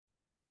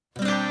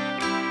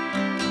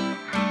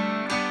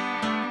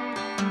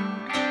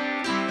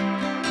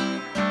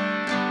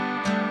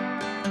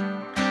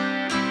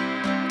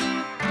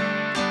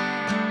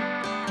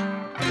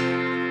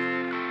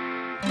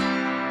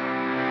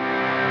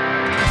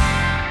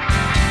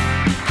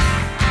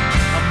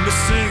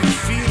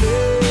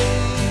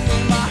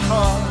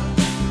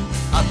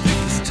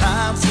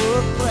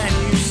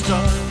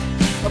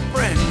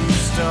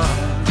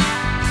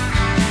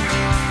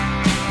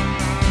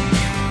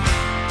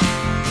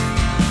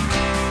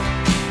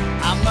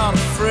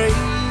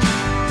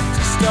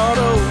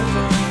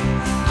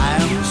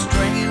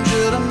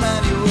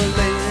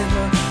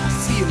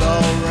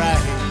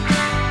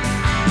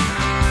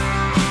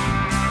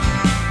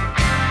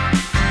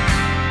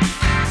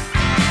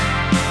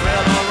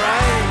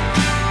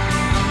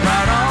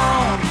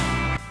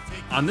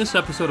On this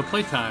episode of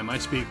Playtime, I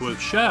speak with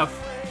Chef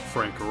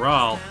Frank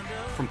Orrall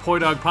from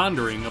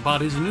Pondering about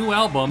his new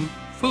album,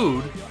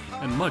 Food,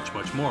 and much,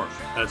 much more.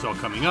 That's all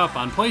coming up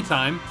on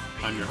Playtime.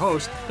 I'm your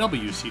host,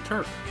 W.C.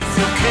 Turk. It's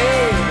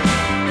okay,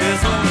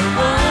 there's only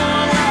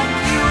one like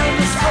you in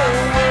this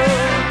whole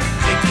world.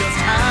 Take your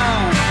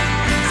time,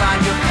 find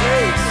your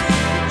place,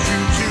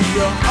 true to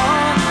your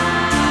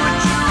heart, do it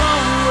your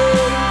own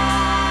way.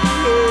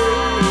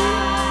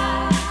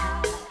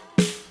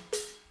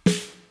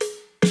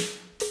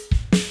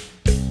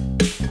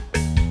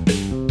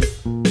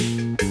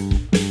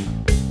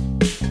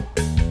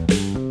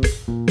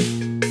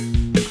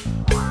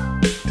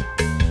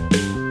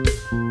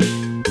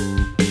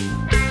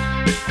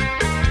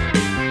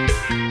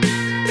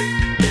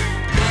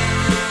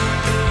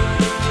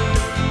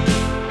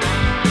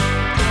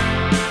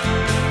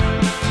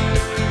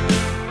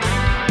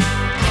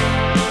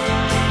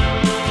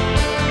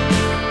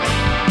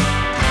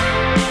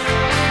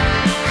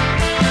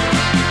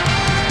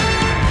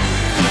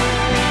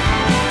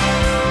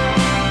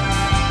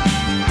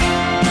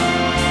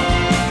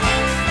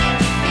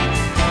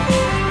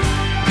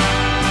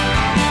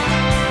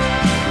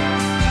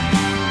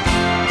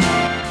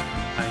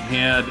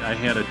 I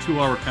had a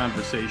 2-hour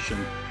conversation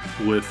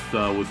with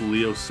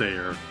Leo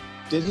Sayer.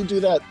 Did he do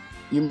that?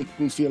 You Make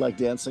Me Feel Like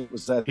Dancing?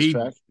 Was that his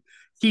track?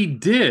 He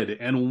did,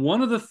 and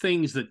one of the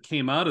things that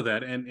came out of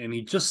that, and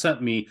he just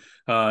sent me,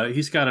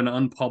 he's got an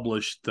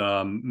unpublished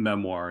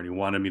memoir, and he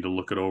wanted me to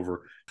look it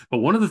over. But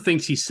one of the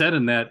things he said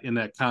in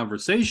that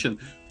conversation,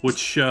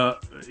 which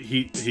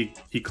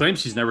he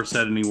claims he's never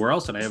said anywhere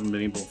else, and I haven't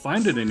been able to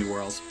find it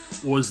anywhere else,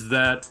 was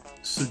that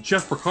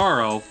Jeff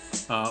Porcaro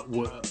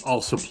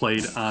also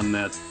played on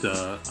that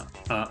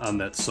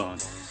song,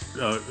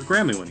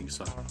 Grammy-winning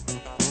song.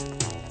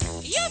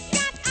 You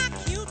got a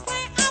cute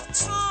way of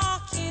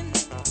talking.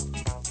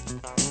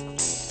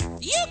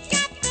 You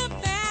got the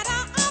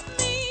better of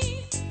me.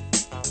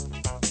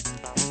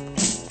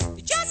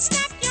 You just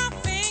snap your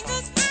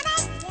fingers and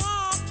I'm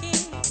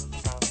walking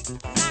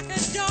like a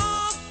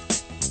dog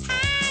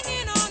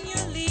hanging on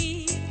your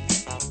lead.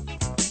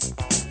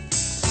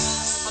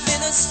 I'm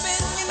in a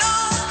spin, you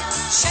know,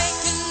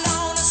 shaking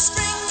on a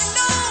string, you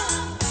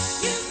know.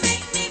 You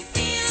make me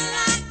feel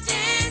like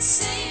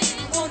dancing.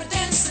 Wanna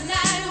dance the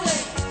night away.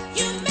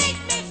 You make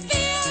me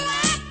feel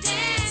like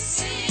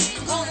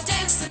dancing. Gonna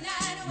dance the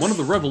night away. One of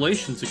the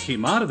revelations that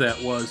came out of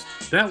that was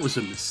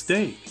a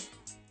mistake.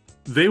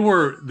 They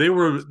were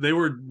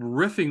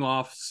riffing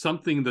off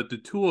something that the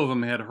two of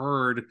them had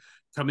heard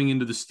coming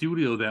into the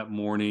studio that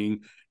morning,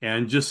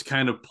 and just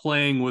kind of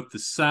playing with the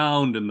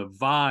sound and the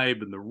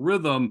vibe and the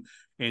rhythm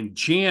and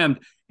jammed,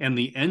 and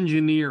the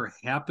engineer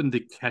happened to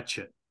catch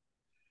it.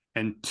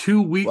 And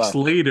 2 weeks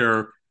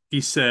later,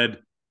 he said,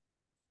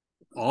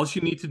 all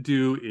you need to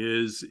do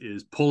is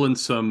pull in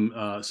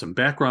some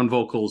background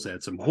vocals,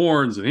 add some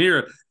horns and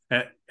here,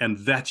 and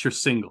that's your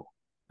single.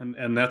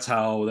 And that's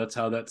how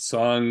that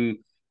song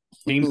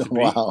came to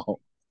be. Wow.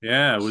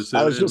 Yeah, it was.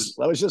 I was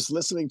just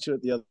listening to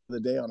it the other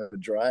day on a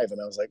drive,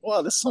 and I was like,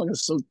 "Wow, this song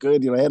is so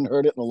good!" I hadn't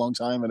heard it in a long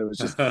time, and it was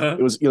just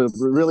it was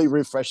really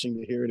refreshing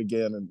to hear it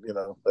again. And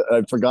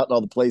I'd forgotten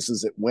all the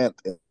places it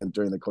went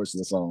during the course of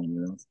the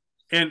song.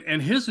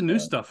 And his new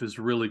stuff is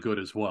really good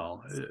as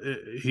well.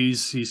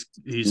 He's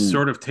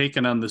sort of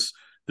taken on this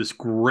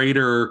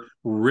greater,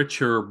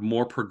 richer,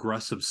 more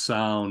progressive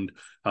sound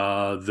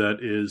that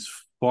is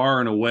far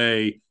and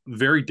away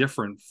very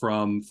different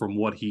from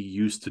what he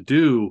used to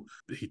do.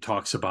 He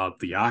talks about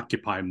the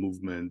Occupy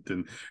movement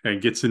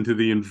and gets into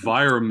the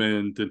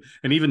environment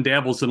and even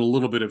dabbles in a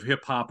little bit of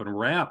hip hop and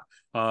rap.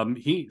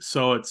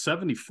 So at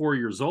 74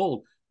 years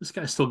old, this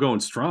guy's still going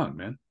strong,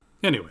 man.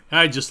 Anyway,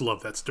 I just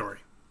love that story.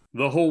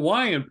 The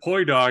Hawaiian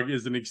poi dog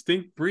is an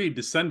extinct breed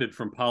descended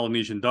from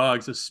Polynesian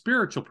dogs, a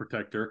spiritual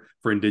protector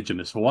for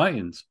indigenous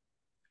Hawaiians.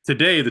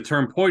 Today, the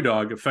term poi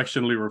dog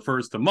affectionately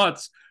refers to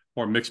mutts,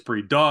 or mixed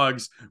breed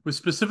dogs, with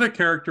specific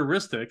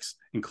characteristics,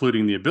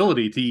 including the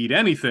ability to eat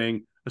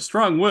anything, a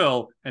strong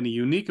will, and a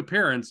unique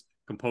appearance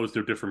composed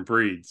of different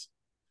breeds.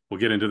 We'll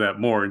get into that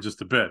more in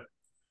just a bit.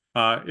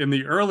 In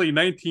the early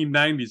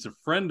 1990s, a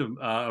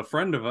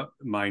friend of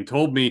mine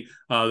told me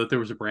that there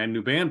was a brand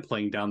new band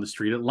playing down the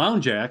street at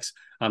Lounge Axe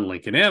on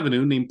Lincoln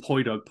Avenue named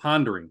Poi Dog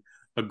Pondering.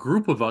 A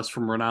group of us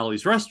from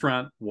Rinaldi's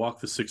restaurant walked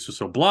the 6 or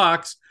so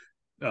blocks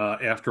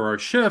after our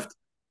shift,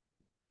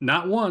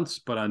 not once,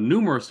 but on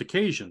numerous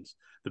occasions.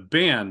 The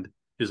band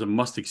is a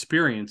must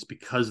experience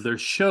because their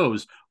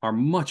shows are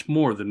much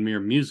more than mere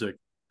music.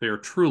 They are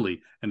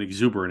truly an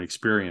exuberant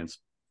experience.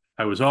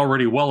 I was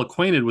already well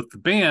acquainted with the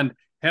band,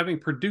 having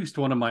produced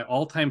one of my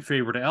all-time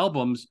favorite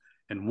albums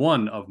and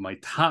one of my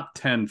top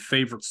 10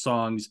 favorite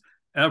songs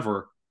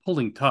ever,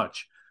 Pulling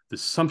Touch, the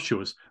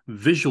sumptuous,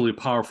 visually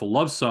powerful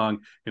love song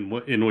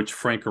in which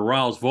Frank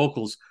Orrall's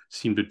vocals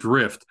seem to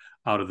drift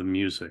out of the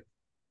music.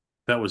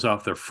 That was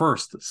off their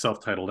first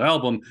self-titled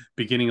album,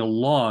 beginning a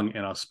long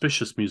and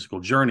auspicious musical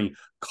journey,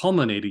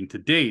 culminating to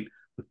date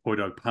with Poi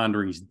Dog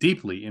Pondering's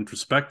deeply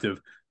introspective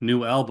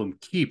new album,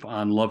 Keep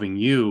On Loving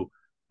You.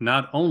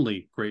 Not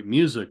only great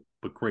music,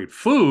 but great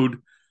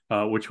food.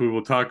 which we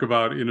will talk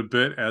about in a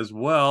bit as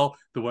well.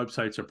 The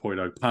websites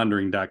are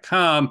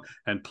pondering.com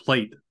and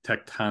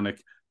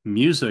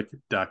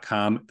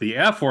platetectonicmusic.com. The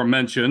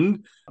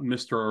aforementioned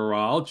Mr.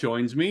 Orrall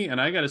joins me,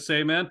 and I got to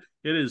say, man,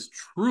 it is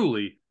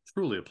truly,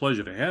 truly a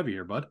pleasure to have you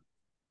here, bud.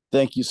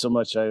 Thank you so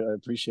much. I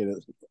appreciate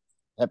it.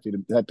 Happy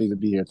to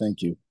be here.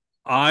 Thank you.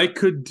 I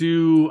could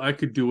do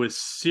a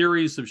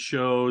series of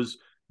shows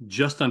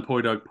just on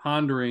Poi Dog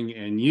Pondering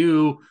and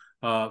you,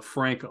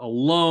 Frank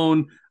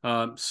alone.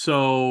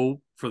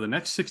 So for the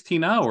next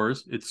 16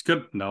 hours, it's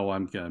good. No,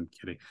 I'm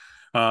kidding.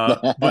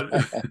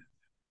 But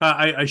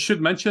I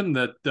should mention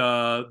that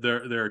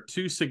there are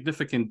two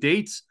significant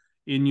dates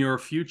in your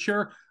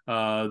future.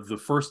 The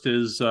first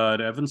is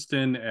at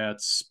Evanston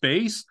at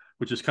Space,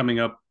 which is coming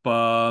up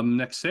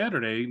next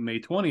Saturday, May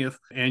 20th,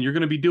 and you're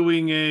going to be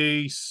doing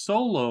a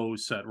solo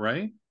set,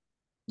 right?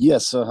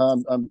 Yes,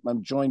 I'm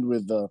joined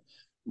with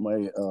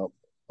my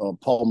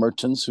Paul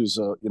Mertens, who's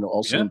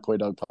also Yeah. in Poi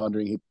Dog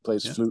Pondering. He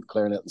plays Yeah. flute,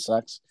 clarinet, and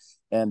sax,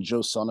 and Joe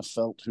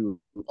Sonnefeld, who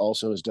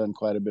also has done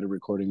quite a bit of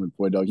recording with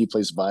Poi Dog. He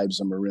plays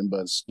vibes and marimba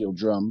and steel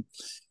drum,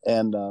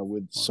 and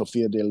with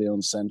Sofia de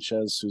Leon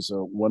Sanchez, who's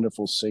a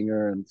wonderful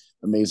singer and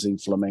amazing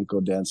flamenco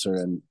dancer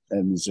and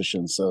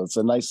musician. So it's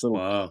a nice little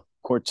Wow.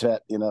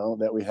 quartet,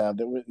 that we have,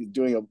 that we're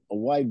doing a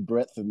wide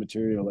breadth of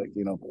material, like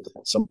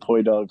some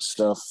Poi Dog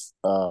stuff.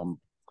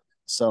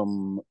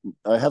 Some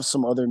I have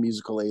some other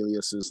musical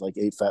aliases like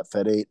Eight Fat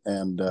Fat Eight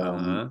and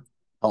Uh-huh.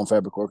 Palm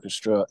Fabric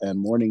Orchestra and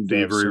Morning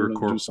Dove. Thievery So we're going to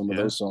do Record. some of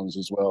Yeah. those songs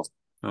as well.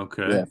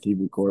 Okay. Yeah,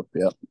 Thievery Corp.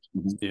 Yeah.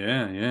 Mhm.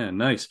 Yeah,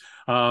 nice.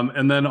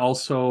 And then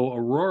also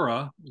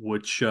Aurora,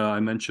 which I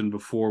mentioned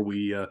before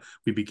we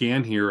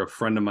began here. A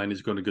friend of mine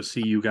is going to go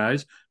see you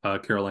guys,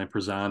 Caroline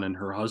Prezan and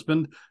her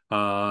husband,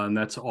 and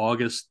that's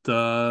August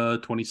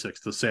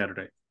 26th, the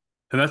Saturday,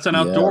 and that's an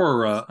Yeah, that'll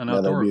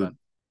outdoor be event.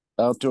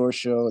 an outdoor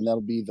show, and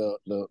that'll be the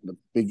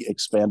big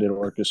expanded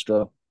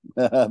orchestra.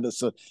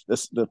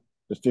 The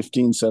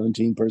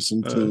 15-17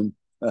 person Uh, team.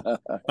 by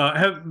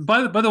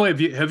the way,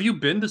 have you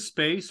been to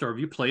Space or have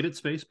you played at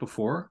Space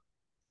before?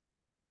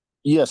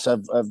 Yes,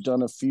 I've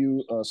done a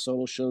few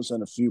solo shows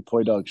and a few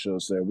Poi Dog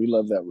shows there. We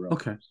love that room.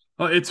 Okay.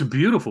 It's a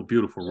beautiful,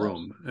 beautiful Yeah,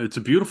 room. It's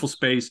a beautiful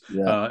space,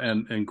 yeah,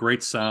 and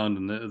great sound,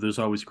 and there's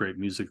always great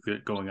music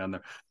going on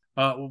there.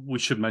 We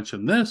should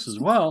mention this as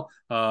well.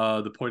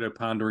 The Point of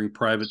Pondering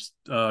private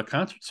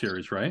concert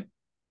series, right?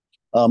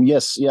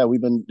 yes, yeah. We've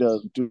been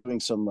doing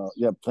some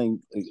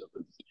playing,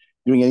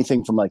 doing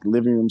anything from like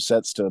living room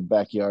sets to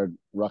backyard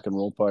rock and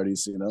roll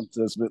parties. So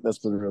that's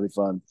been really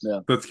fun.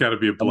 Yeah, That's got to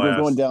be a we're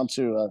going blast.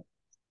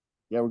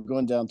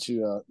 down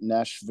to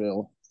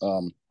Nashville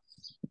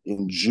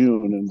in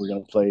June, and we're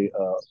going to play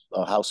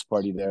a house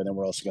party there. And then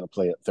we're also going to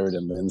play at Third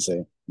and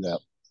Lindsay. Yeah,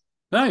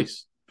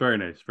 Nice, very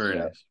nice, very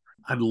yeah. nice.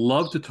 I'd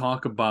love to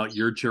talk about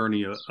your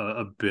journey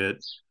a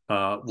bit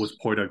with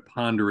Poidoc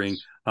Pondering,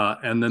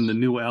 and then the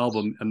new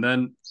album, and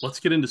then let's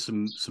get into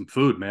some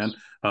food, man.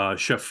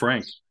 Chef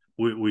Frank,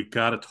 we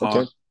got to Okay.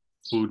 talk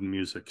food and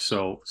music,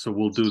 so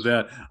we'll do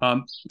that.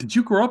 Did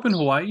you grow up in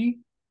Hawaii?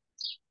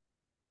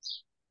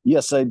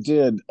 Yes, I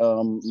did.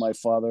 My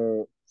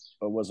father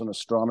was an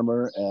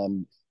astronomer,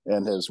 and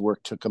his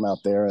work took him out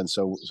there, and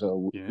so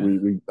Yeah,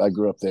 we I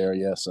grew up there.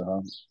 Yes,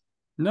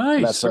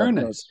 nice, that's very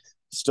nice.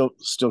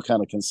 still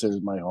kind of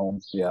considered my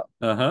home. Yeah.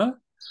 Uh-huh.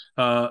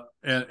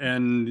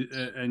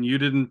 And you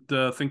didn't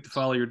think to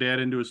follow your dad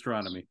into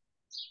astronomy?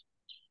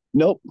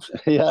 Nope.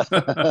 Yeah.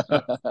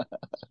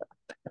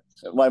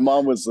 My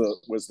mom was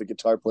the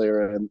guitar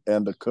player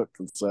and the cook,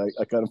 and so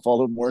I kind of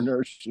followed more in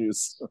her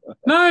shoes.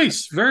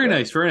 Nice, very Yeah,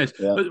 nice, very nice.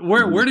 yeah. But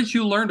where Mhm. where did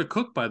you learn to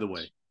cook, by the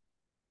way?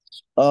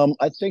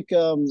 I think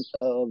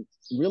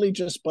really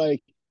just by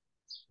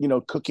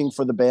cooking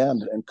for the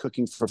band and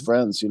cooking for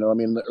friends. I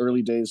mean, in the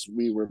early days,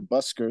 we were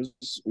buskers.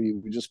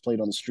 We just played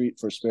on the street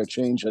for spare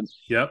change, and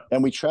Yep.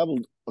 and we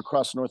traveled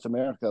across North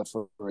America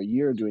for a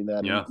year doing that,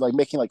 and Yeah. like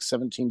making like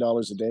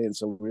 $17 a day. And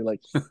so we were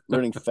like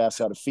learning fast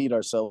how to feed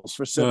ourselves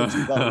for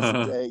 $17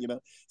 a day.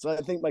 So I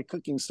think my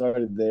cooking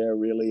started there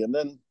really, and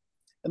then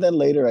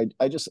later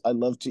I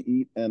love to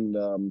eat,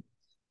 and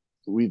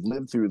we've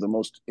lived through the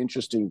most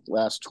interesting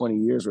last 20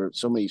 years where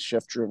so many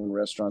chef driven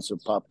restaurants have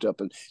popped up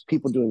and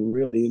people doing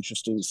really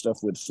interesting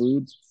stuff with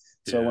food.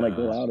 So when I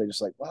go Yeah. out, I just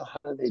like, wow,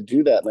 how do they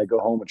do that? And I go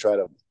home and try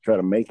to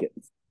make it.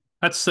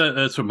 That's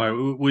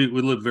what we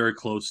live very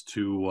close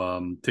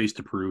to Taste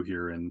of Peru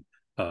here in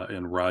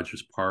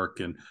Rogers Park,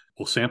 and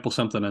we'll sample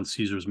something on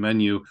Caesar's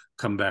menu,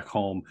 come back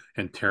home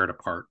and tear it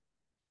apart,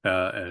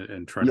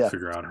 and try to Yeah.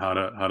 figure out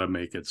how to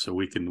make it so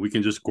we can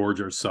just gorge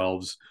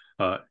ourselves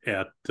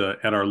at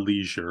our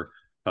leisure,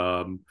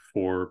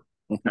 for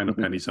kind of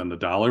pennies on the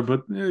dollar,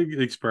 but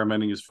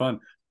experimenting is fun.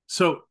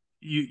 So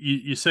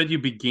you said you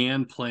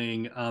began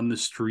playing on the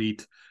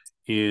street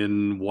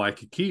in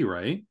Waikiki,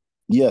 right?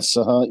 Yes.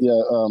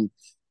 Yeah.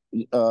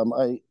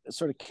 I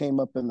sort of came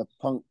up in the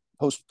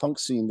post punk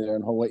scene there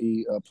in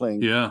Hawaii,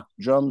 playing Yeah.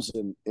 drums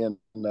in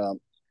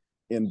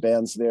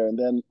bands there. And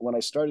then when I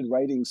started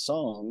writing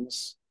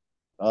songs,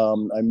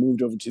 I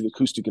moved over to the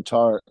acoustic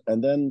guitar,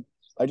 and then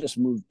I just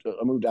moved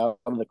out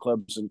of the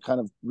clubs and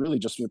kind of really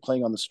just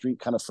playing on the street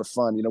kind of for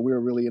fun. We were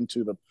really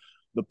into the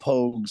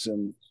Pogues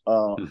and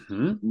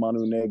Hmm.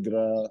 Manu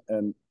Negra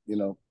and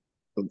the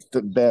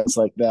bands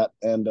like that.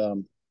 And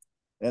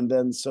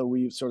then so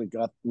we sort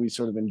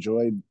of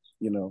enjoyed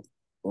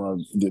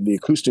the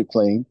acoustic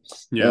playing,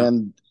 Yeah.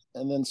 and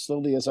then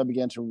slowly as I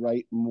began to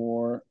write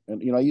more,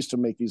 and I used to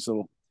make these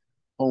little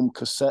home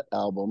cassette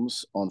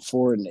albums on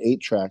 4 and 8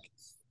 track,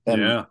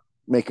 and Yeah.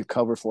 make a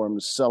cover for them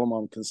to sell them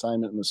on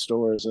consignment in the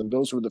stores. And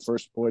those were the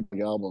first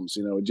Pondering albums.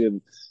 We did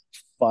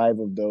 5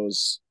 of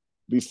those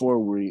before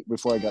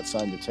I got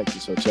signed to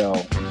Texas Hotel.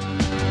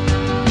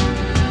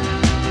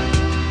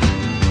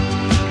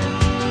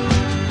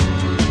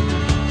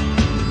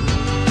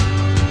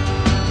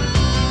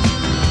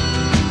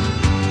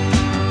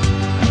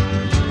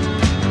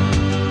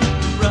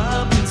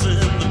 Robin's in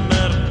the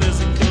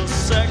metaphysical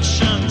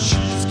section.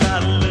 She's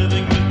got a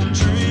living with a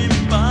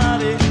dreamy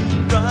body.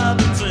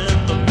 Robin's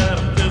in the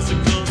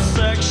metaphysical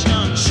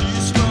section.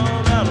 She's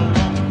sprawled out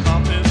along the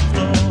carpet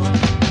floor.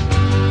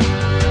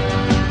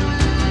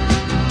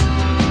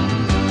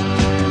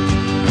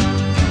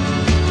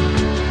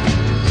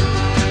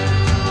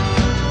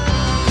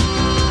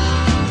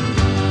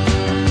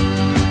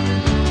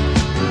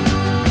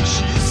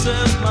 She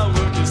says my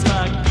work is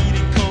like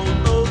eating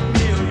cold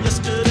oatmeal.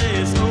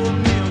 Yesterday's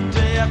oatmeal,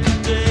 day after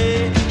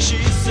day. She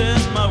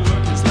says my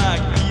work is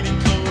like eating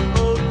cold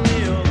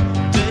oatmeal,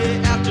 day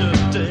after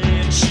day,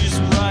 and she's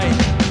right.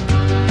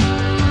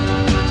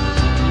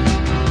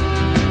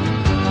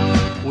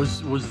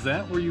 Was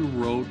that where you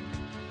wrote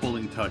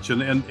 "Pulling Touch"?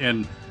 And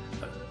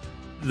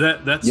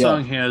that Yeah.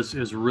 song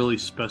has really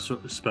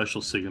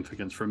special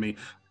significance for me.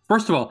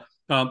 First of all,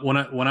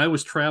 when I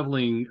was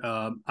traveling,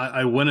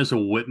 I went as a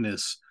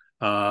witness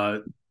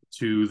to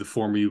the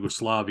former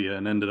Yugoslavia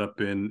and ended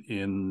up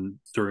in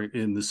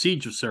the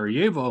siege of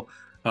Sarajevo,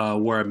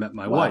 where I met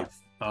my Wow.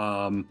 wife.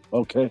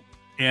 Okay.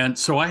 And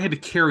so I had to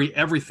carry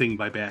everything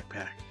by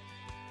backpack,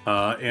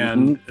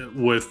 and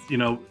with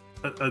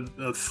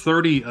a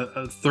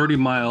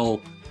 30-mile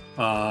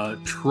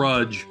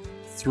trudge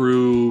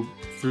through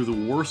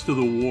the worst of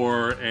the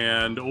war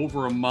and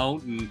over a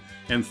mountain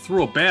and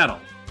through a battle.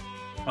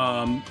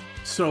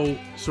 So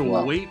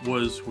Wow. weight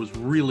was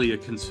really a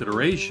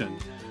consideration.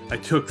 I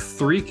took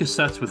 3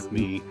 cassettes with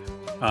me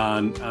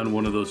on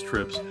one of those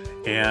trips,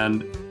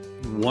 and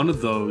one of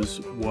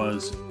those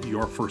was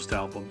your first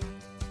album.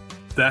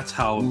 That's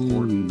how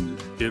important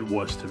it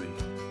was to me.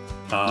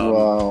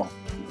 Wow,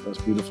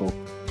 that's beautiful.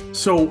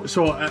 So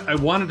I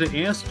wanted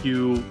to ask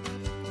you,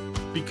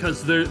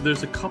 because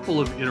there's a couple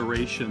of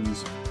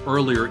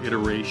earlier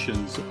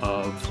iterations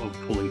of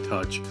Pulling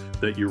Touch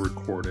that you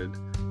recorded.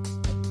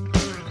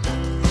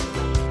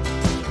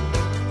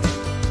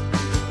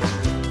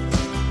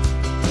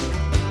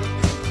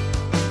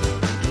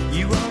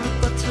 You are a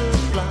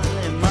butterfly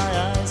and my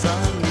eyes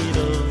are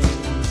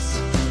needles.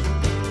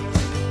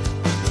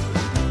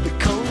 The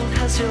cold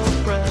has your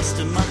breast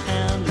and my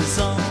hand is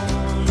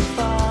on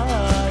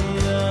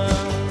fire.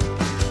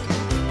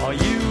 Are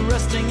you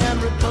resting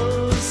and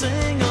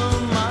reposing? Oh,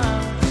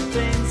 my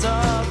veins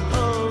are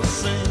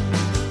pulsing,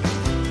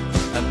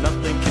 and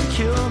nothing can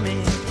cure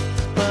me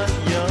but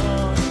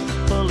your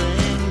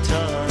pulling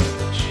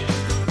touch.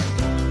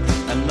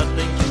 And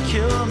nothing can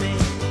cure me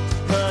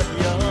but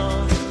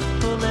your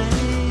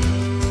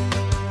pulling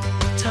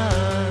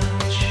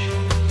touch.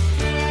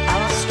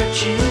 I'll stretch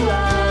you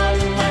out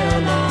and lay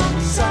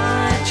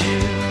alongside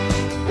you.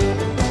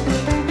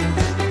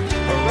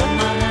 I'll run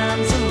my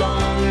hands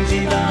along,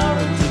 devour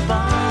and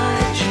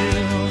divide you.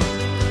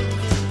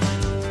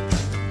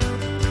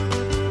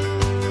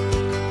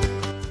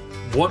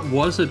 What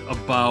was it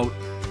about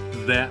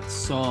that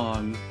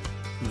song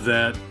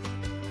that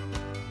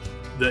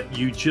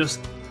you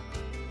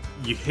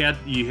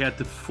had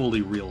to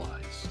fully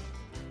realize?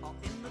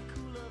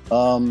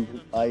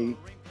 I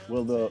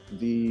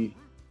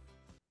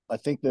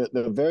think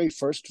the very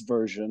first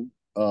version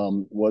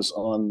was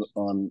on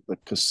the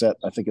cassette.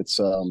 I think it's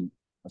I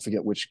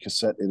forget which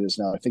cassette it is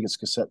now. I think it's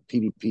cassette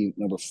PDP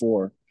number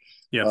 4.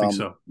 Yeah, I think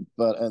so.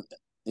 But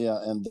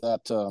and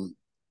that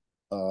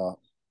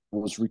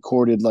was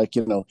recorded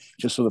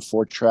just with a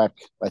 4-track.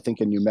 I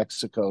think in New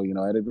Mexico.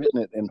 I had written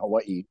it in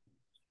Hawaii.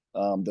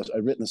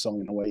 I'd written the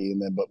song in Hawaii,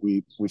 but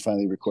we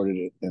finally recorded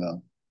it in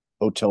a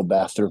hotel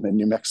bathroom in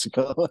New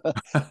Mexico.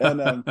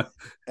 and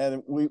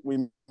we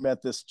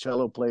met this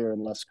cello player in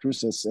Las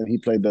Cruces, and he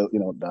played the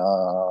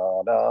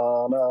da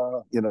da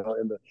da in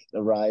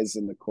the rise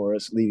in the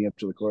chorus leading up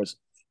to the chorus.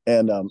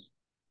 And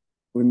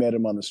we met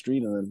him on the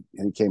street, and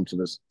then he came to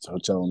this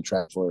hotel and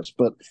tracked for us.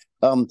 But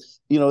and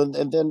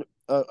then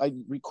I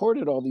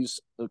recorded all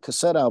these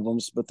cassette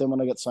albums. But then when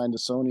I got signed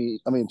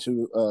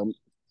to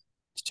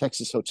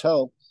Texas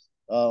Hotel,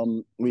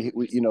 we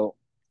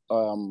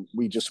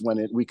just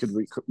went in. We could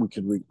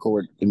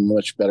record in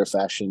much better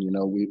fashion.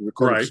 We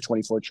recorded this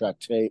 24-track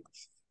tape,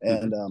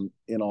 and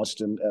in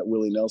Austin at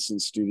Willie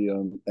Nelson's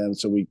studio, and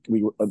so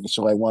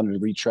so I wanted to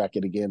retrack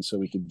it again so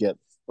we could get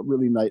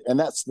really nice, and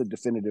that's the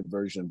definitive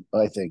version,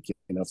 I think.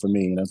 For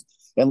me,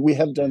 and we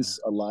have done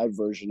a live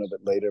version of it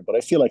later, but I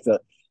feel like the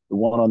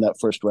one on that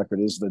first record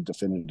is the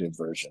definitive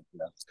version.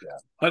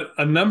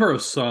 A number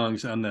of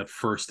songs on that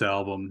first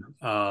album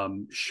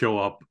show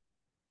up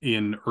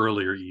in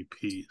earlier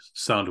EPs.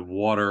 Sound of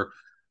Water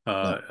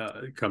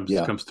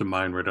comes to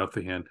mind right off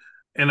the hand,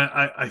 and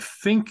I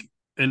think,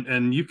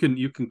 and you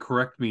can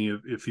correct me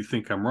if you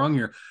think I'm wrong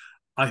here.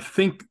 I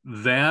think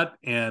that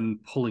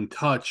and Pulling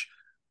Touch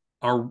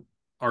are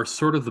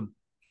sort of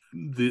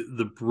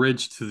the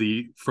bridge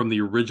from the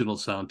original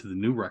sound to the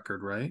new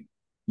record, right?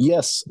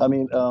 Yes, I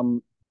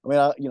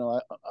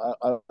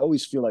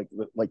always feel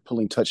like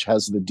Pulling Touch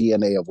has the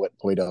DNA of what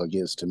Boy Dog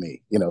is to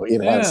me.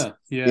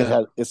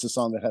 It's a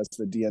song that has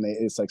the DNA.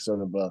 It's like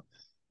sort of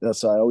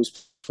so I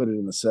always put it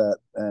in the set.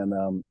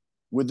 And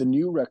with the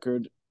new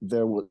record,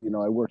 I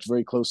worked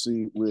very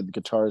closely with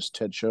guitarist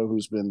Ted Cho,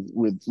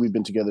 we've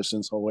been together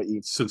since Hawaii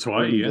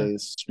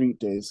days, street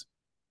days.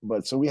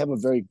 But so we have a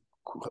very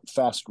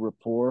fast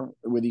rapport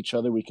with each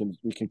other. We can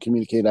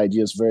communicate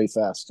ideas very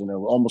fast,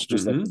 almost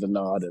just like with a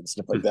nod and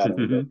stuff like that.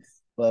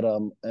 But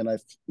and I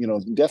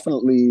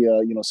definitely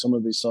some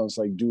of these songs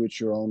like Do It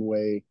Your Own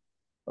Way,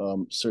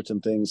 certain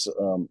things,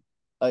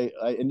 I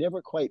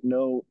never quite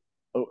know.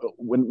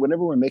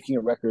 Whenever we're making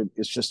a record,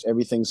 it's just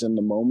everything's in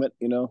the moment,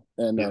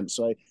 and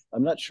so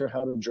I'm not sure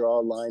how to draw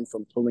a line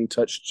from Pulling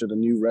Touch to the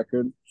new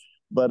record,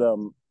 but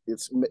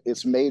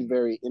it's made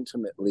very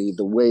intimately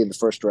the way the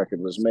first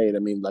record was made.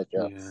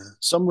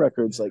 Some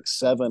records like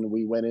Seven,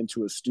 we went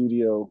into a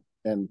studio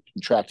and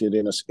tracked it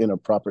in a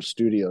proper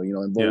studio.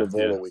 In Vola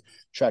Vola, we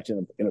tracked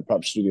in a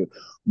proper studio.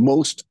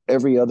 Most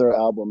every other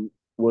album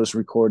was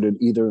recorded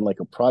either in like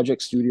a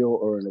project studio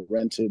or in a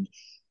rented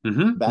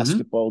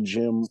basketball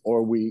gym,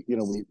 or we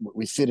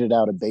fitted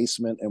out a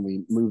basement and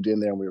we moved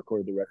in there and we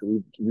recorded the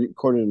record. We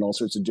recorded in all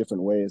sorts of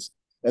different ways.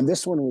 And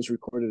this one was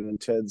recorded in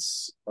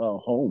Ted's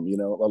home.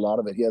 A lot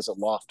of it, he has a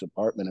loft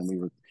apartment,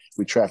 and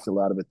we tracked a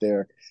lot of it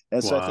there.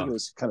 And so I think it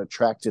was kind of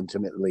tracked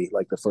intimately,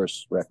 like the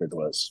first record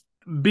was.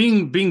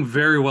 Being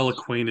very well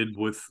acquainted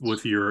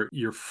with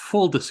your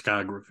full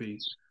discography,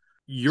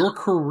 your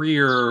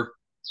career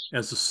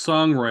as a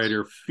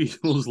songwriter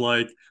feels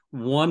like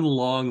one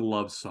long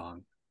love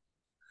song.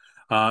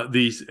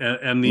 These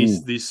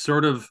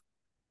sort of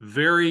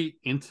very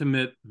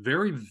intimate,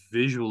 very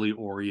visually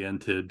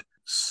oriented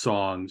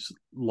songs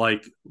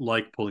like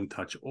Pulling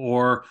Touch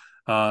or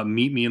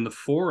Meet Me in the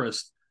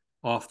Forest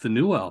off the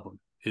new album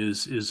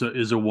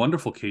is a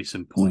wonderful case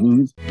in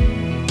point.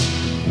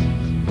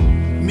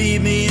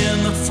 Meet me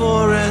in the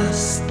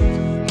forest,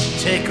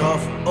 take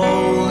off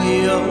all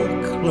your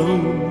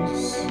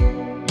clothes,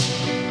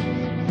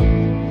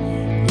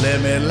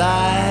 let me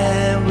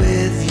lie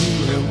with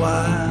you a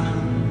while.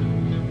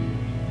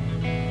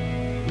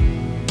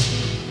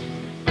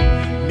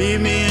 Meet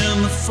me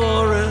in the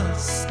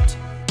forest,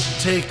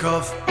 take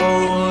off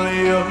all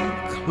your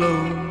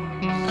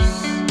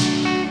clothes,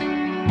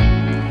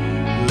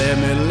 let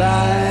me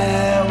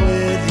lie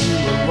with you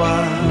a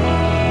while.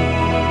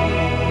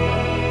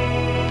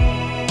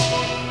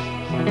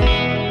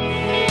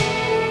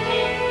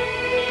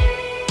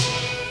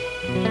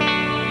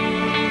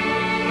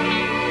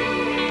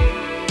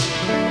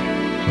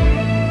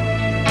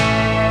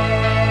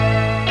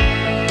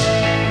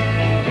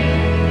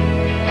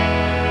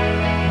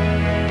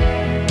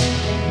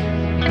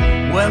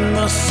 When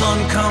the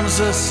sun comes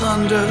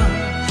asunder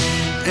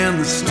and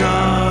the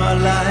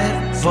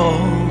starlight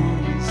falls.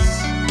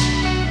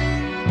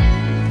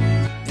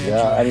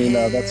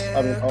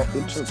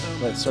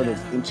 That sort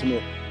of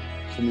intimate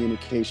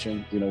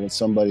communication, with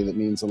somebody that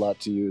means a lot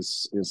to you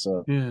is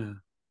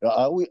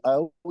I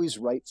always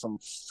write from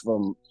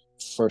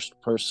first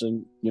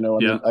person.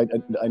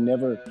 I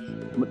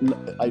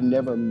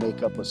never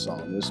make up a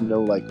song. There's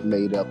no like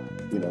made up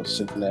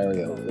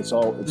scenario. It's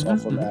all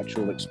from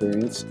actual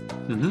experience.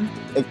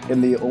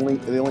 And the only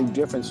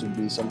difference would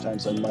be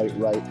sometimes I might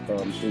write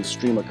a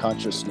stream of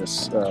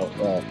consciousness,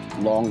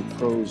 long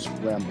prose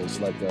rambles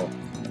like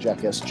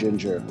Jackass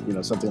Ginger,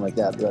 something like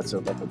that. That's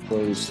like a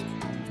prose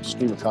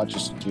stream of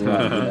consciousness.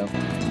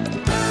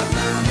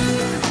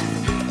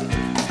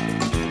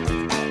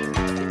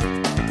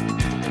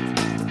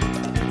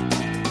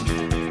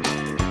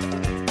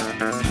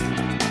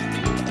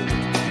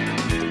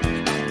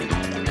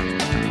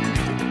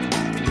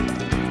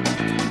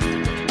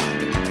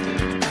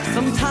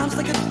 Sometimes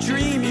like a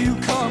dream you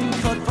come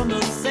cut from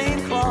the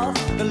same cloth.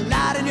 The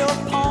light in your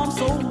palm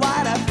so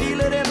wide I feel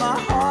it in my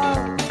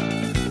heart.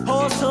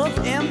 Horse hoof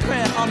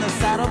imprint on the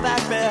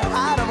saddleback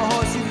behind of a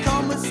horse. You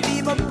come with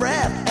steam of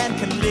breath and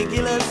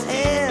Caligula's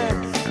head.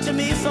 To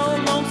me so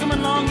lonesome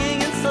and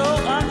longing and so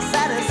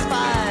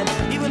unsatisfied.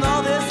 Even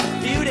all this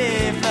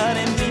beauty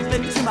flooding deep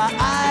into my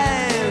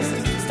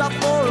eyes. Stop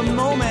for a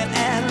moment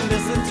and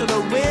listen to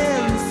the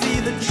wind. See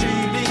the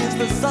tree leaves,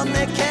 the sun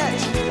they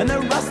catch and the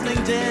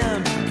rustling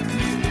dim.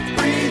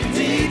 Breathe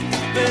deep,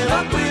 fill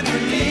up with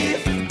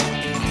relief.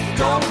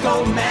 Don't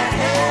go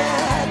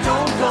mad,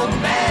 don't go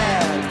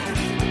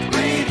mad.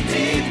 Breathe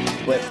deep.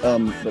 But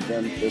But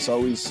then there's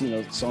always,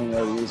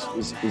 songwriting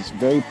is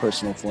very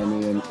personal for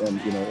me, and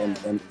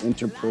and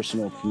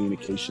interpersonal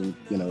communication,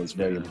 is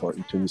very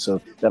important to me.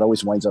 So that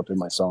always winds up in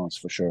my songs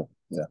for sure.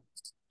 Yeah.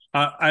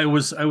 I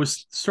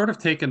was sort of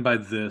taken by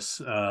this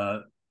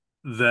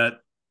that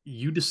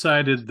you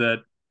decided that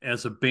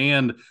as a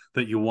band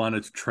that you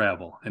wanted to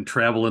travel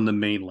in the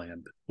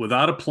mainland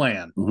without a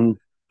plan. Mm-hmm.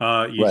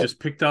 You Right. just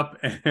picked up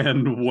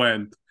and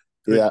went.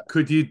 Yeah.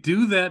 Could you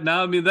do that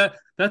now? I mean,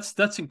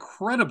 that's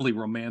incredibly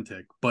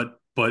romantic, but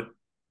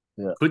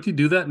Yeah. could you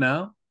do that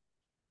now?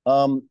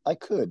 I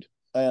could.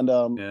 And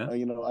Yeah.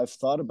 I've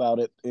thought about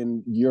it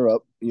in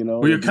Europe. Well,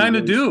 you It'd be kind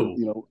of really,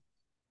 do.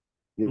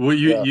 Well,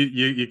 yeah,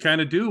 you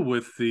kind of do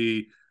with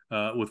the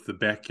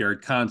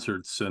backyard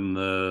concerts and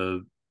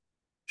the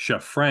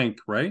Chef Frank,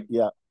 right?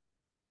 yeah,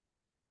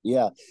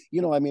 yeah.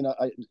 I mean,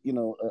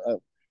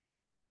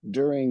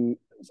 during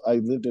I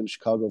lived in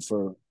Chicago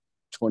for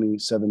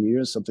 27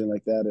 years, something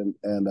like that,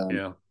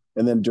 Yeah.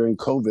 and then during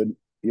COVID,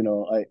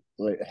 I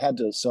had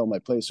to sell my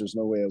place. There's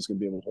no way I was going to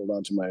be able to hold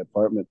on to my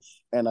apartment,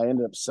 and I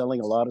ended up selling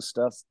a lot of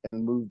stuff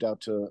and moved out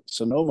to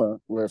Sonoma,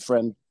 where a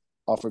friend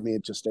offered me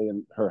to stay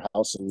in her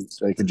house and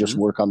so I could just Hmm.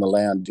 work on the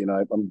land.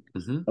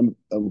 Hmm.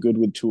 I'm good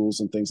with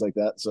tools and things like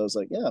that. So I was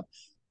like, yeah,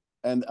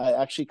 and I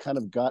actually kind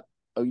of got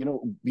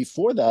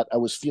before that I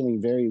was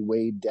feeling very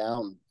weighed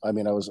down. I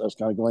mean, I was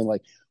kind of going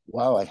like,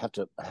 wow, I have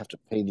to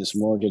pay this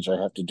mortgage, I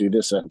have to do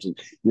this, I have to,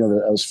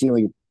 I was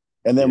feeling.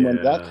 And then when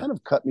that Yeah. kind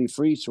of cut me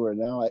free to where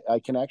now I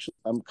can actually,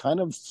 I'm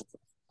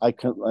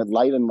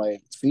light on my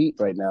feet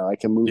right now, I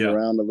can move Yeah.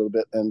 around a little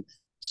bit. And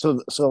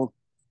so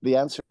the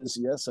answer is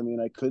yes. I mean,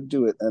 I could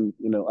do it, and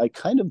I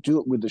kind of do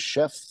it with the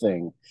chef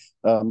thing.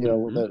 Hmm.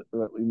 That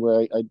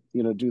where I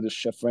do the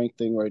Chef Frank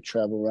thing where I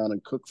travel around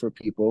and cook for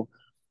people.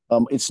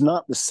 It's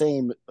not the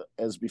same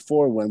as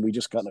before when we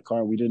just got in the car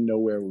and we didn't know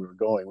where we were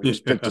going. We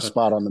just picked a Yeah.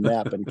 spot on the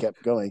map and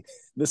kept going.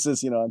 This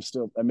is, I'm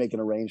making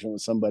an arrangement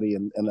with somebody,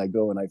 and I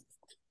go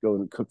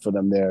and cook for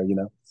them there.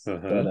 But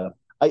Uh-huh.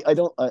 I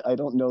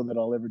don't know that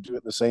I'll ever do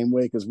it the same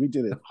way because we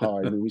did it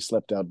hard. I mean, we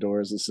slept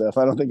outdoors and stuff.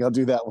 I don't think I'll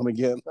do that one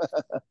again.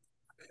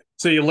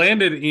 So you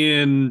landed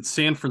in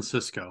San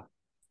Francisco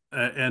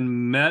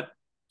and met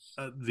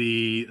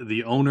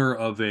the owner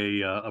of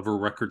a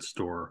record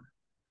store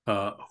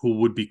who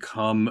would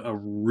become a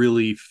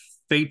really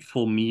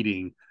fateful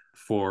meeting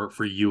for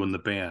you and the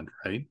band,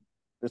 right?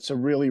 It's a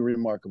really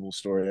remarkable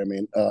story. I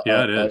mean,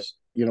 Yeah, it is.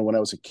 when I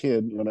was a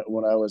kid,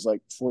 when I was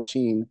like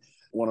 14,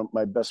 one of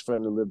my best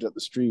friend who lived up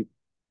the street,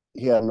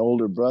 he had an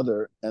older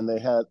brother, and they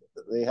had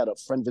a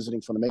friend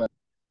visiting from the mainland,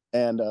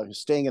 and he was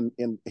staying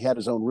in he had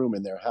his own room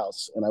in their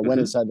house, and I went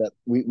Hmm. inside that.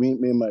 Me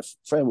and my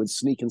friend would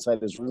sneak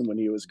inside his room when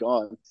he was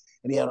gone,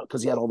 and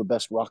because he had all the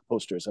best rock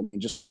posters. I mean,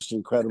 just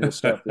incredible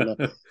stuff.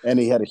 And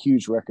he had a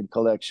huge record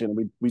collection.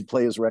 We'd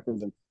play his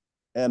records,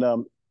 and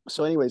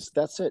so anyways,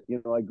 that's it.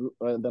 Then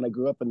I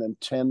grew up, and then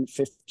 10,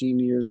 15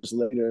 years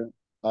later,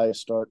 I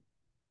start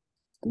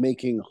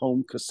making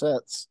home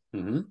cassettes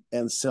Hmm.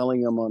 and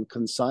selling them on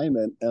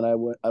consignment. And I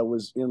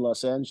was in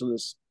Los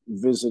Angeles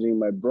visiting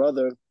my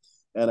brother,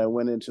 and I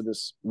went into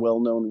this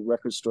well-known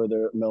record store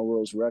there,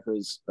 Melrose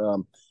Records,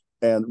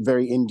 and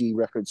very indie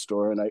record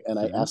store. And I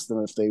Hmm. asked them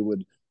if they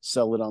would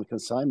sell it on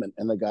consignment,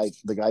 and the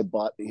guy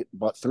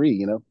bought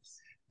three.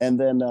 And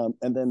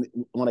then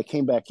when I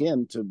came back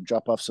in to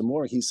drop off some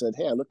more, he said,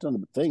 "Hey, I looked on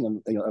the thing,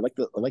 and I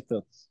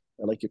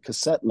like your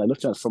cassette." And I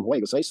looked on it from Hawaii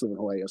because I used to live in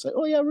Hawaii. I was like,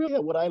 "Oh yeah, really? Yeah,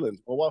 what island?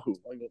 Oahu?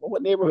 I go, oh,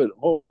 what neighborhood?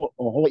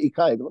 Hawaii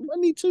Kai." I go,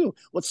 "Me too.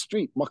 What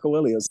street?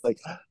 Makaweli." I was like,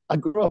 "I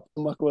grew up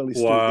on Makaweli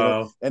Street,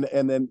 Wow. and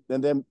then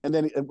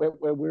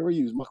where were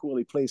you?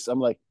 Makaweli Place." I'm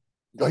like,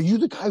 "Are you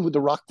the guy with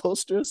the rock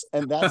posters?"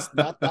 And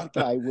that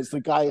guy was the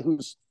guy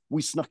who's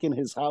we snuck in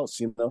his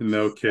house,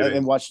 No and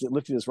kidding. watched it,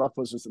 looked at his rock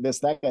posters. That's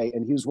that guy,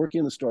 and he was working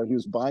in the store. He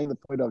was buying the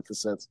Point on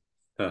cassettes,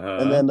 and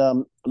Uh-huh.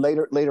 then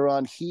later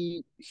on,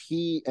 he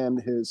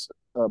and his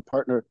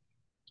partner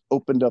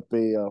opened up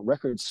a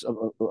record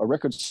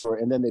store,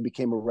 and then they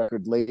became a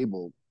record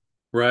label, and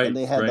Right,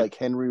 they had right. like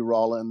Henry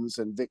Rollins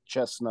and Vic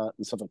Chestnut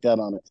and stuff like that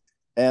on it.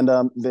 And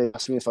they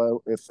asked me if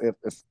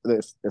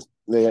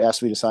they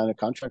asked me to sign a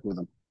contract with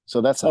them.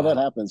 So that's how that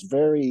Uh-huh. happens.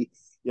 Very,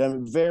 yeah,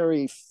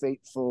 very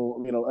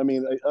fateful. I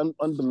mean,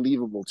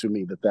 unbelievable to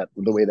me that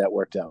the way that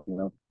worked out.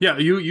 Yeah,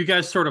 you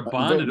guys sort of Very,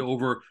 bonded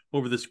over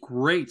this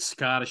great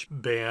Scottish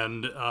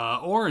band,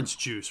 Orange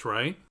Juice,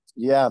 right?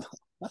 yeah,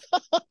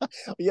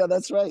 yeah,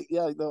 that's right.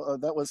 Yeah,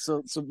 that was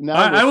so. Now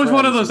we're I was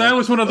one of friends, those. I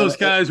was one of and those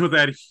guys with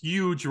that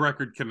huge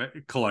record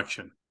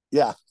collection.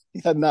 yeah,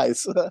 yeah,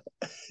 nice.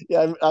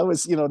 Yeah, I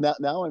was,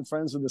 now I'm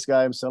friends with this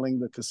guy. I'm selling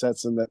the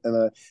cassettes,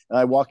 and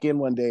I walk in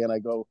one day, and I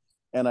go,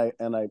 and I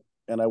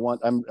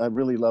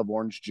really love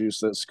Orange Juice,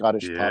 the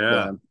Scottish pop Yeah,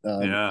 band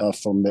yeah.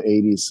 from the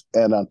 '80s,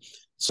 and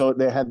so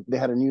they had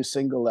a new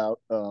single out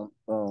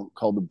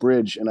called The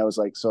Bridge, and I was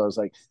like,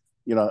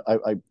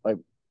 I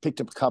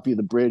picked up a copy of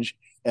The Bridge,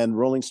 and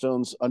Rolling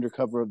Stones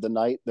Undercover of the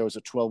Night. There was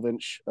a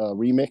 12-inch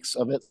remix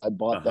of it. I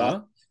bought that,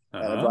 Uh-huh.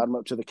 and I Uh-huh. brought him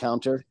up to the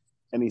counter,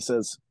 and he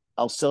says,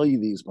 I'll sell you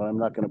these, but I'm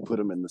not going to put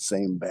them in the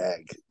same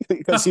bag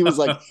because he was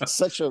like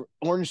such a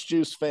orange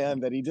juice fan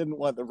that he didn't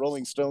want the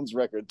Rolling Stones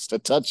records to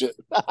touch it.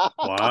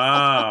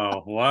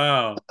 Wow,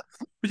 wow.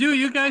 But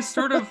you guys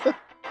sort of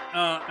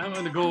I'm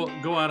going to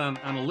go out on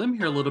a limb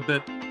here a little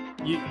bit.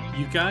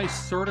 You guys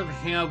sort of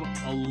have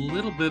a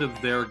little bit of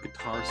their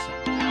guitar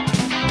sound.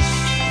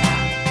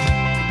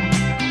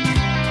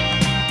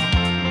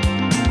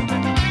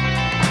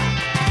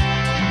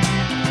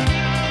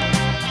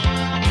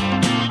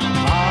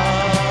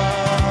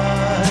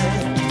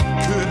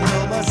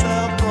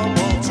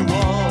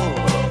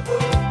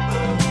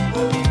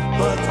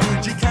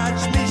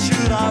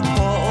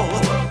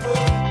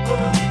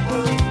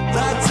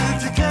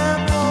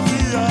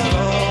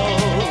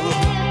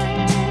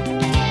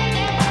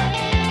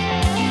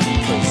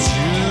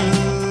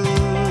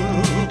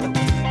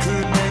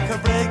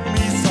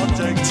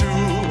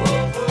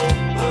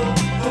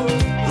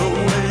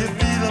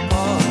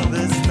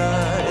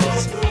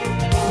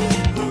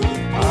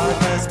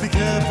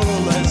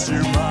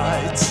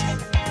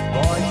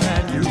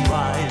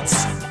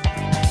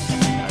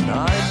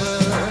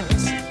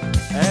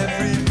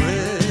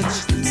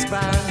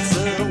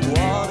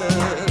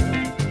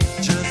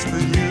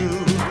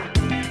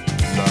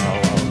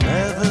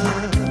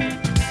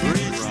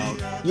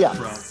 Yeah,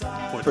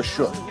 for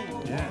sure.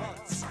 Yeah.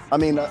 I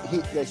mean,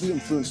 he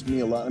influenced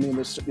me a lot. I mean,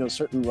 there's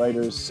certain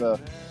writers that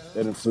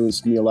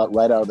influenced me a lot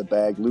right out of the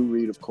bag. Lou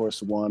Reed, of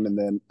course, one, and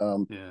then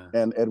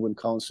and Edwin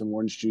Collins from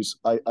Orange Juice.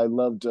 I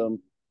loved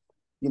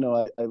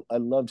I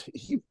loved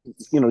he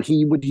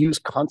would use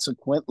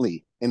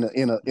consequently in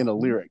a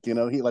lyric.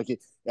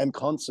 And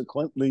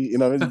consequently,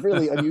 it's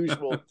really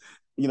unusual.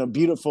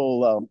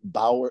 Beautiful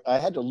Bauer. I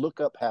had to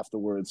look up half the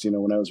words,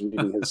 when I was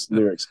reading his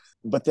lyrics.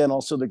 But then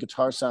also the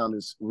guitar sound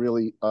is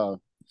really, I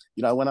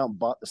went out and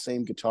bought the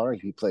same guitar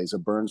he plays, a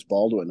Burns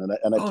Baldwin,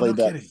 and I played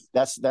that. Kidding.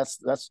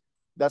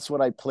 That's what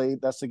I played.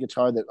 That's the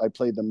guitar that I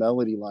played the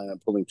melody line on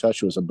Pulling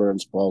Tush was a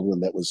Burns Baldwin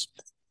that was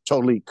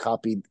totally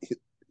copied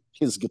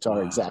his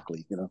guitar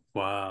exactly.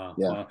 Wow.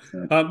 Yeah.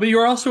 Wow. But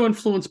you're also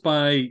influenced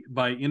by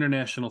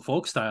international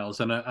folk styles,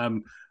 and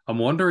I'm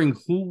wondering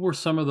who were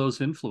some of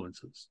those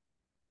influences.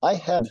 I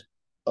had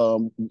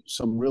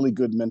some really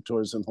good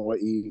mentors in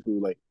Hawaii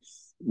who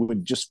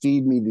would just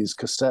feed me these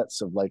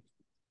cassettes of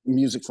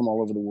music from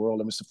all over the world.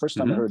 I mean, it's the first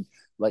time I heard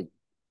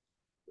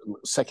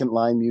second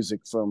line music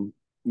from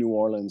New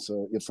Orleans.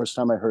 The first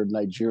time I heard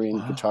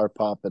Nigerian guitar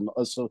pop, and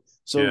also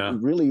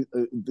really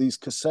these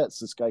cassettes.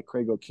 This guy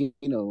Craig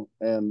Okino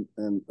and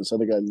this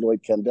other guy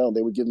Lloyd Candell.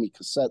 They would give me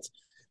cassettes,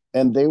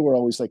 and they were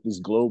always like these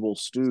global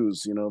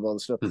stews, of all the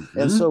stuff.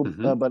 And so,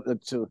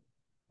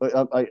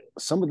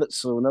 some of the,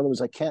 so in other words,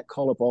 I can't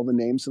call up all the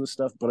names of the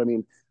stuff, but I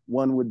mean,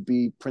 one would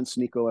be Prince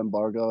Nico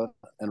Embarga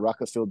and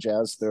Rockafil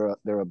Jazz.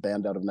 They're a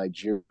band out of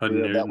Nigeria.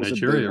 That was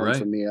Nigeria, a big one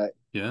for me.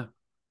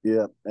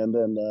 Yeah, and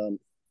then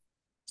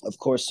of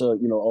course,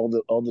 all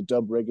the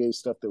dub reggae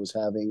stuff that was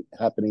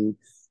happening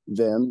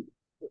then.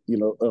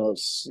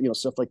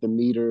 Stuff like the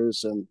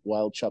Meters and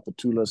Wild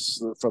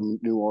Chapatulas from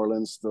New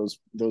Orleans.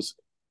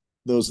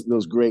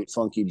 Those great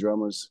funky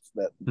drummers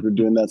that were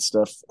doing that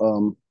stuff. I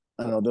don't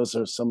know. Those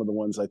are some of the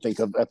ones I think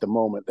of at the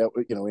moment that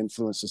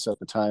influenced us at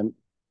the time.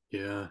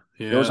 Yeah.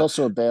 There was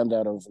also a band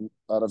out of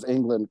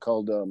England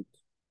called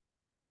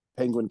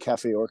Penguin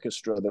Cafe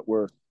Orchestra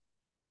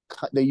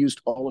they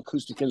used all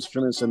acoustic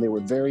instruments, and they were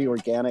very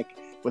organic,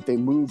 but they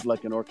moved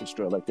like an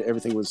orchestra. Like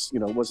everything was,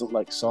 it wasn't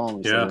like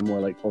songs. They were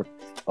more like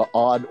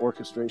odd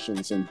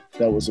orchestrations, and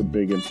that was a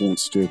big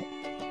influence too.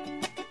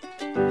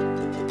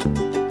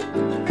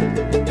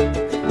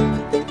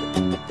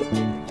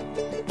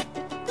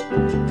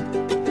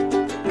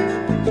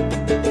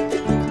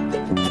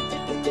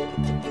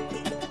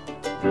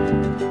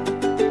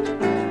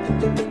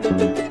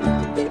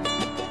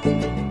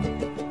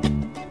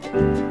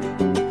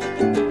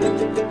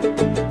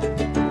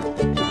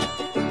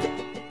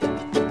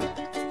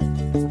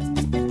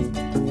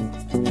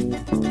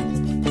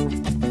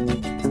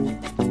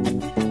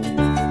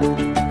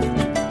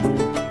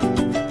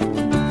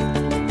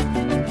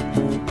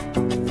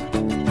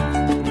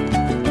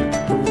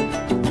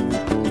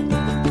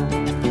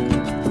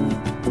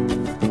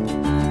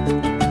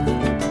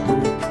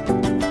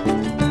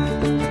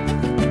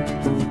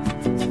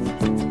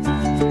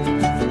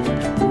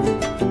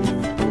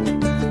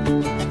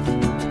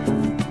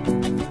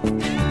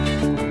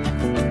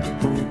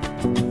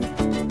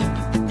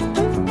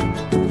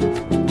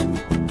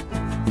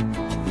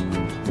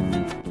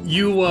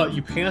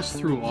 You passed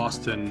through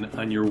Austin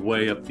on your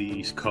way up the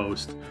East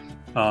Coast,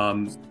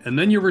 and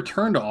then you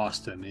returned to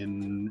Austin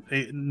in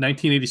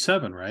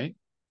 1987, right?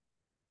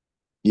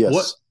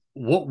 Yes.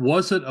 What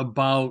was it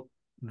about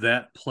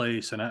that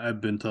place? And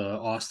I've been to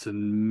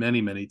Austin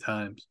many, many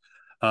times,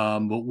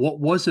 but what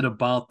was it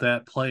about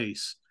that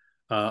place,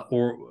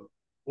 or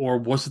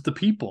was it the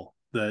people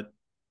that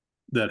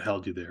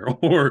held you there,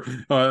 or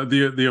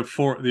the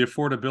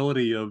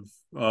affordability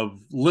of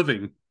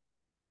living?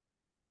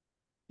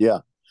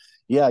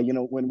 Yeah,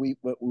 when we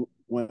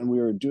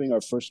were doing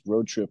our first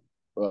road trip,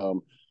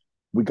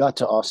 we got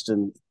to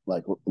Austin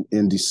like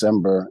in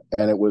December,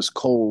 and it was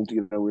cold.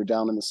 We were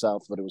down in the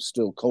South, but it was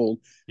still cold.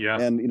 Yeah.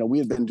 And we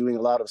had been doing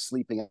a lot of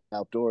sleeping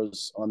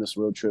outdoors on this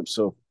road trip,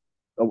 so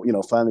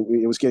finally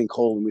it was getting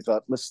cold, and we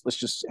thought let's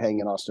just hang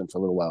in Austin for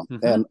a little while.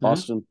 And Mm-hmm.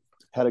 Austin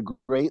had a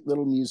great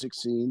little music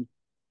scene.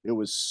 It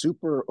was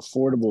super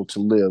affordable to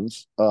live.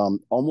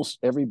 Almost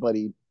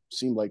everybody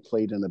seemed like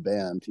played in a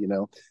band,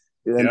 and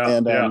Yeah.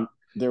 and Yeah.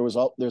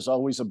 there's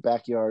always a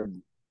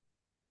backyard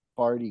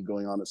party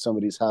going on at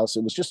somebody's house.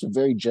 It was just a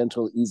very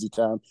gentle, easy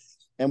town.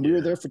 And we were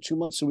Yeah. there for 2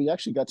 months. So we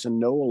actually got to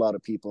know a lot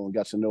of people and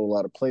got to know a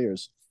lot of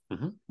players.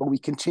 Mm-hmm. But we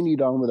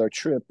continued on with our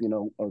trip. We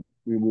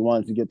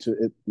wanted to get to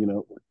it,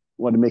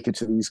 wanted to make it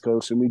to the East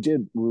Coast. And we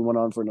did. We went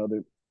on for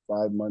another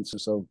 5 months or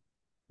so.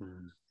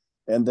 Mm-hmm.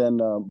 And then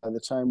by the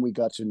time we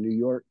got to New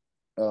York,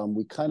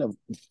 we kind of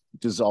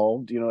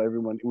dissolved.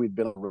 Everyone, we'd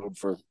been on the road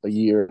for a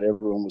year.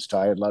 Everyone was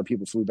tired. A lot of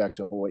people flew back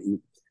to Hawaii.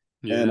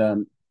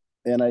 And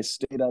Yeah. I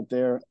stayed out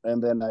there,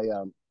 and then I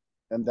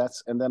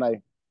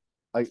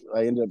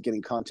ended up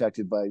getting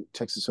contacted by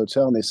Texas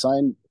Hotel, and they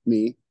signed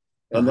me.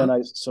 And then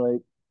Uh-huh.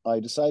 I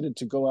decided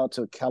to go out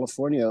to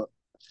California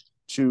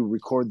to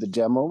record the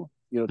demo,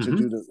 to Mm-hmm.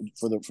 do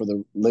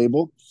the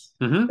label.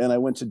 Mm-hmm. And I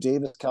went to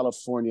Davis,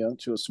 California,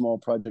 to a small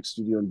project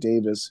studio in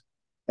Davis,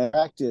 and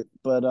acted.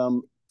 But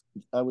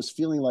I was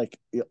feeling like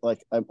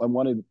I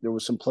wanted. There were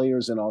some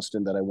players in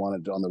Austin that I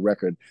wanted on the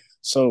record.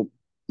 So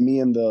me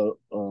and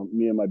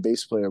my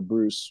bass player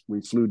Bruce,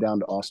 we flew down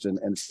to Austin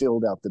and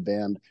filled out the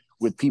band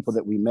with people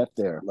that we met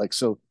there. Like,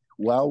 so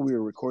while we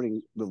were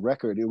recording the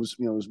record, it was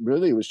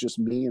just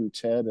me and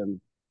Ted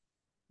and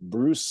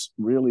Bruce,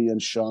 really,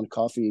 and Sean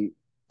Coffey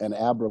and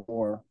Abra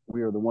Moore.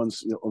 We were the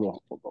ones, the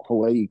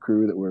Hawaii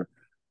crew that were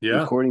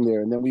Yeah. recording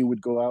there. And then we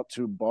would go out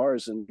to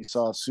bars, and we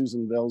saw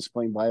Susan Wells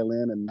playing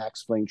violin and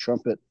Max playing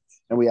trumpet,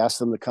 and we asked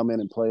them to come in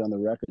and play on the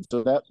record.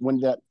 So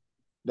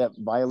that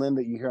violin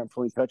that you hear on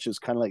Pulling Touch is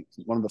kind of like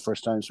one of the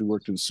first times we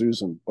worked with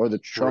Susan, or the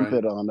Right.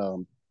 trumpet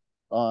on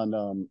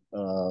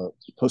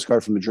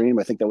Postcard from a Dream.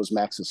 I think that was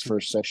Max's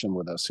first session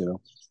with us. We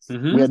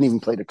Mm-hmm. hadn't even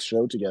played a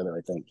show together,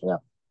 I think. Yeah.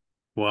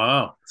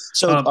 Wow.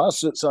 So Um,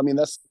 Austin, so I mean,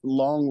 that's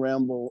long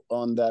ramble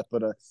on that,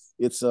 but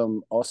it's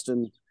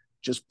Austin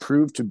just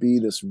proved to be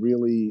this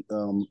really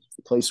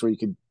place where you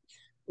could.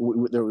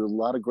 There were a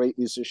lot of great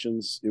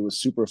musicians. It was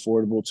super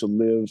affordable to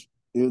live.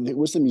 It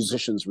was the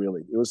musicians,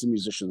 really. It was the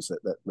musicians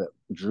that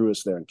drew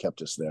us there and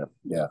kept us there.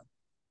 Yeah.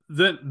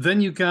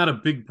 then you got a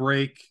big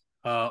break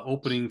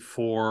opening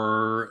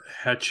for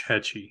Hetch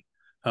Hetchy.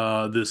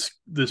 This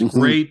Mm-hmm.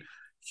 great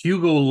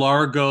Hugo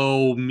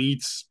Largo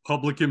meets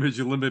Public Image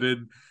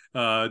Limited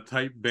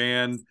type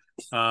band.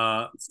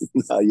 Uh,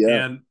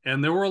 Yeah.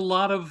 and there were a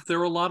lot of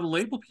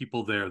label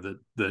people there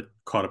that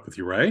caught up with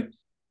you, right?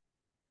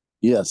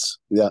 Yes.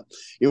 Yeah.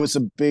 There was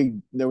a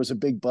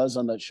big buzz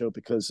on that show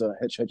because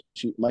Hetch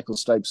Hetchy, Michael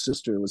Stipe's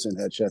sister was in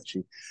Hetch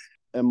Hetchy.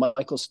 And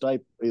Michael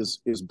Stipe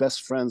is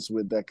best friends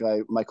with that guy,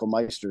 Michael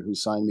Meister, who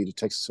signed me to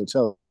Texas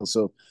Hotel.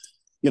 So,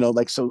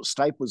 so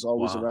Stipe was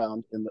always Wow.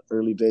 around in the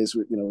early days.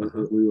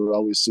 Uh-huh. We were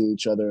always seeing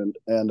each other.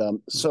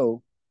 And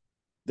so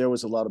there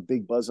was a lot of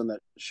big buzz on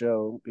that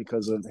show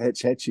because of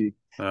Hetch Hetchy.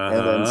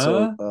 And then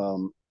so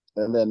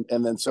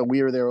Uh-huh. so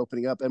we were there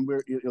opening up, and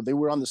they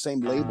were on the same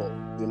label,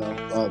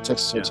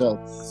 Texas Yeah.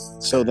 Hotel.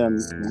 So then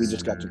we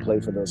just got to play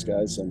for those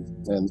guys,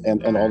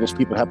 and all those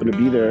people happened to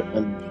be there,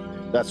 and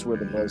that's where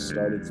the buzz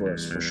started for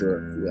us, for sure.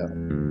 Yeah.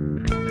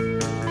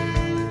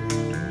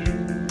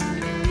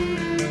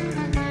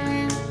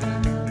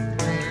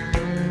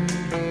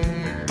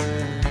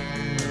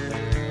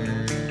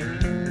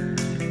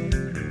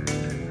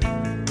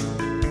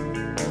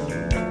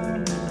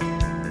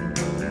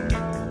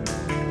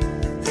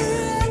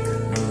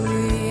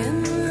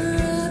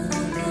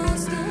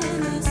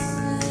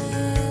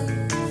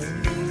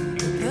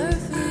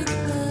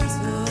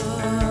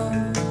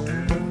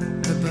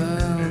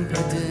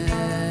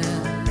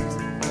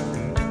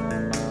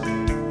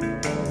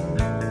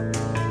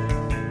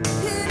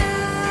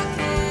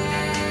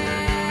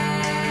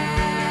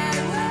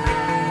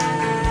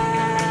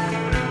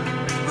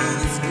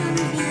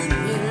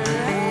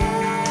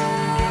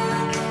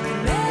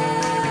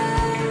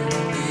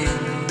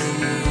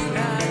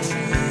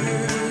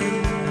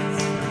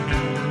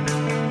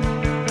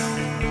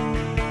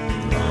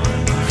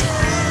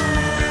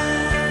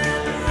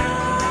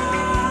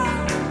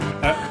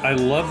 I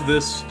love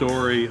this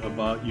story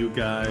about you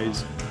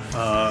guys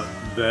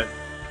that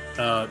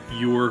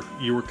you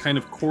were kind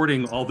of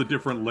courting all the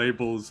different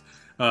labels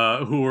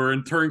who were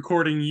in turn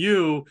courting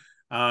you,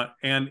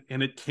 and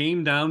it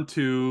came down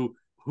to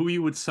who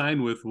you would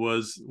sign with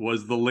was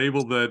the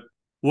label that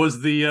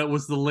was the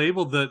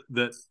label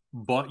that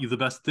bought you the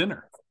best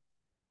dinner,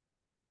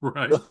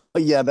 right?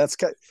 Yeah, that's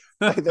kind.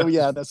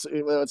 Yeah,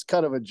 it's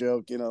kind of a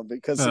joke,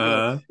 because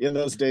uh, in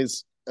those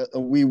days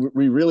we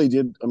really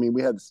did. I mean,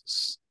 we had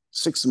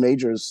six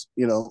majors,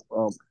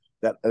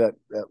 that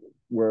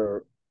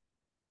were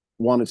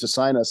wanted to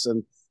sign us,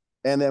 and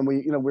then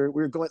we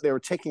were going. They were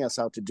taking us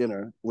out to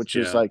dinner, which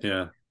is yeah, like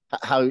yeah,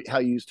 how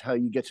you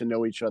get to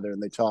know each other,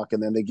 and they talk,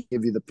 and then they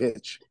give you the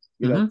pitch.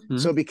 So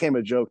Mm-hmm. it became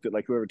a joke that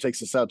like whoever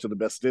takes us out to the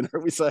best dinner,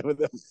 we sign with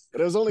them.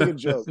 But it was only a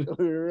joke.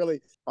 We were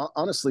really,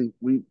 honestly,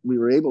 we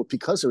were able,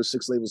 because there were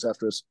 6 labels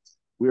after us,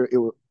 we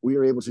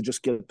were able to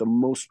just get the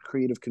most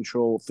creative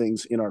control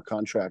things in our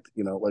contract.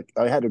 Like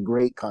I had a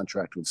great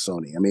contract with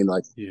Sony. I mean,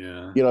 like,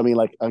 Yeah. I mean,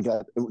 like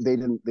they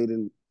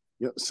didn't.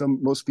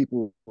 Most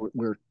people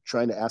were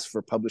trying to ask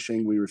for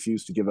publishing. We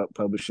refused to give up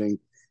publishing.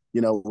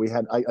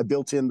 I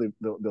built in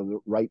the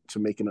right to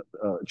make a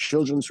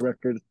children's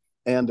record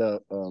and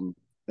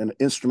an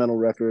instrumental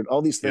record.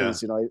 All these Yeah.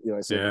 things.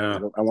 I said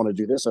Yeah. I want to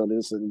do this, I want to do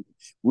this, and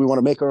we want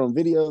to make our own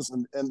videos,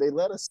 and they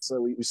let us. So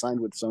we signed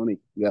with Sony.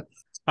 Yeah.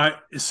 I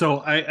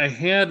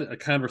had a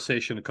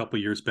conversation a couple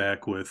years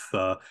back with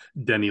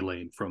Denny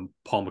Lane from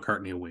Paul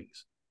McCartney and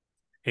Wings,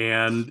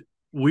 and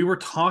we were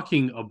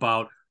talking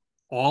about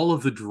all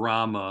of the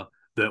drama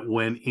that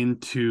went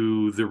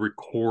into the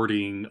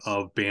recording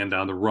of Band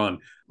on the Run.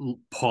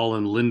 Paul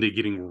and Linda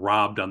getting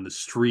robbed on the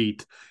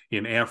street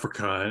in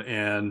Africa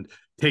and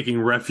taking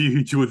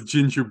refuge with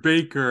Ginger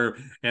Baker,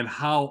 and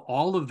how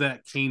all of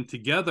that came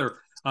together.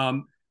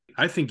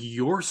 I think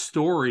your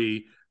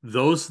story,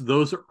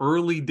 those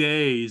early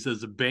days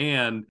as a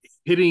band,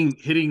 hitting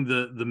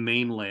the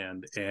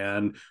mainland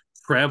and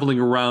traveling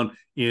around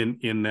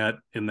in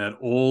that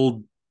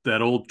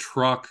old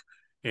truck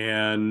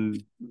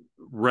and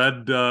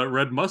red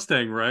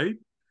Mustang, right?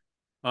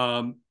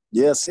 Um,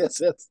 Yes. Yes.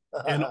 Yes.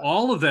 and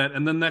all of that,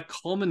 and then that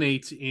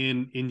culminates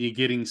in you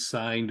getting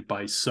signed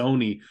by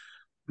Sony.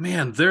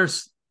 Man,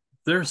 there's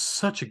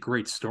such a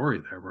great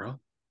story there, bro.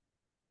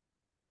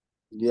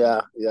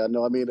 Yeah. Yeah.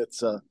 No, I mean,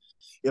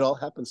 it all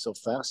happened so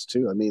fast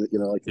too. I mean,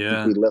 like I think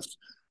Yeah, we left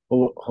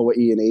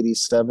Hawaii in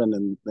 '87,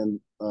 and then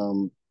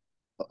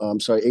I'm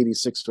sorry,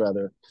 '86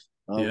 rather.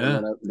 And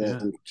yeah,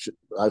 then yeah,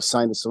 I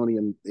signed to Sony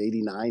in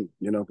 '89.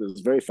 It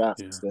was very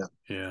fast. yeah,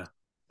 Yeah. yeah.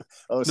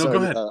 Oh, No, go sorry.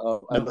 ahead.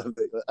 No.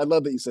 I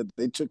love that you said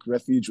they took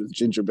refuge with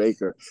Ginger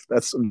Baker.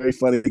 That's very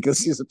funny because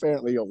he's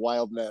apparently a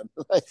wild man.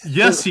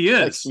 Yes, he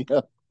Cracks is. me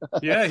up.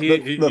 Yeah,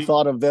 The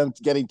thought of them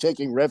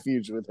taking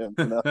refuge with him.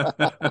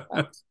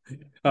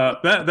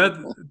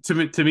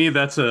 that to me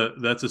that's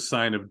a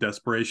sign of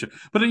desperation.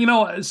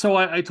 But so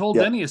I told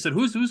Yeah. Denny, I said,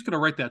 who's going to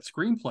write that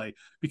screenplay,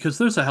 because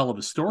there's a hell of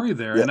a story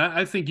there, Yeah. and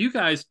I think you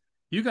guys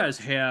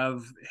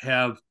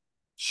have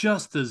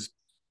just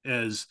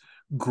as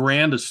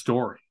grand a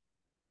story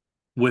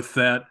with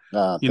that,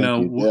 Thank you.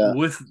 Yeah.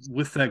 with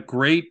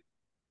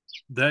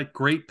that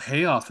great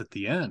payoff at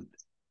the end.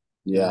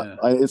 Yeah,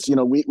 Yeah, it's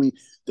we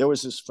there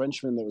was this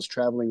Frenchman that was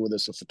traveling with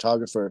us, a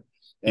photographer,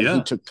 and he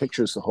yeah, took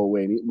pictures the whole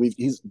way. And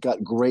he's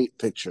got great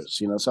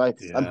pictures. So I'm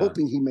yeah.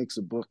 hoping he makes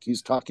a book.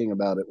 He's talking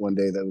about it one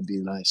day. That would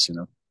be nice.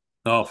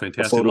 Oh, A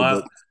fantastic.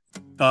 photo book.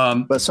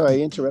 Um, But sorry, I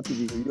interrupted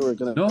you. You were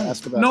going to No,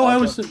 ask about no, Abra. I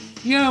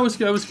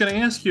was going to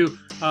ask you.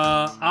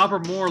 Abra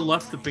Moore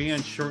left the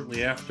band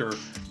shortly after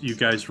you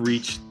guys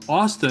reached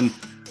Austin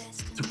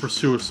to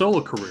pursue a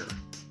solo career.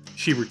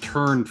 She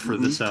returned for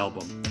Mm-hmm. this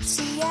album.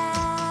 See,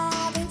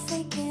 I've been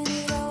thinking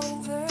it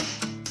over.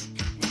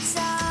 It's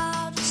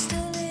all just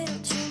a little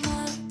too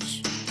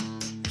much.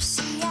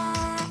 See,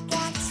 I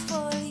got this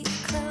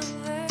 4-leaf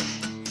clover.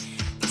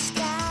 It's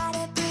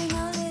gotta bring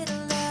a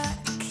little luck,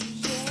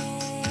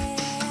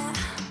 yeah.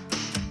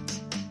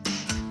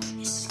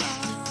 It's the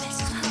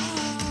best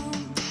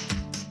home.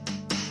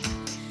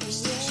 It's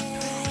such a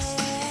price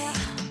to pay.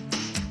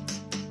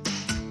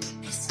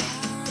 It's the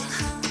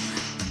best home.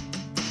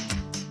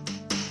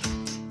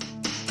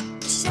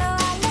 So I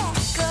let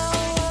go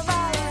of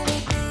all of the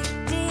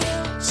big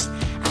deals.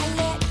 I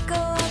let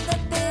go of the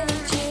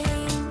Billie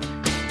Jean.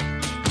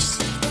 You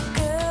see the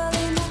girl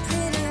in the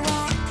pretty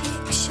white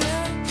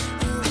picture,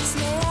 who is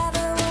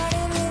never what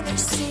it really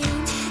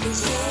seemed.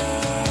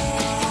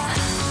 Yeah.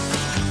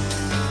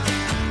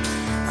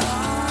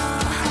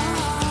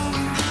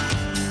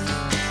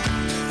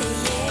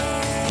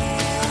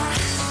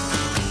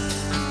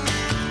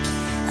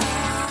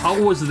 How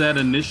was that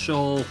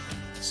initial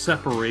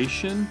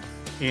separation,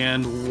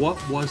 and what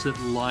was it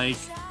like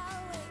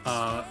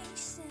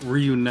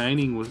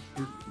reuniting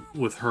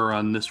with her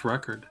on this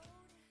record?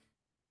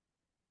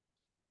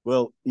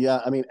 Well,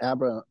 yeah, I mean,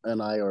 Abra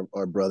and I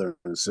are brother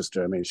and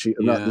sister. I mean, she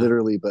not Yeah,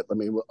 literally, but I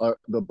mean,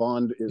 the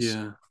bond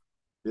yeah.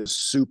 is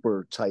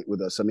super tight with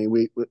us. I mean,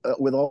 we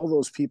with all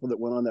those people that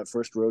went on that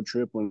first road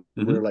trip when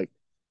we were Hmm. like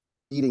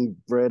eating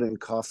bread and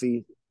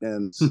coffee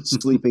and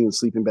sleeping in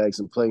sleeping bags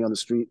and playing on the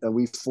street, and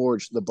we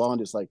forged the bond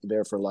is like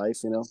there for life.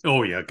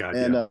 Oh yeah, God,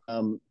 And yeah.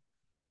 and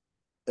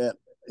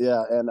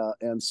yeah, and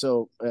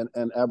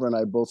Abra and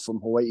I both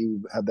from Hawaii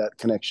have that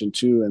connection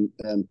too,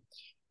 and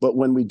but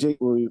when we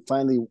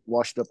finally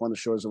washed up on the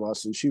shores of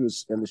Austin, she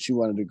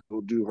wanted to go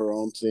do her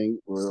own thing,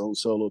 or her own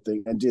solo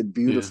thing, and did Yeah,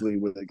 beautifully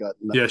with it. Got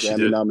yeah, she Grammy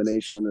did.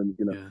 nomination, and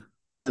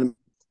Yeah.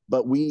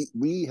 but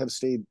we have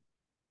stayed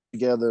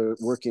together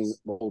working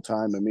the whole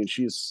time. I mean,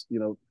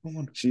 Oh,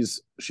 wonderful.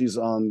 she's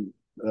on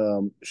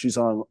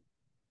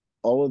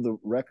all of the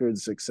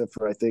records except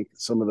for I think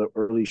some of the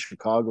early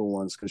Chicago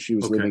ones because she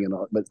was Okay. living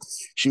but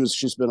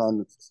she's been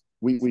on.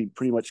 We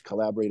pretty much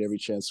collaborate every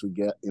chance we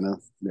get. Yeah.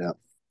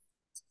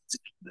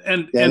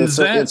 and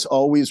that it's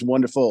always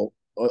wonderful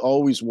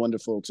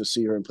to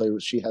see her and play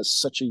with. She has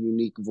such a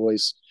unique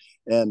voice,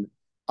 and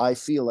I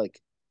feel like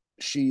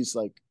she's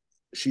like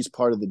she's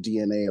part of the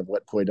DNA of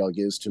what Poi Dog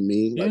is to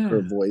me. Like her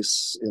yeah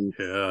voice in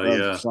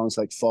yeah songs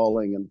like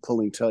 "Falling" and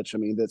 "Pulling Touch." I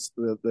mean, that's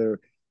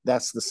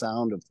the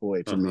sound of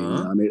Poi to me. You know,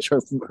 uh-huh I mean,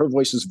 her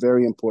voice is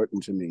very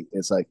important to me.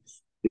 It's like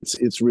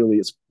it's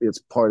really it's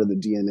part of the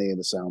DNA of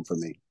the sound for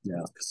me.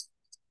 Yeah.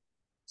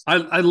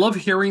 I love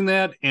hearing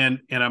that, and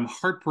I'm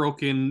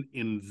heartbroken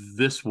in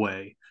this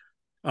way.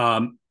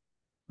 Um,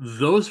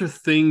 those are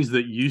things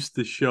that used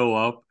to show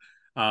up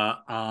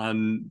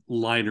on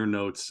liner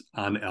notes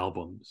on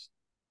albums,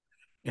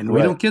 and we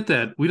Right. don't get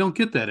that. We don't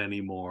get that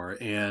anymore.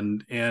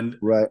 And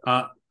Right.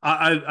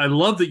 I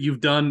love that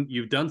you've done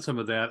some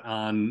of that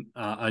on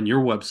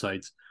your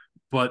websites.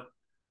 But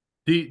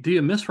do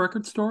you miss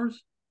record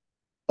stores?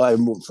 I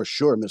for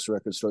sure miss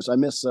record stores. I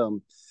miss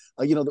the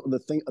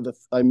thing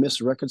I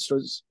miss record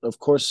stores. Of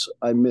course,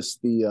 I miss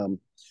the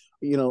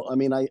I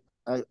mean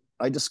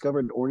I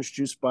discovered orange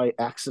juice by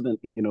accident,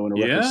 in a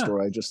record Yeah.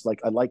 store.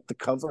 I liked the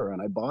cover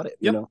and I bought it,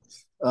 Yep.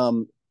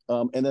 and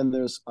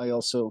then I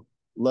also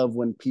love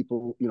when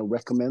people,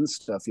 recommend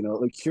stuff,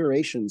 like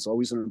curation is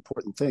always an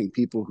important thing.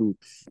 People who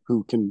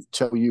can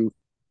tell you,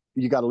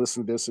 you got to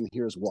listen to this and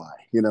here's why,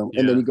 and then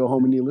Yeah. you go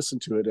home and you listen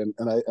to it. And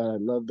I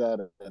love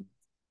that. And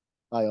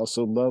I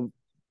also love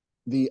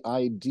the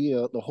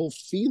idea, the whole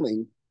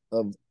feeling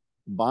of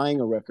buying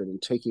a record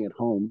and taking it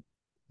home,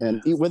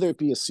 and Yeah. whether it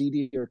be a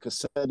CD or a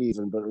cassette,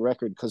 even, but a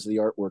record, because the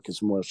artwork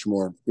is much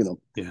more,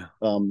 Yeah.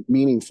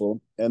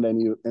 meaningful. And then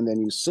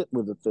you sit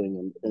with the thing,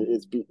 and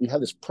you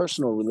have this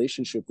personal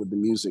relationship with the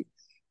music,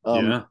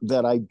 Yeah.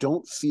 that I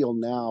don't feel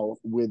now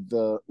with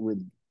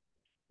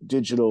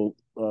digital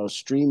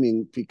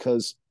streaming,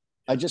 because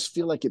I just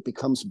feel like it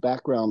becomes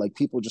background. Like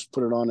people just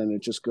put it on and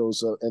it just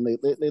goes, and they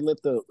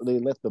let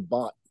the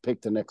bot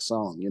pick the next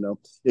song.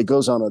 It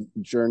goes on a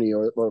journey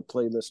or a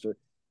playlist or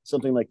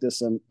something like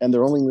this, and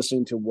they're only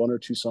listening to one or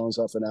two songs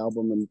off an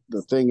album and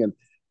the thing. And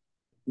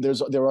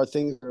there are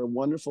things that are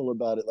wonderful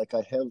about it. Like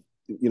I have,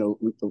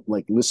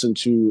 like listen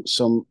to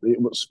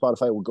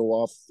Spotify will go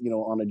off,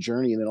 on a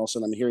journey, and then all of a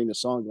sudden I'm hearing the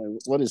song going,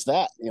 what is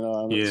that?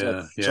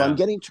 Yeah. So I'm Yeah.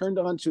 getting turned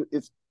on to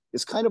it.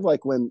 It's kind of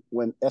like when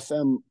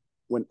FM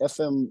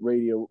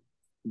radio,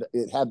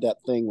 it had that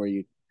thing where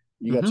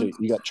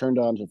Mm-hmm. you got turned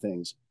on to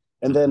things.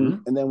 and then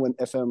Mm-hmm. and then when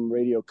FM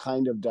radio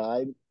kind of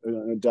died,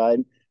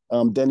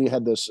 then you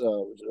had this,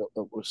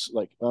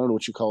 like, I don't know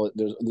what you call it.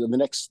 There's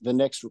the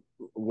next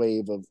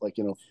wave of, like,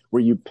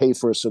 where you pay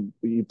for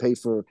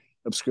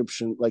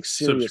subscription, like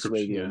Sirius Subscription.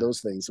 radio, Yeah.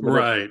 those things,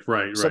 Right. Right.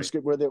 Right.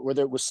 subscript where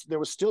there was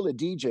still a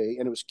DJ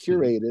and it was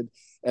Mm-hmm. curated,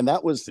 and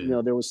that was,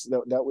 Yeah.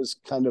 that was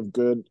kind of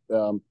good.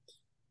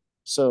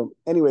 So,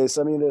 anyways,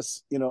 I mean,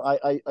 this,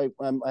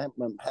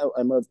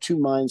 I'm of two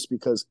minds,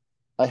 because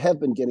I have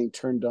been getting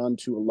turned on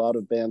to a lot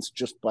of bands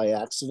just by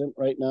accident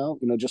right now,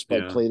 just by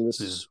Yeah. Yeah.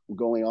 playlists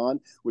going on,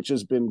 which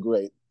has been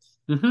great.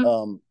 Mm-hmm.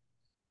 Um,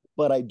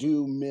 but I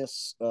do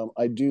miss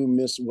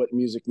what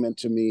music meant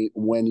to me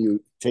when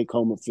you take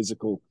home a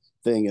physical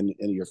thing, and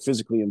you're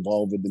physically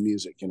involved with the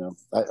music. I still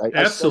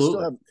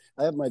Absolutely. have,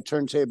 I have my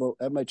turntable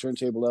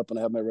up, and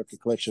I have my record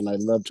collection. I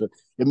love to.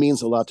 It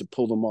means a lot to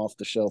pull them off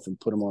the shelf and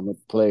put them on the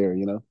player.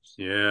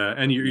 Yeah,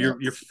 and you're Yeah.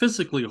 you're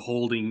physically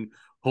holding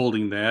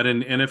that,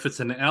 and if it's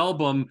an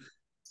album,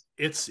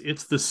 it's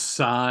the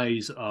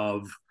size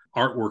of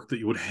artwork that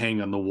you would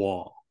hang on the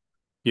wall,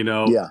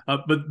 Yeah.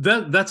 but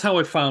that's how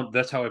I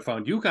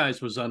found you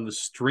guys, was on the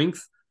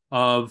strength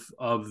of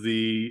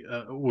the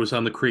was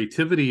on the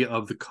creativity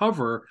of the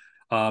cover,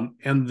 and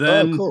Oh,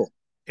 then cool.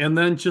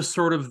 just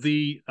sort of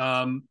the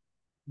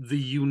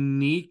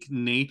unique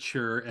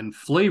nature and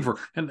flavor.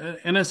 And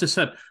as I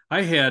said,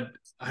 I had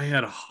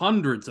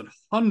hundreds and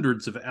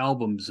hundreds of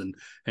albums and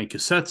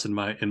cassettes in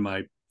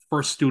my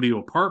first studio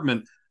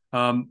apartment.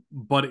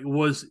 But it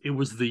was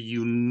the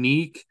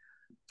unique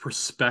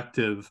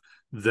perspective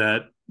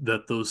that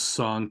those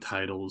song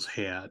titles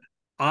had.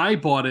 I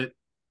bought it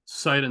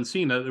sight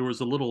unseen. There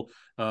was a little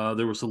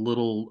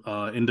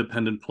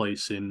independent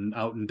place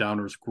out in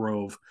Downers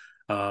Grove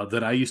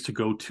that I used to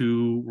go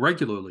to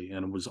regularly,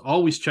 and was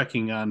always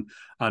checking on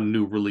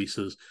new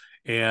releases.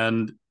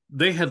 And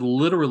they had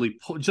literally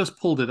just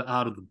pulled it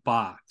out of the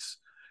box,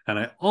 and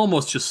I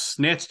almost just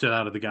snatched it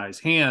out of the guy's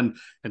hand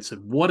and said,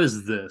 "What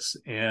is this?"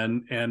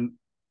 And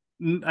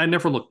I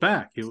never looked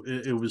back.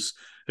 It was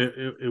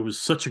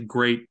such a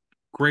great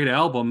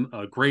album,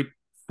 a great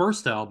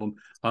first album,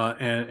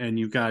 and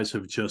you guys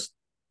have just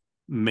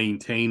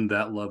maintained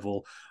that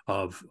level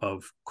of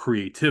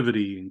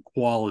creativity and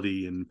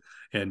quality and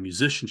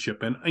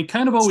musicianship, and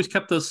kind of always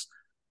kept us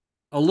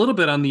a little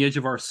bit on the edge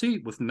of our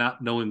seat with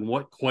not knowing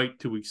what quite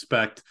to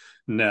expect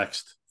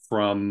next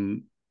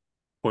from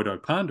Boy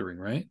Dog Pondering,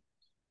 right?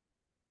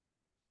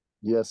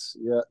 Yes.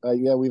 Yeah.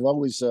 Yeah. We've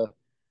always,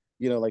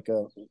 like,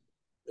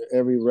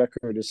 every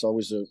record is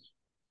always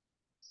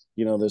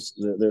there's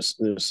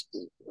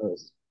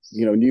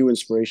new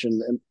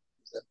inspiration,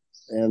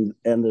 and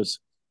there's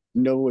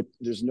no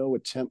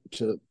attempt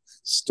to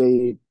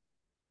stay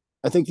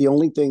I think the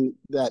only thing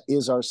that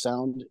is our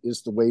sound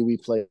is the way we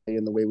play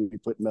and the way we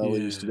put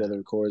melodies Yeah, together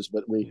in chords.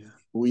 But yeah.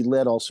 we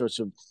let all sorts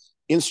of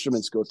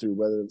instruments go through.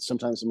 Whether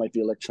sometimes it might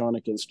be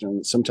electronic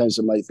instruments, sometimes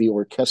it might be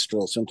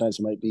orchestral, sometimes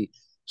it might be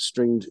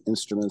stringed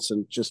instruments,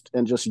 and just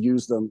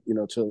use them,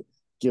 to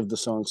give the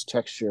songs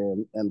texture,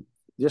 and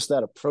just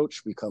that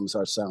approach becomes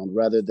our sound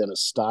rather than a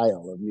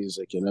style of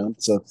music.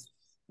 So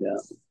yeah.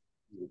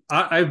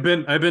 I've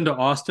been to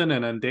Austin,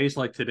 and on days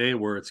like today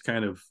where it's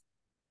kind of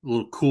a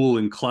little cool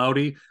and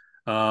cloudy,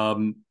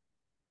 um,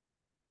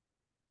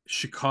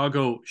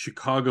 Chicago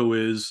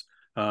is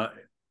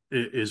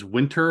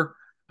winter,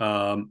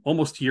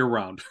 almost year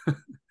round.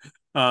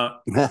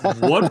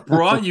 What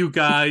brought you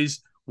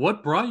guys?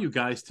 What brought you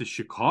guys to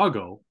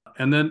Chicago?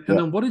 And then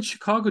Yeah, what did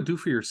Chicago do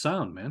for your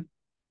sound, man?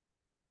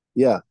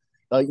 yeah.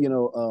 uh, you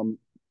know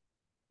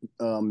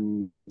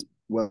um,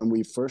 when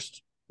we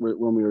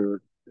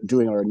were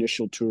doing our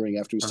initial touring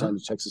after we Uh-huh. signed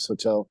the Texas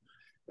Hotel,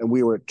 and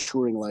we were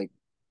touring like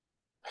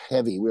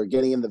heavy. We were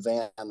getting in the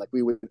van, like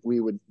we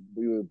would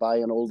buy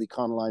an old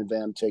Econoline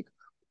van, take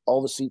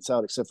all the seats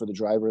out except for the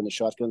driver and the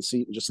shotgun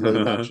seat, and just lay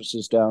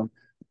mattresses down.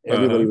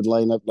 Everybody Uh-huh. would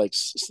line up like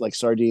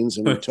sardines,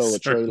 and we'd tow a Sorry.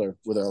 trailer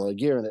with all our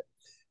gear in it.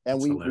 And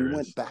That's we went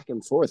hilarious. back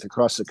and forth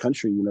across the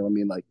country. I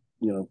mean, like,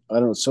 I don't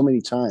know, so many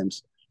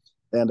times.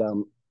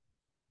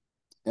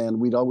 And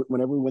we'd always,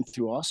 whenever we went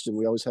through Austin,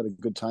 we always had a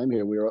good time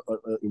here.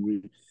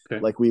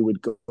 Okay. We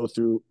would go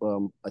through.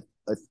 I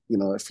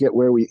forget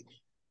where we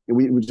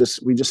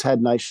just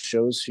had nice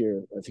shows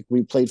here. I think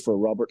we played for a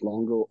Robert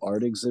Longo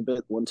art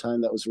exhibit one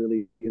time that was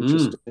really Mm.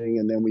 interesting,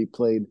 and then we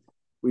played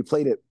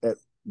at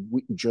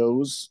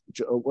what's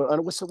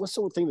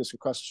the thing that's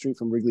across the street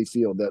from Wrigley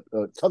Field, that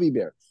Cubby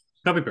Bear.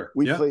 Cubby Bear.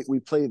 we Yeah. played we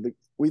played the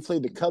we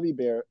played the Cubby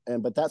Bear,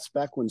 but that's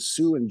back when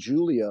Sue and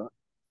Julia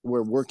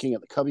were working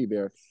at the Cubby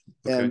Bear,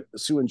 Okay. and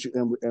Sue and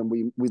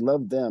we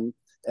loved them.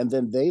 And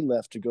then they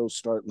left to go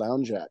start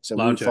Lounge Acts, and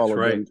we Lounge Acts, followed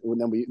right. them.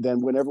 And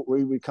then whenever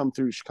we would come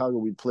through Chicago,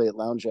 we'd play at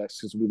Lounge Acts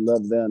because we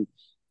loved them.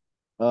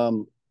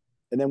 Um,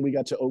 and then we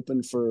got to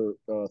open for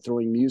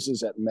Throwing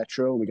Muses at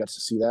Metro, and we got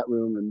to see that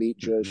room and meet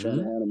Joe Hmm.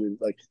 Shanahan, and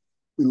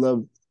we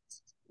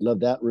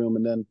loved that room.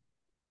 And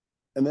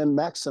then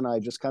Max and I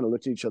just kind of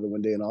looked at each other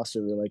one day in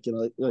Austin. We were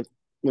like,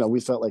 we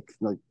felt like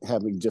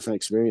having a different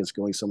experience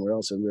going somewhere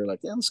else, and we were like,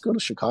 yeah, let's go to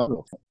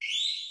Chicago.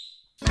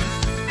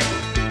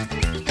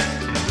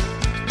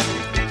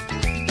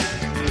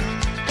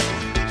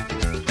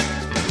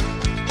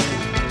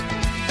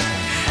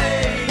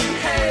 Hey,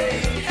 hey,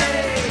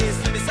 hey,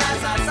 slip me side,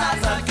 side,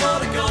 side, side,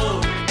 gotta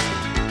go.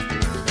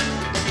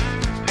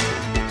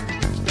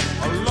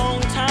 A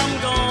long time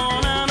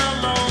gone and a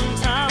long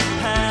time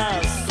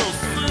past. So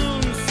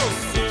soon, so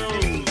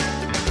soon.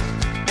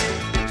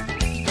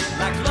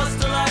 Like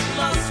luster,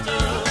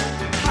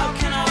 how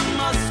can I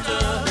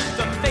muster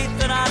the faith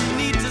that I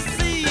need to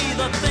see,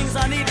 the things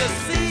I need to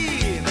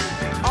see?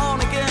 On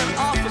again,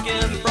 off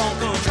again,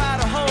 Bronco, try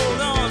to hold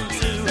on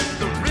to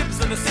the ribs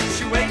of the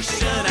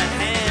situation at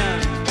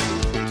hand.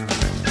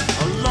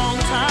 A long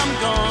time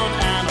gone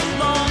and a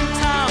long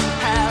time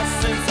past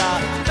since I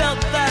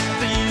felt that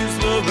these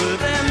were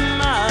within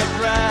my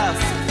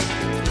grasp.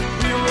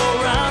 We roll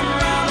round,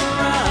 round,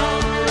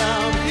 round,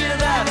 round, hear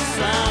that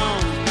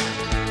sound.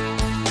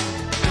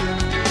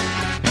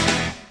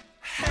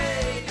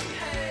 Hey,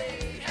 hey,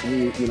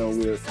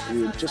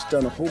 We had just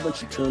done a whole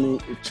bunch of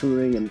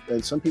touring,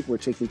 and some people were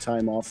taking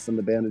time off from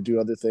the band to do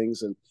other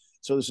things, and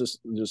so there's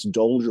just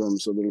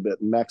doldrums a little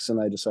bit. And Max and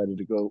I decided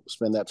to go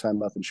spend that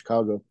time up in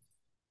Chicago.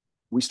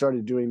 We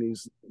started doing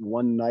these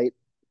one night.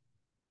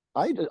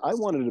 I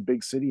wanted a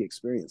big city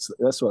experience.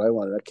 That's what I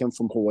wanted. I came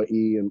from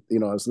Hawaii, and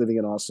I was living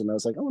in Austin. I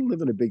was like, I want to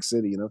live in a big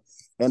city.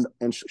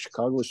 And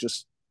Chicago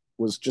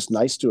was just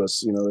nice to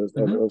us.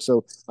 Hmm.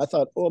 So I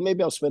thought, oh,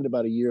 maybe I'll spend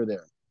about a year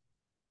there.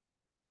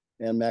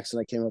 And Max and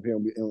I came up here,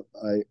 and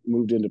I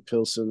moved into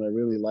Pilsen. I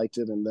really liked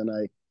it, and then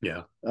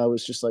Yeah. I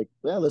was just like,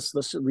 yeah,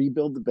 let's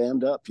rebuild the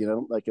band up.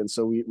 And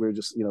so we were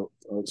just,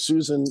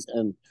 Susan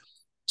and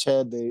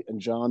Ted,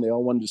 and John, they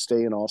all wanted to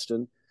stay in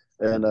Austin.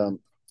 And Hmm.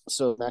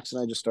 so Max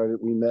and I just started.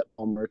 We met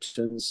Paul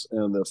Mertens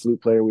and the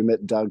flute player. We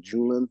met Doug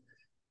Julin.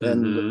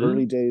 And in the Hmm.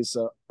 early days,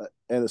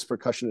 and this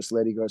percussionist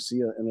Letty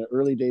Garcia. In the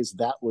early days,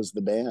 that was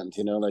the band,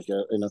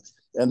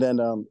 and then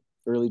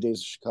early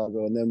days of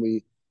Chicago. And then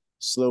we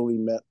slowly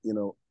met,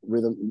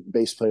 rhythm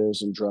bass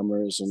players and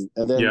drummers. And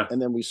Yeah.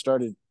 then we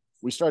started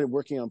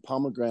working on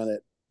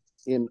Pomegranate.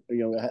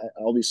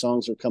 All these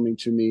songs are coming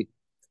to me.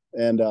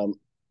 And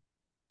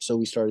so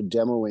we started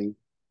demoing,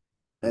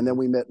 and then Hmm.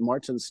 we met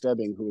Martin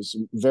Stebbing, who was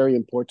very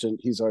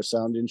important. He's our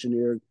sound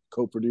engineer,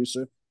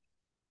 co-producer.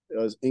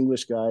 Was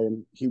English guy,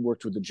 and he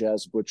worked with the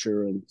Jazz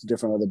Butcher and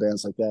different other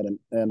bands like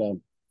that.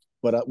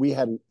 But we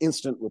had an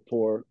instant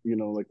rapport.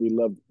 Like we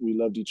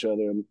loved each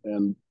other,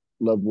 and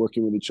loved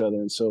working with each other.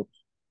 And so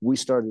we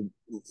started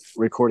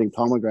recording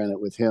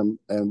Pomegranate with him,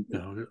 and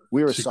No,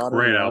 we were it's a great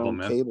soldering our own album,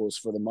 man. cables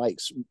for the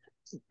mics.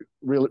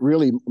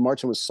 Really,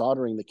 Martin was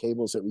soldering the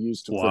cables that we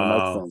used for the Wow.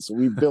 microphones. So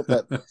we built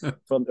that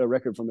from a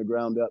record from the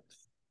ground up.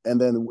 and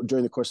then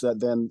during the course of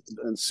that, then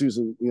and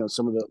Susan,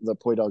 some of the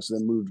Poi Dogs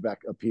then moved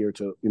back up here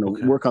to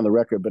Okay. work on the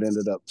record, but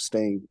ended up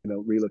staying,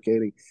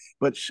 relocating.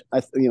 But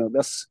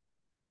that's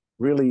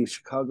really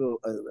Chicago.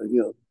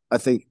 I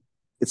think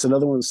it's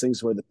another one of those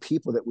things where the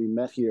people that we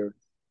met here,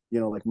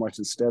 like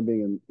Martin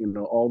Stebbing and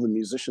all the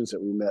musicians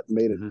that we met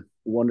made it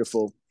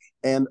wonderful.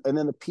 And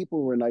then the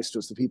people were nice to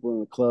us, the people in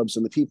the clubs,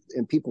 and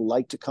people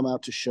like to come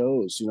out to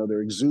shows.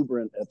 They're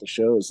exuberant at the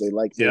shows. They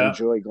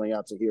enjoy going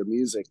out to hear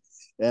music,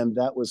 and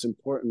that was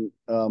important.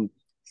 And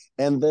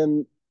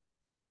then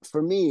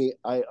for me,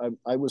 I've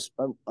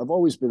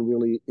always been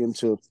really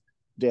into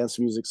dance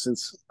music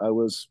since I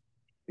was,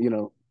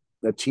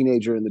 a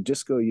teenager in the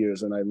disco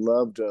years, and I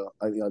loved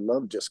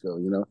disco,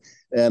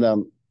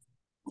 and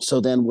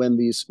so then when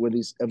these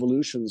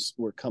evolutions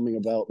were coming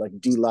about, like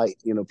D-Light,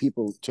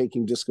 people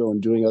taking disco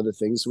and doing other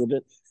things with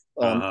it,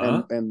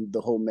 and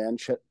the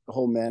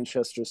whole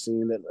Manchester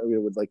scene that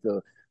with like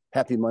the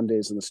Happy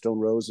Mondays and the Stone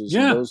Roses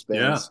and those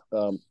bands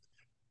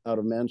out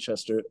of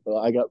Manchester,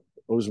 I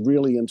was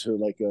really into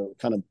like a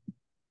kind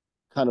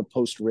of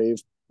post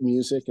rave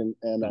music, and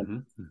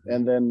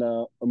then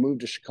I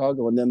moved to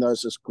Chicago, and then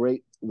there's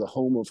the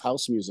home of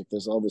house music.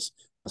 There's all this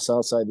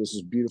South Side. There's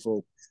this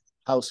beautiful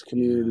house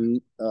community,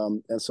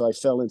 and so I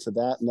fell into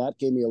that, and that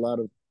gave me a lot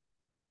of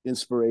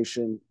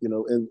inspiration. And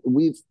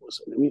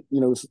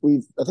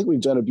I think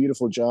we've done a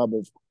beautiful job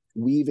of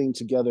weaving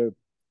together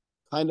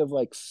kind of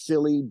like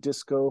Philly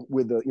disco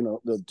with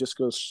the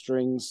disco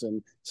strings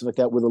and stuff like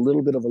that, with a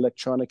little bit of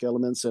electronic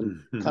elements,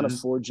 and kind of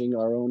forging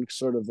our own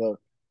sort of a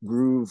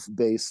groove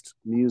based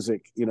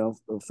music,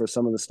 for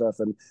some of the stuff.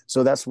 And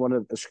so that's one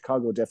of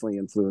Chicago definitely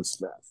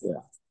influenced that.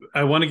 Yeah.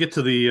 I want to get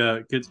to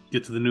the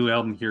get to the new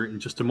album here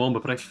in just a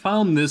moment, but I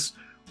found this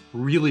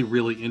really,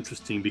 really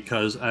interesting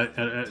because I'm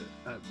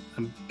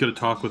going to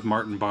talk with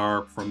Martin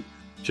Barr from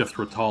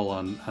Jethro Tull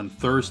on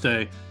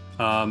Thursday,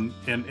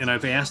 and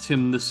I've asked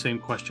him this same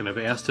question. I've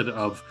asked it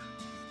of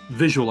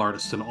visual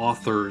artists and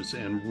authors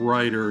and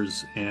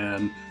writers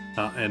and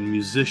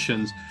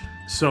musicians.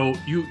 So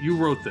you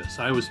wrote this.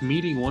 I was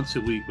meeting once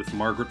a week with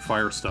Margaret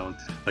Firestone,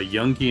 a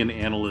Jungian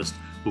analyst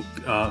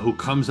who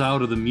comes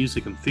out of the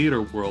music and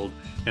theater world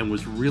and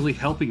was really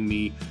helping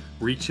me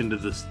reach into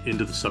the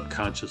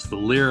subconscious. The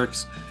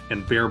lyrics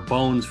and bare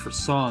bones for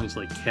songs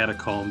like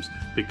Catacombs,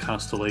 Big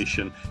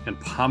Constellation, and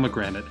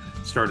Pomegranate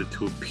started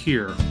to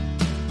appear.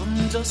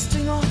 I'm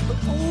dusting off the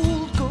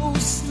old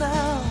ghosts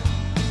now,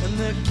 and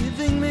they're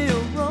giving me a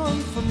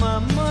run for my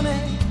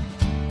money.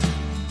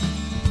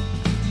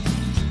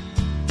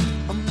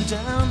 I'm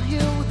down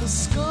here with the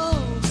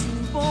skulls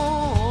and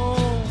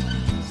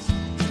bones,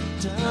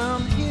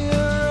 down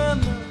here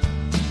in the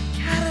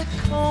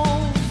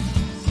catacombs,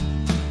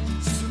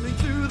 swimming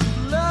through the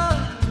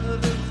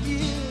blood of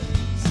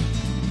years,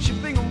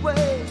 chipping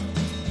away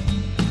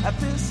at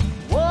this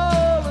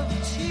wall of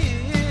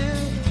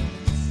tears,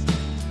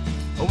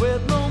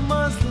 with no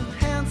muslin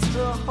hands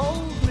to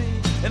hold me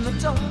in the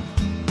dark.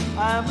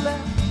 I'm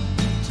left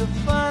to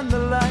find the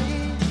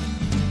light.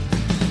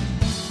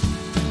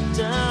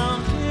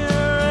 Down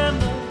here in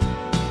the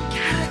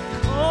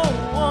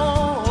catacombs,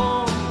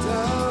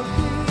 down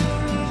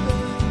here in the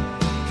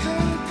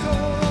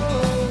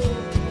catacombs,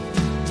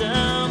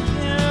 down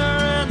here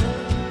in the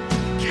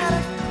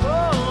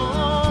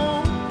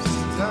catacombs,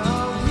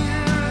 down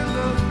here in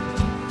the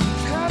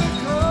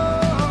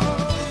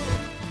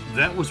catacombs.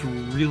 That was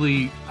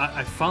really,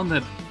 I found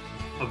that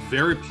a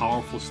very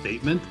powerful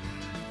statement,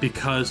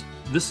 because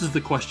this is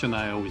the question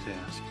I always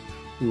ask.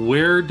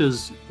 Where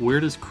does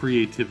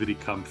creativity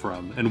come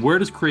from, and where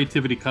does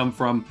creativity come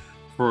from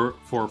for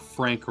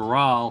Frank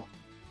Orrall?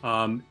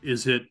 Are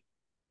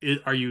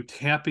you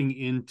tapping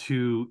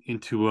into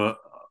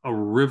a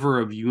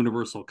river of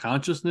universal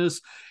consciousness?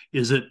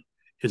 Is it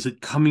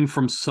coming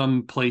from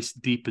some place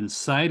deep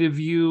inside of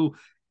you?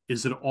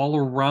 Is it all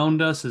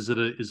around us? Is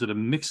it a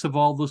mix of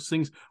all those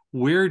things?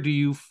 Where do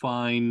you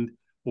find,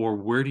 or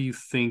where do you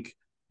think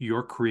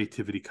your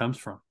creativity comes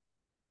from?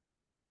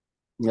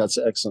 Yeah, that's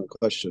an excellent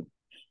question.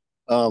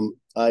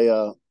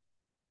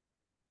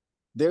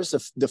 There's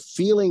the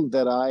feeling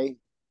that I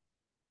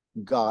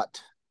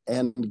got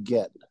and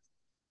get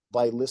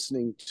by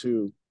listening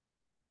to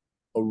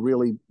a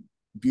really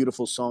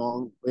beautiful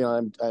song.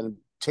 I'm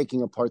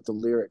taking apart the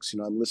lyrics.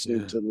 I'm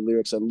listening to the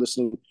lyrics. I'm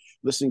listening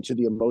to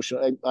the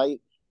emotion.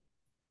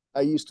 I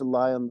used to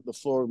lie on the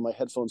floor with my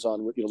headphones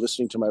on,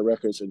 listening to my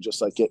records and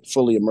just like get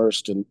fully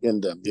immersed in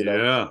them.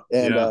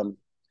 And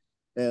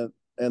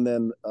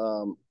then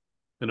an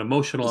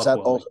emotional is that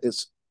all?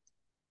 It's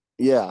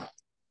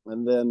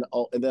and then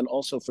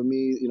also for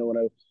me,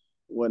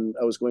 when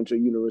I was going to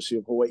University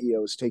of Hawaii, I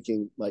was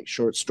taking like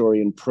short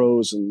story and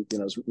prose, and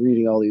I was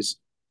reading all these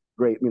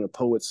great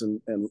poets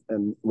and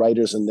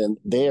writers, and then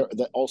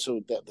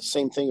the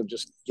same thing of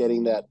just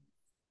getting that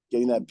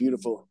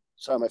beautiful.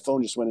 Sorry, my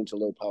phone just went into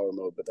low power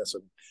mode, but that's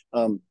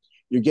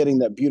you're getting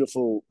that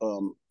beautiful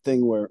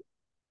thing where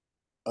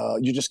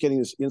you're just getting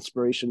this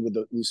inspiration with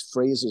these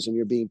phrases, and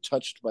you're being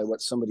touched by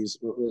what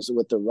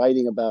they're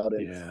writing about,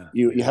 and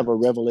you have a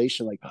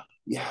revelation, like,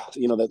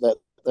 that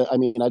I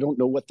mean, I don't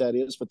know what that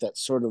is, but that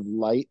sort of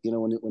light, you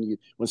know,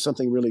 when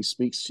something really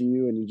speaks to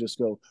you and you just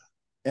go,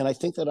 and I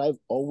think that I've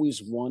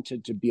always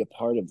wanted to be a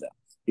part of that.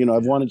 You know,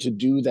 I've Yeah. wanted to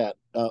do that.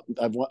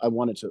 I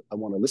want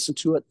to listen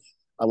to it.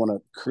 I want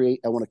to create.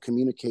 I want to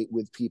communicate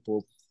with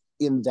people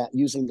in that,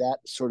 using that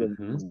sort of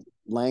Hmm.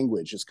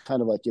 language. It's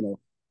kind of like, you know,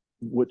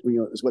 what, you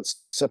know, is what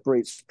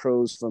separates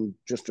prose from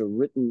just a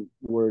written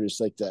word, is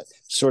like that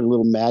sort of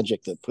little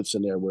magic that puts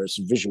in there where it's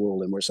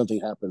visual and where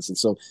something happens. And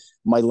so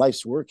my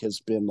life's work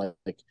has been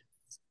like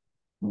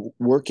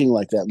working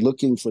like that,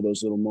 looking for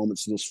those little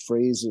moments, those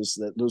phrases,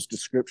 that those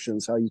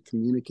descriptions, how you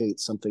communicate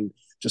something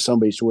to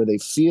somebody to where they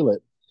feel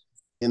it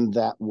in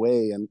that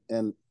way.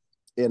 And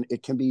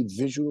it can be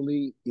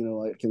visually, you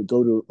know, I can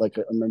go to, like,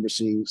 I remember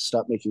seeing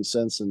Stop Making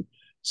Sense and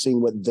seeing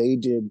what they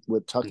did,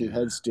 what Talking Yeah.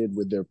 Heads did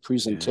with their Yeah.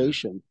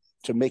 presentation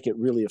to make it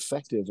really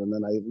effective. And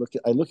then I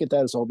look at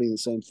that as all being the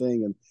same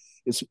thing. And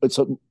it's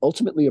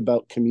ultimately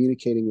about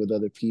communicating with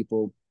other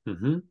people,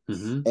 Hmm.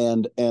 Hmm.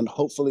 and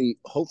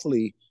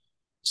hopefully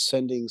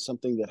sending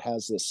something that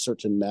has this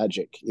certain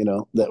magic, you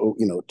know, that,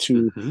 you know,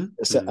 to Hmm.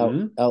 out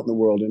Hmm. out in the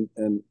world.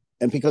 And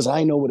because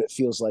I know what it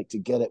feels like to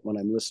get it when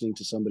I'm listening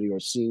to somebody or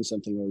seeing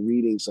something or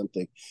reading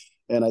something.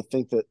 And I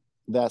think that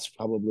that's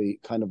probably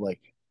kind of like,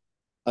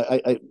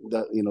 I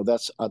that, you know,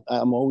 that's,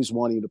 I'm always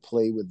wanting to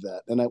play with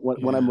that. And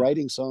when I'm Yeah.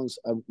 writing songs,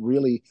 I'm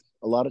really,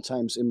 a lot of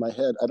times in my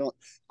head,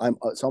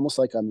 it's almost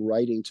like I'm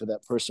writing to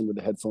that person with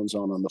the headphones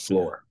on the Yeah.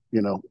 floor,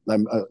 you know.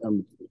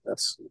 I'm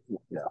that's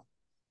Yeah.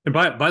 And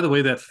by the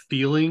way, that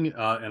feeling,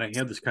 and I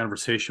had this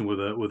conversation with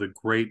a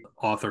great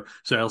author.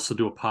 So I also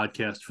do a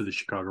podcast for the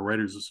Chicago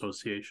Writers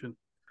Association.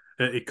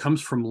 It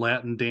comes from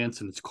Latin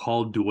dance, and it's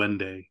called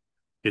duende.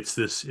 It's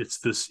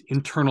this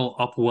internal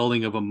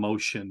upwelling of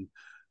emotion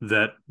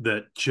that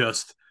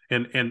just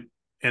and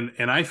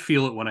I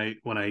feel it when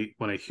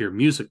I hear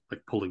music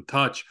like Pulling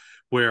Touch,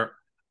 where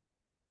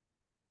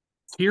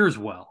tears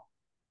well,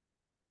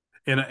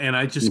 and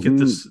I just get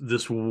Mm-hmm.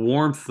 this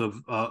warmth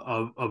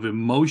of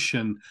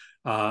emotion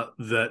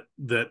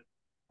that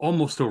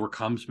almost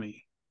overcomes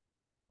me.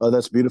 Oh,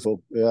 that's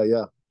beautiful. Yeah,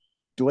 yeah.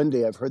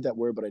 Duende, I've heard that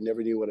word, but I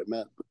never knew what it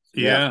meant.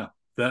 Yeah.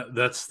 Yeah,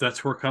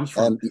 that's where it comes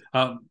from.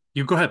 And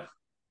You go ahead.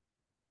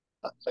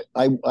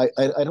 I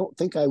don't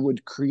think I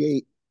would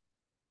create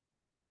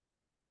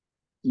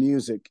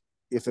music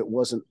if it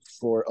wasn't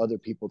for other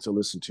people to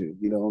listen to.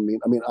 You know what I mean?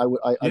 I mean,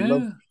 Yeah, I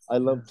yeah.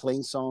 love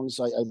playing songs.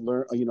 I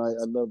learn, you know,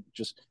 I love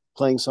just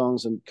playing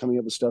songs and coming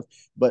up with stuff.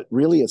 But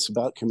really, it's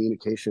about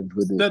communication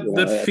with me. You That know, I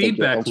think that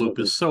feedback loop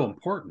ultimately, is so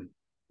important.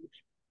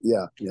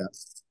 yeah, yeah,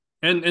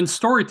 And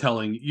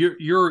storytelling.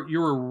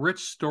 You're a rich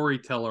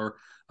storyteller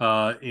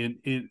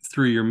in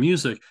through your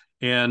music.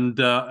 And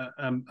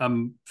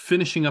I'm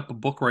finishing up a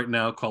book right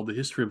now called The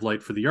History of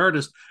Light for the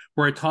Artist,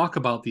 where I talk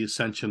about the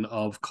ascension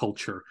of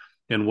culture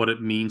and what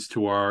it means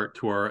to our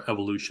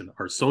evolution,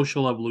 our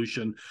social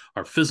evolution,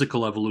 our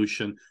physical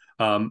evolution.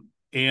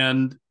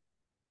 And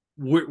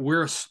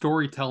we're a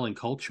storytelling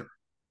culture.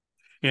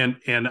 And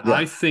yeah,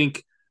 I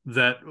think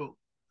that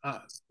uh,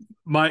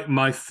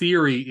 my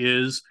theory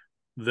is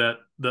that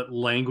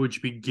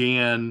language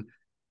began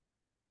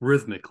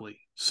rhythmically.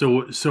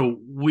 So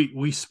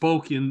we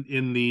spoke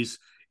in these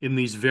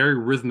very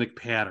rhythmic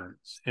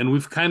patterns, and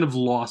we've kind of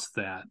lost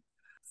that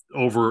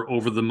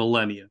over the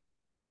millennia.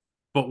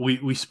 But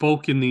we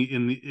spoke in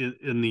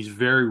these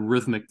very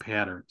rhythmic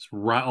patterns,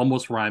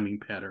 almost rhyming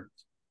patterns,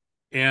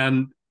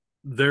 and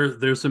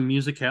there's a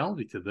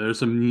musicality to that.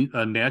 There's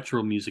a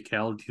natural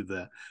musicality to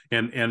that,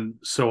 and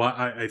so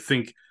I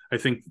think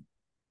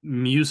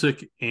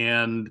music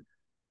and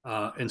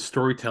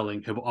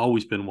storytelling have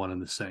always been one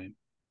and the same.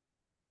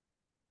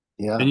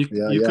 yeah, And you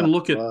yeah, you yeah. can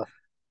look at Wow.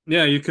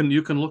 yeah, you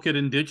can look at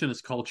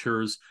indigenous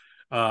cultures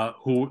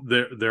who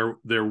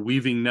they're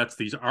weaving nets,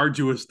 these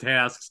arduous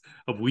tasks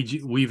of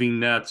weaving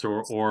nets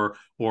or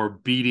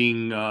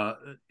beating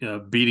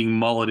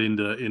mullet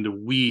into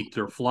wheat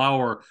or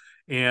flour,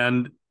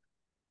 and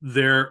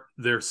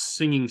they're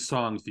singing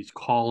songs, these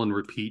call and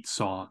repeat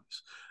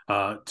songs,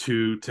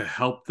 to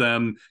help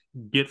them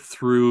get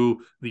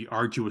through the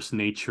arduous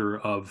nature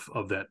of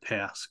that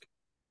task,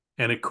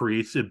 and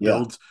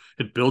Yeah.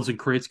 it builds and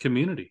creates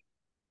community.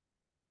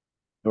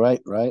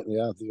 Right. Right.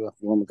 Yeah.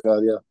 Oh my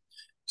God. Yeah.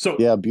 So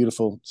Yeah.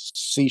 Beautiful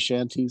sea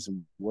shanties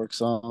and work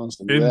songs,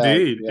 and yeah,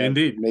 indeed, yeah.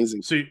 indeed.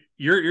 Amazing. So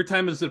your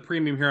time is at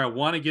premium here. I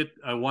want to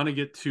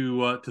get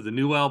to the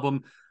new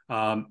album,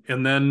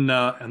 and then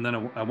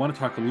I want to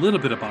talk a little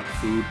bit about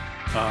food,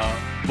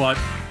 but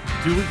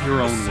do it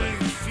your own way.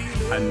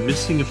 I'm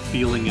missing a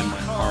feeling in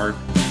my heart.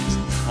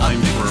 Time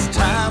for a It's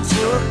time brand.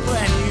 for a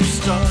brand new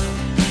start,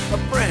 a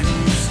brand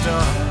new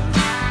start.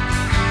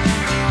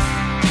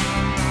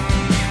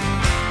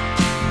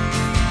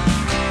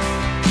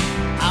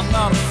 I'm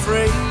not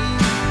afraid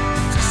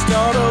to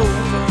start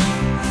over.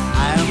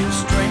 I am a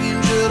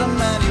stranger to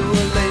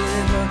manual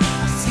labor.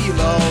 I feel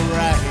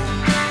alright.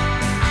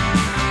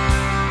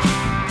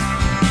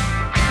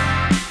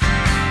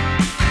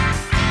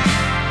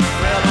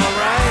 Well,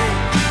 alright,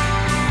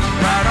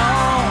 right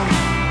on.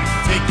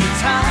 Take your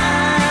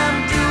time,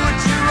 do it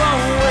your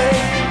own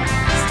way.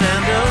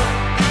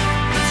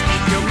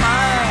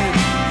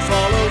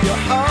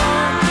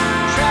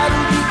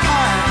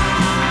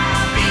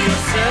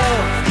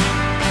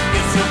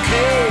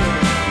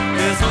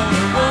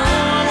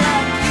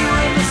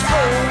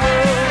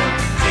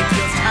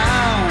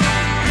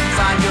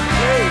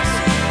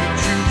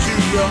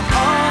 your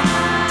heart,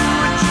 do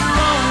it your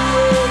own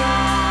way.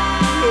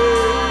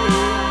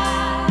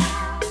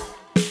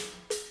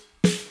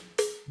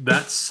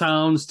 That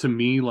sounds to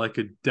me like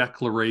a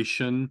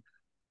declaration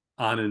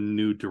on a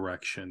new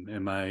direction.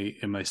 Am I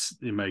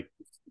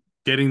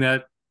getting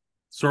that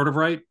sort of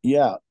right?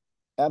 Yeah,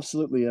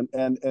 absolutely. And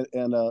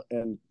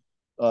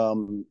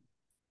um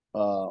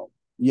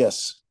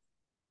yes,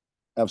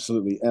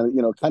 absolutely.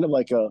 And kind of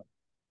like a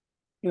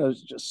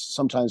just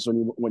sometimes when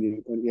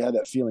you have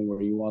that feeling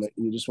where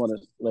you just want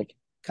to like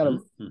kind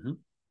of Mm-hmm.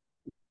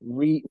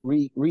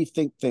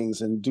 rethink things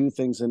and do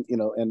things, and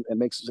and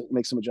make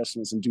some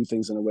adjustments and do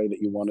things in a way that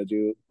you want to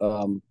do.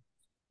 And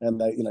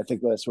that, I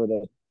think that's where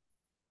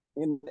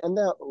and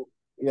that,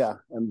 yeah,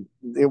 and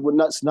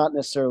it's not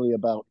necessarily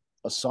about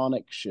a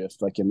sonic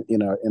shift like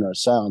in our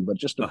sound, but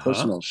just a Uh-huh.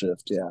 personal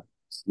shift. Yeah,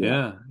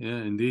 yeah.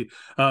 Yeah, indeed.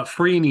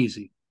 Free and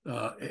Easy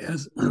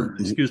has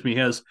excuse me,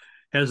 has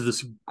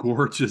this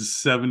gorgeous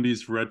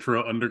 70s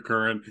retro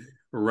undercurrent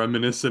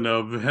reminiscent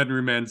of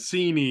Henry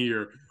Mancini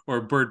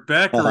or Burt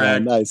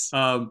Bacharach. Nice.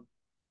 Um,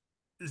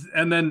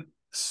 and then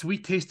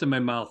Sweet Taste in My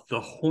Mouth, the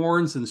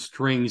horns and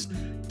strings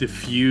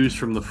diffuse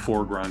from the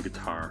foreground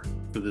guitar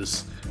for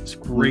this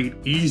great,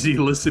 easy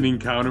listening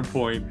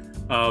counterpoint.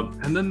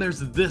 And then there's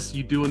this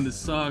you do in this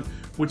song,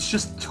 which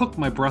just took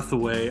my breath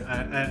away.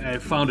 I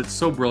found it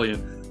so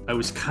brilliant. I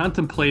was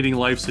contemplating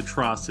life's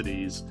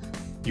atrocities.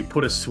 You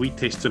put a sweet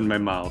taste in my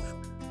mouth.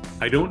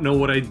 I don't know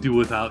what I'd do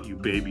without you,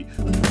 baby.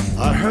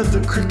 I heard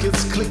the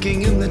crickets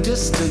clicking in the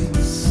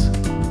distance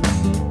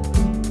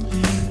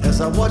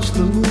as I watched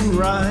the moon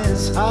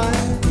rise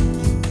high.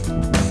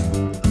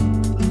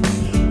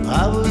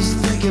 I was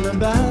thinking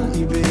about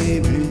you,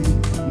 baby.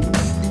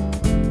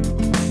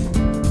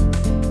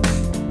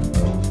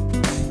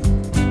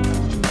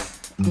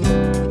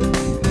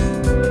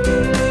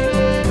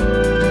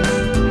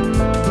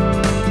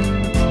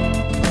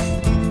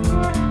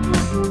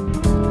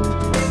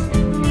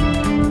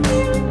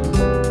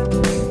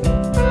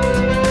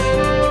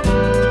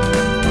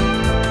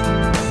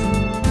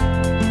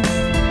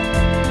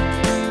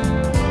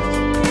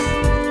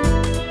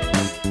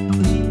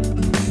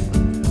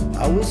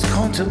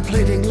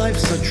 Contemplating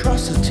life's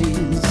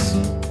atrocities.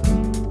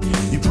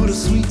 You put a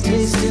sweet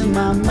taste in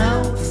my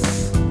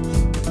mouth.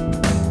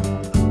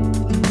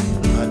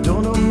 I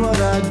don't know what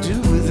I'd do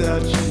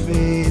without you,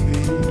 baby.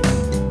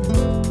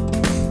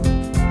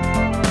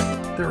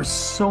 There's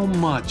so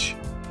much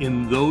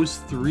in those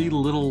three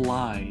little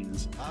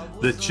lines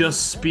that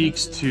just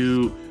speaks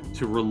to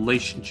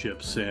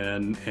relationships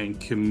and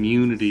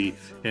community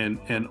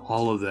and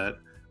all of that.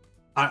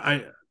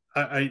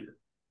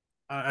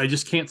 I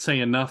just can't say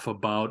enough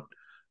about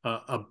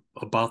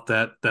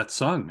that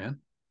song, man.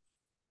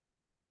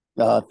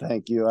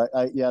 Thank you.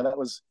 Yeah,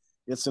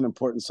 it's an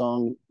important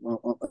song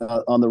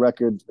on the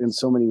record in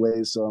so many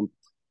ways.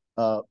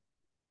 Uh,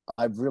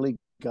 I've really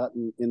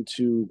gotten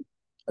into.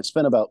 I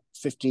spent about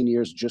 15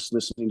 years just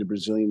listening to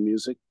Brazilian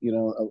music,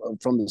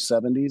 from the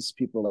 70s.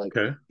 People like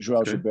Okay.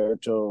 João Okay.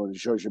 Gilberto and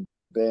Jorge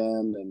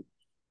Ben and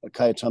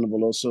Caetano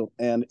Veloso,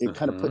 and it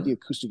kind of put the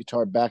acoustic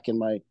guitar back in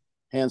my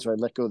hands, where I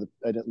let go of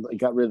I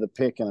got rid of the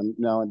pick, and I'm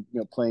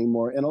now playing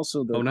more, and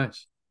also Oh,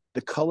 nice.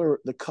 the color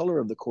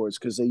of the chords,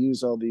 because they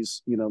use all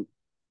these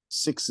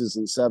sixes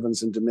and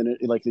sevens and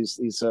diminished, like these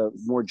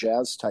more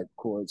jazz type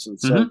chords, and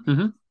so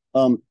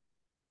um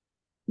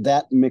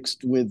that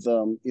mixed with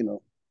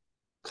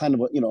kind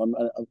of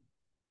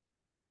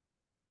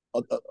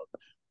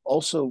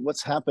also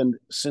what's happened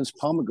since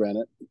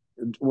Pomegranate.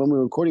 When we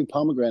were recording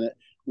Pomegranate,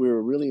 we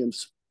were really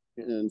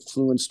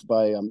influenced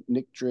by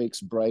Nick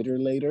Drake's Brighter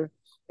Later,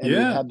 and we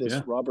had this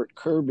Robert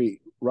Kirby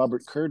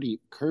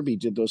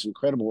did those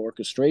incredible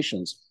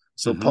orchestrations.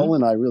 So Paul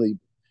and I really,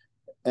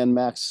 and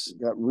Max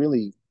got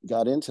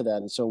into that.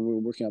 And so when we were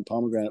working on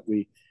Pomegranate,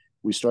 we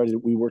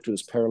worked with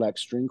this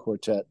Parallax string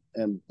quartet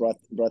and brought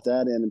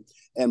that in.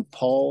 And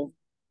Paul's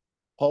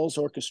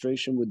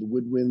orchestration with the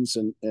woodwinds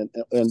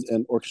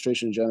and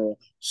orchestration in general,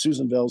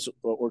 Susan Bell's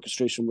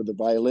orchestration with the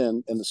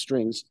violin and the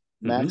strings,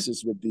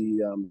 Max's with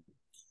the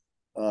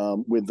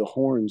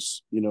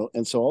horns,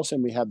 and so all of a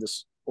sudden we have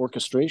this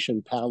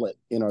orchestration palette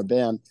in our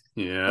band,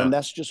 and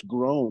that's just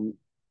grown.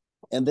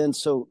 And then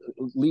so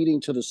leading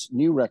to this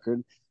new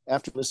record,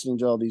 after listening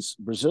to all these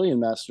Brazilian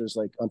masters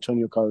like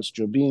Antonio Carlos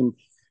Jobim,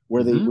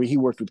 where he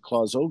worked with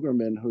Klaus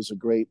Ogerman, who's a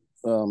great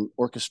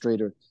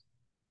orchestrator.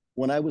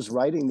 When I was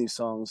writing these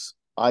songs,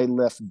 I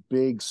left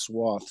big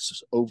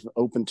swaths,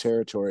 open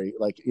territory,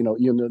 like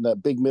that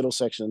big middle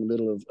section in the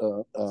middle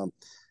of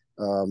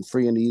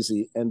Free and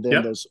Easy, and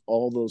then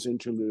all those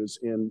interludes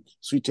in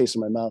Sweet Taste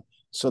in My Mouth,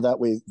 so that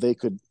way they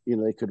could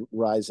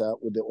rise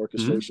out with the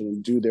orchestration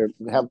and do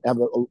have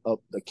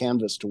a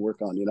canvas to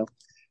work on,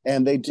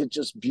 and they did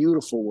just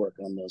beautiful work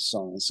on those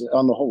songs,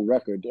 on the whole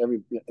record.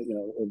 Every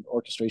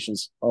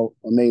orchestration's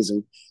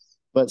amazing.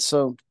 But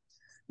so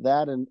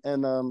that and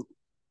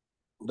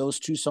those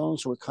two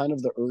songs were kind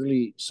of the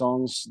early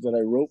songs that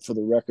I wrote for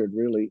the record.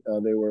 Really,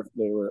 they were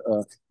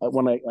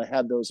when I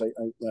had those,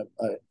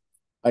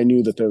 I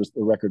knew that the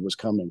record was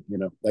coming.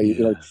 Yeah.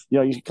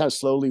 You kind of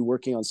slowly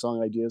working on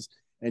song ideas,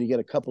 and you get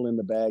a couple in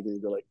the bag, and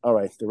you go like, all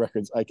right, the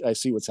records. I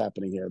see what's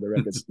happening here. The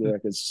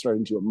record's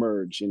starting to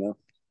emerge.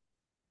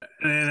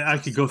 And I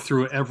could go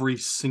through every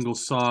single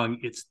song.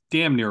 It's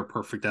damn near a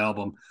perfect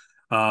album.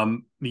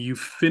 You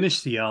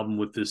finish the album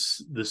with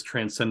this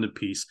transcendent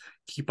piece,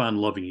 "Keep on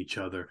Loving Each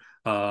Other,"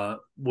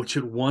 which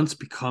at once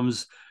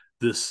becomes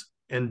this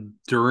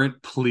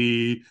endurant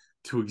plea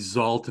to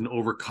exalt and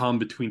overcome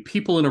between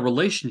people in a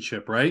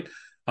relationship, right?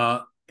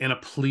 And a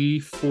plea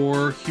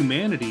for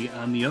humanity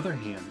on the other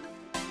hand.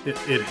 It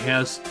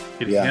has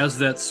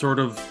that sort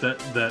of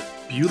that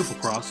beautiful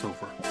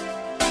crossover.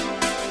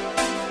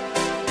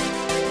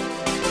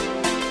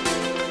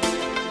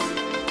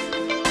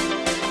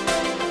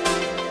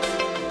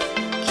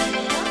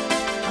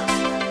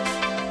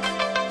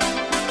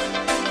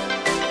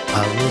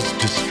 I was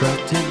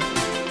distracted,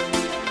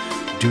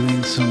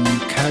 doing some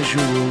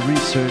casual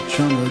research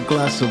on a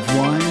glass of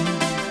wine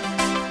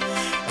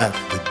at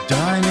the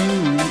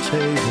dining room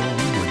table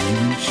when you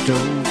reached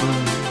over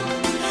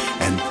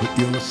and put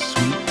your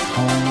sweet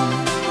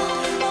palm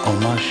on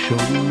my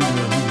shoulder.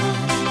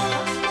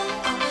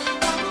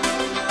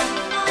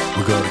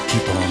 We gotta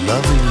keep on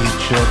loving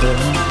each other.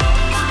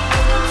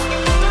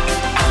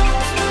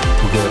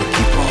 We gotta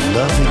keep on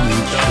loving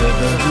each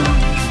other.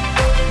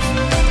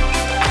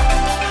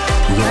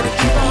 We gotta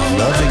keep on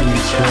loving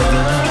each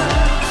other.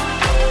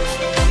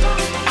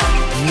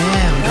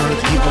 Yeah, we gotta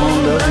keep on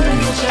loving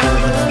each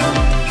other.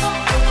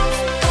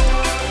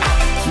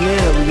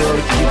 Yeah, we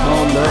gotta keep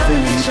on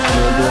loving each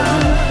other.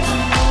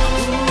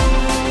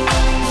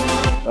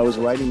 I was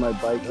riding my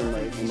bike in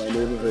my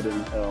neighborhood in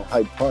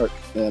Hyde Park,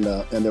 and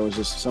there was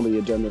just somebody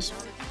had done this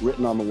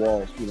written on the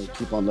wall,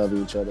 keep on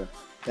loving each other,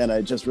 and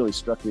it just really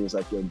struck me as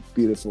like a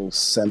beautiful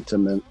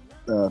sentiment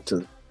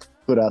to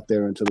put out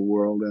there into the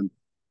world,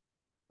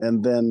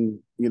 and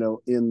then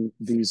in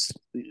these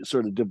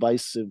sort of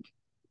divisive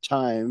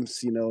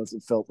times,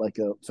 it felt like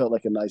a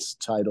nice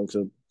title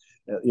to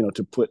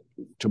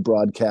to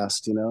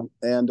broadcast, and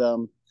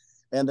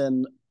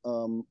then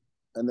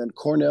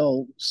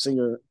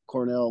singer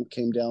Cornell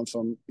came down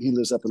he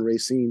lives up in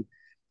Racine,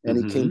 and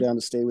he came down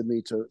to stay with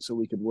me so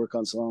we could work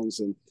on songs,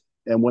 and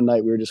one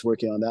night we were just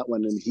working on that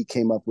one, and he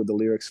came up with the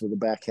lyrics for the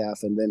back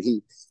half, and then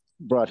he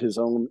brought his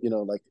own,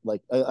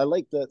 I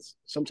like that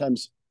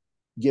sometimes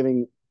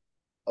giving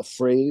a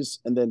phrase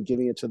and then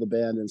giving it to the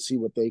band and see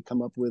what they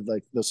come up with,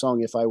 like the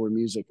song "If I Were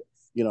Music."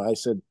 I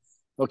said,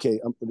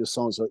 okay, this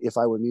song's "If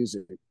I Were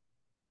Music,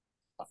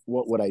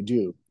 what would I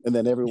do?" And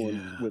then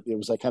everyone, it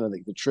was like kind of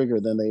like the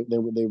trigger. Then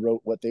they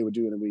wrote what they would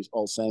do, and we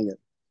all sang it.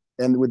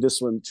 And with this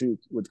one too,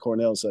 with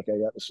Cornell, it's like I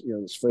got this,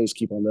 this phrase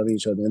 "keep on loving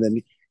each other," and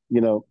then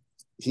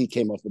he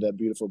came up with that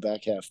beautiful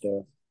back half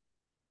there.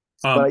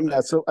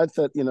 But so I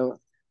thought,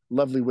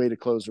 lovely way to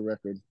close the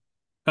record.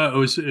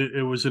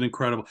 It was an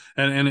incredible,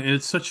 and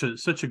it's such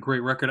a great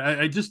record.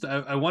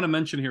 I want to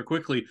mention here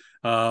quickly,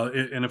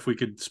 and if we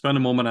could spend a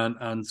moment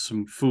on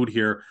some food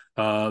here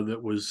that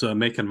was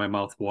making my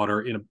mouth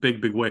water in a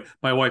big way.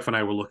 My wife and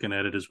I were looking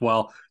at it as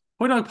well.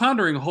 Boy Dog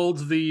Pondering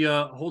holds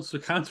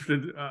the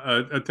concert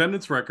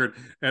attendance record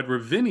at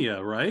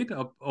Ravinia, right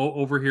up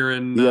over here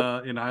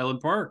in Island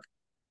Park.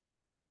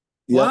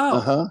 Yeah.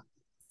 Wow.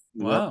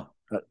 Wow.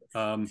 Yep.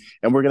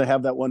 And we're gonna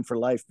have that one for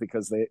life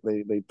because they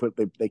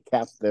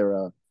capped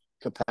their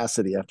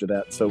capacity after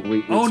that. So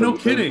no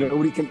kidding.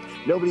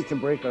 Nobody can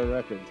break our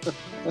record.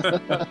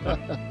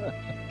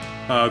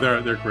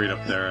 They're great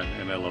up there,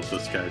 and I love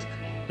those guys.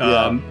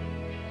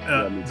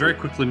 Very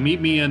quickly,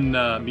 meet me in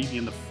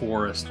the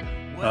forest.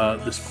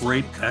 This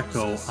great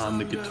echo on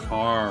the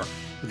guitar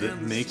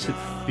that makes it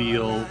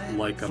feel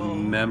like a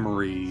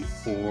memory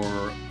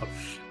or a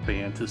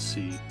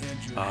fantasy.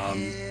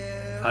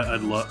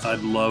 I'd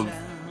love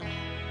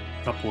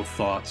a couple of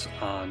thoughts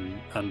on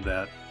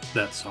that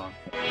song.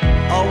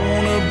 I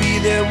wanna be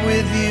there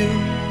with you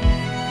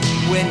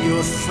when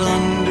your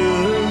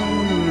thunder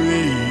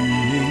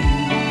rains.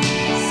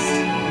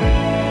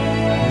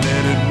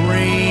 Let it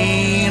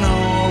rain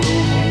all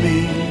over me.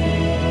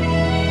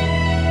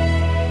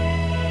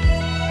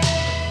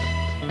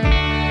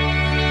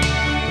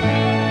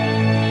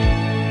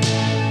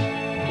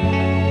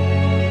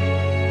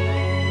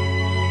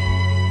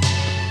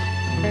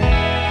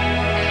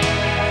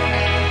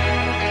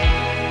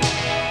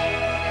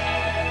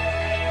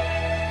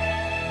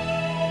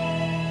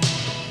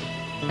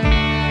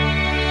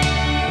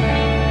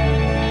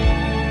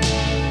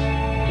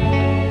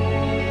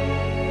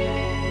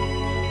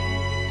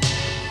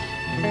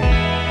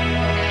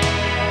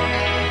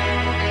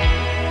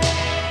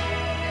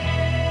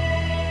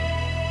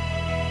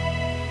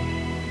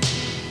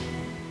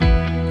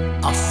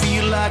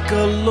 Like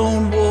a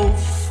lone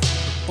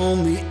wolf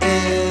on the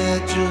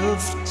edge of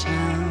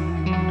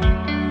town.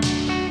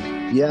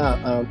 Yeah,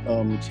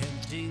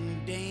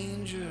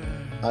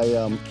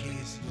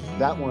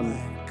 that one.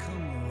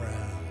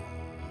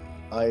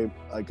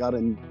 I got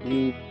a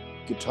new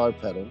guitar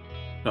pedal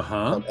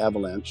called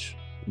Avalanche.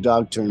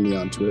 Dog turned me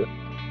onto it,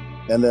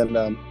 and then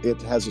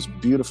it has this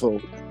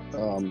beautiful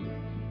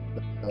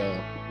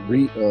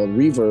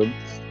reverb,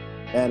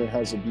 and it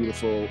has a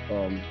beautiful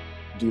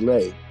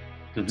delay.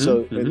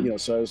 So, and Mm-hmm.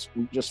 so I was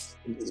just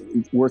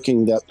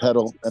working that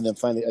pedal, and then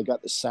finally I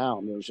got the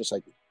sound. It was just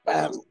like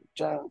bam,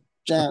 jam,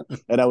 jam,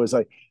 and I was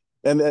like,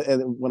 and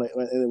when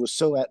and it was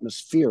so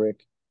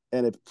atmospheric,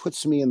 and it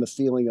puts me in the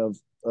feeling of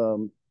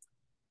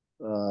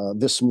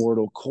this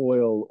mortal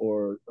coil,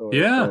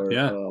 Yeah, or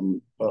yeah.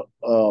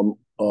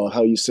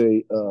 how you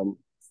say, uh,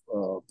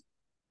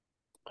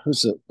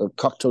 who's it,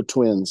 Cocteau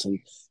Twins, and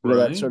that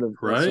Right, sort of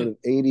right.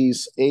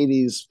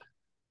 80s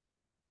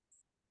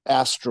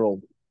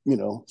astral,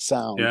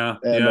 sound. Yeah,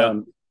 And yeah.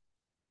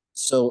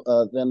 so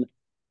then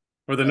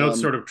Where the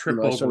notes sort of trip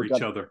I over sort of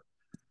each got, other.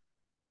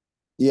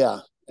 yeah,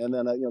 and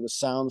then the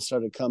sound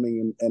started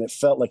coming, and it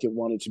felt like it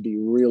wanted to be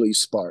really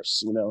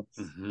sparse, and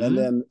Mm-hmm.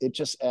 then it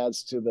just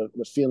adds to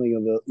the feeling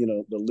of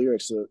the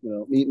lyrics,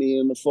 meet me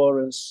in the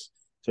forest,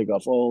 take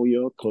off all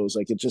your clothes,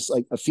 like it just,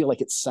 like I feel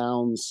like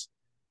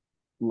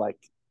like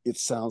it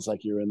sounds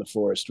like you're in the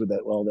forest with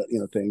that, all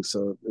that, thing.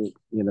 So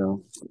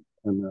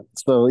and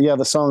so yeah,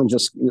 the song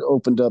just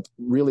opened up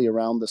really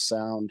around the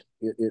sound.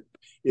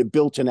 It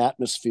built an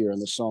atmosphere,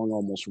 and the song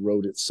almost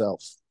wrote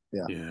itself.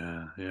 Yeah.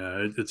 Yeah,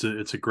 yeah.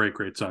 It's a great,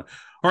 great song.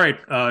 All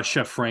right,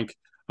 Chef Frank.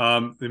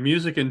 The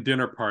music and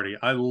dinner party.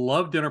 I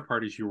love dinner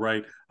parties. You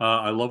write.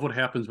 I love what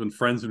happens when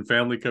friends and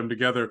family come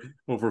together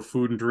over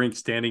food and drink,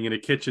 standing in a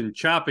kitchen,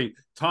 chopping,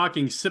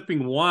 talking,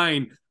 sipping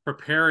wine,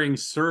 preparing,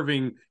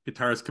 serving.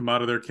 Guitars come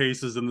out of their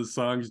cases, and the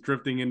songs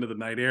drifting into the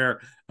night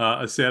air.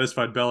 A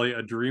satisfied belly,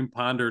 a dream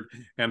pondered,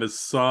 and a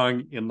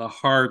song in the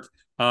heart.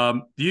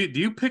 Do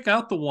you pick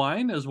out the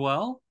wine as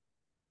well?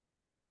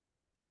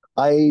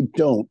 I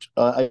don't.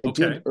 I did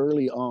Okay.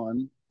 early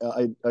on.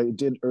 I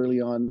did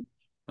early on,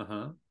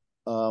 Uh-huh.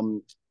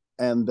 um,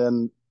 and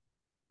then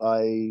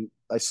I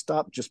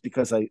stopped just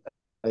because I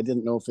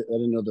didn't know I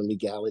didn't know the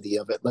legality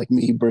of it, like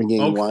me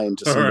bringing Okay. wine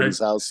to All right. somebody's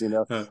house.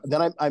 Uh,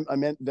 Then I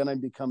meant then I'm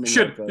becoming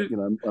like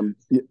should I'm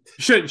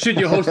should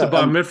you host a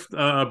I'm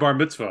bar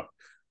mitzvah?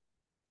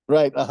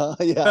 right.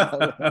 Yeah.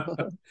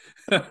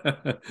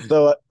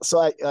 So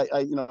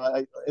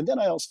and then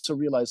I also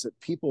realized that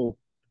people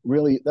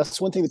really,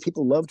 that's one thing that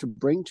people love to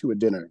bring to a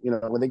dinner.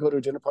 When they go to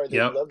a dinner party, they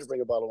Yep. love to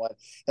bring a bottle of wine,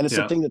 and it's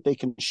Yep. something that they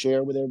can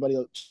share with everybody.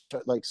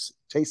 Like,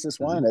 taste this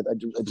Mhm. wine.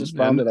 I just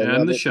found And it. I and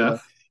love the it.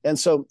 chef. And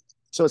so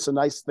it's a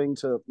nice thing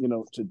to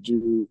to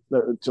do,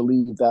 to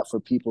leave that for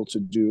people to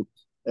do.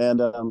 And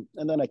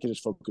then I can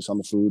just focus on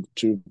the food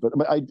too. But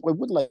I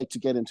would like to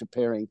get into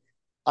pairing.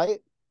 I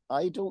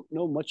I don't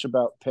know much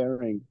about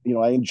pairing.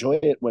 I enjoy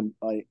it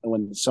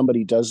when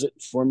somebody does it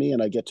for me,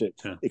 and I get to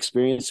Yeah.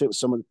 experience it with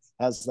someone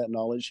who has that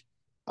knowledge.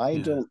 I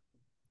Yeah. don't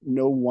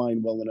know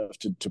wine well enough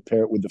to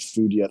pair it with the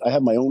food yet. I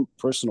have my own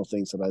personal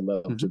things that I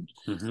love Hmm. to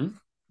Hmm.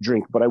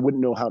 drink, but I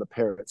wouldn't know how to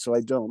pair it. So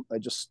I don't. I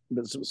just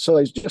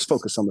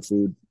focus on the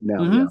food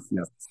now. Yeah, Hmm.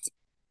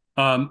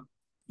 yeah. Um,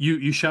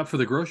 you shop for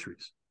the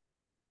groceries.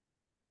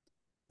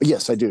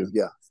 Yes, I do.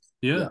 Yeah,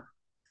 yeah. Yeah.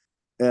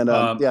 And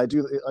Um, yeah, I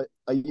do.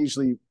 I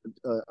usually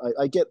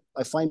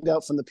I find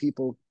out from the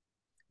people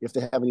if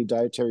they have any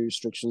dietary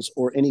restrictions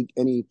or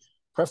any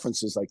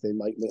preferences, like they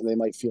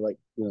might feel like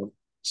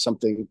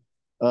something.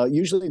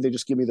 Usually they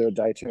just give me their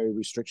dietary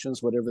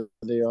restrictions, whatever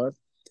they are,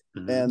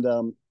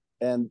 mhm.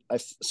 and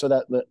so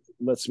that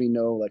lets me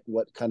know like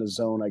what kind of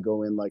zone I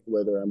go in, like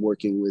whether I'm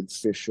working with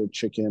fish or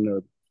chicken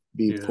or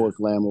beef, Yeah. pork,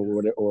 lamb, or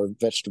whatever, or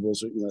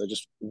vegetables, or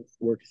just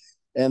work,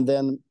 and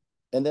then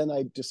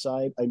I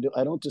decide.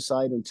 I don't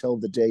decide until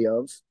the day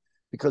of,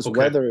 because Okay.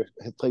 weather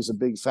plays a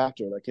big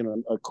factor. Like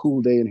a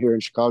cool day in here in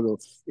Chicago,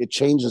 it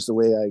changes the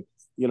way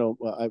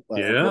what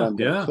Yeah. I'm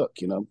going to Yeah. cook.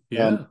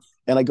 Yeah.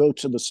 And I go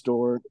to the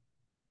store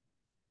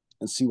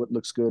and see what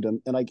looks good.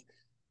 And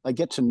I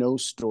get to know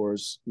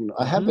stores.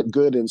 I have Hmm. it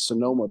good in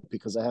Sonoma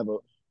because I have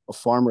a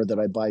farmer that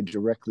I buy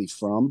directly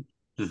from.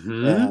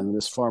 Hmm. And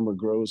this farmer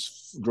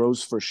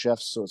grows for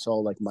chefs, so it's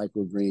all like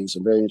microgreens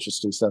and very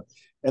interesting stuff.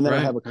 And then I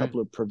Right. have a Right.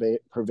 couple of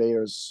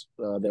purveyors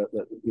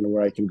that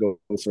where I can go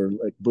for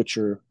like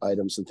butcher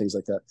items and things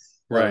like that.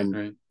 Right. Um,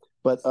 Right.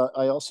 but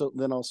I also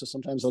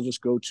sometimes I'll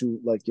just go to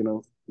like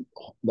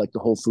like the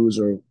Whole Foods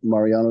or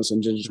Mariano's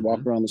and just walk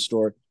Hmm. around the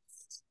store.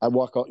 I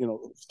walk out,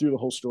 through the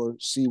whole store,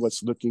 see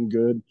what's looking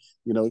good,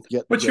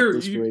 get But get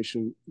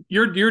inspiration.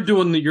 you're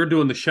doing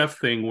the chef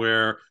thing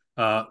where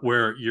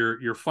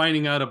you're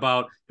finding out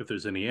about if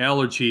there's any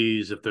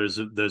allergies, if there's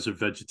a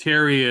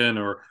vegetarian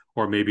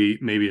or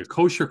maybe a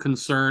kosher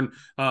concern.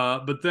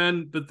 But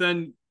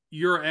then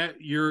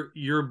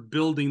you're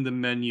building the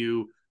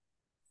menu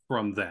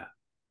from that.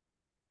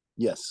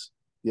 Yes,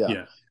 yeah,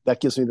 Yeah.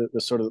 that gives me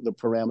the sort of the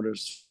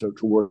parameters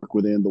to work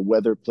within. The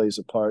weather plays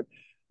a part,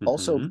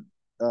 also. Hmm.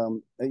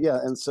 Yeah,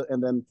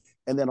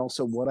 and then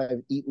also what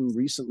I've eaten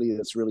recently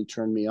that's really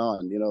turned me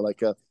on.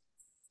 Like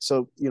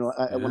so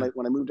Yeah. when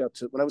I moved out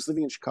to when I was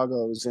living in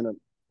Chicago, I was in a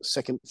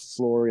second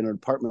floor in an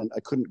apartment. I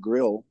couldn't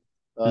grill,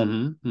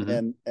 um, Hmm.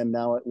 Hmm. and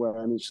now where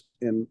I'm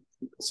in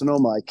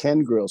Sonoma, I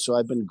can grill. So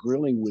I've been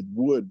grilling with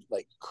wood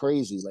like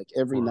crazy, like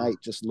every Wow. night,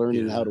 just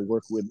learning how Yeah. to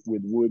work with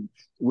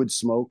wood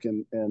smoke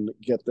and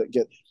get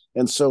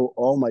And so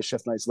all my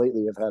chef nights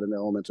lately have had an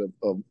element of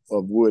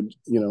wood,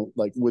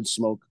 like wood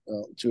smoke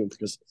to it,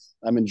 because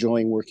I'm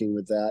enjoying working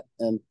with that.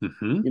 And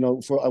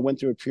I went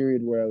through a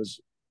period where I was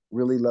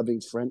really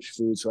loving French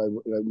food,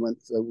 so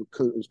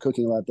was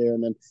cooking a lot there,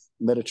 and then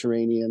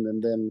Mediterranean,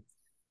 and then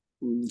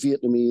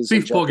Vietnamese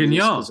and Beef Japanese, because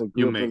bourguignon I you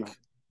grew up in. make.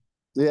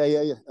 Yeah.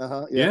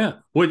 Yeah.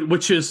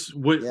 Which is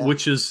Yeah.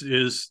 which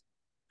is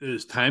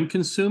time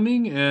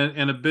consuming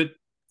and a bit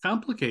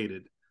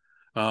complicated.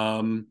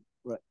 Um,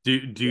 Right. do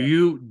Yeah.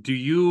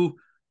 you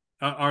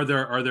are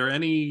there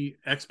any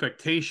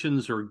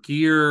expectations or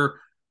gear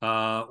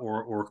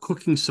or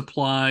cooking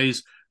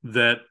supplies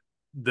that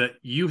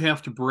you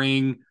have to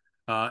bring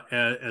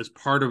as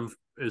part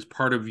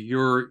of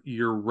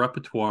your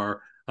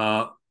repertoire,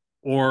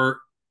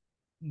 or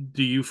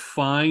do you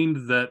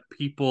find that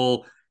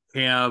people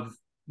have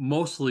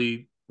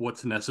mostly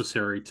what's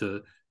necessary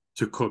to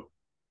cook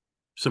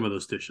some of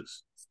those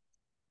dishes?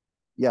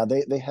 Yeah,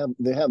 they have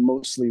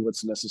mostly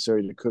what's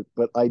necessary to cook,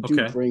 but I do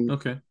Okay. bring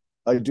Okay.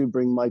 I do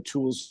bring my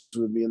tools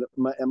with me, and they're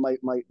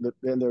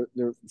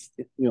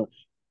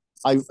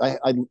I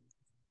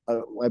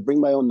bring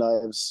my own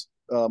knives.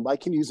 I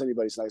can use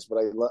anybody's knives, but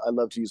I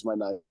love to use my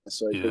knives,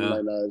 so I bring Yeah.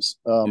 my knives.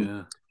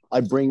 Yeah. I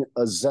bring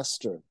a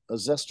zester. A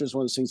zester is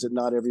one of those things that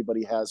not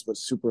everybody has, but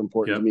super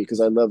important to Yep. me because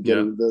I love Yep.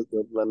 getting the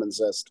lemon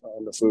zest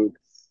on the food.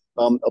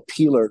 A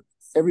peeler.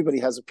 Everybody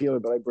has a peeler,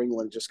 but I bring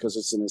one just because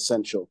it's an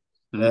essential.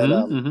 And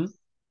Mm-hmm. Mm-hmm.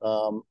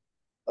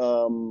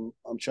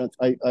 I'm trying.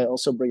 I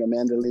also bring a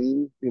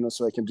mandolin,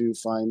 so I can do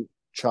fine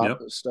chop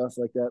Yep. stuff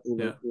like that.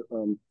 Yeah.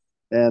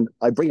 And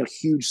I bring a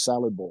huge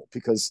salad bowl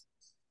because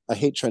I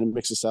hate trying to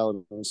mix a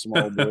salad in a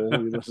small bowl.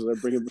 So I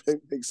bring a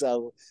big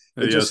salad.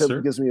 It just Yes,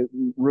 sir. gives me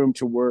room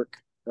to work.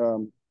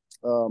 Um,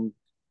 um,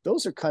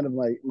 those are kind of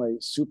my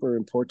super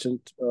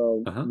important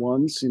Uh-huh.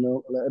 ones.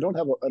 I don't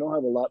have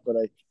a lot, but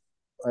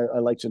I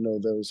like to know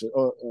those.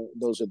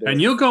 Those are there.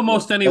 And you'll go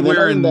most And then anywhere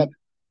other than that, in.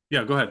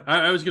 Yeah, go ahead.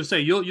 I was going to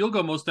say you'll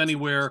go most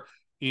anywhere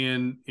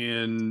in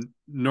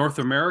North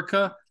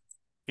America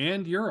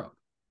and Europe.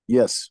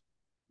 yes,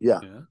 yeah.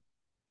 Yeah.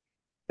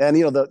 And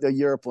the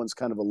Europe one's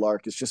kind of a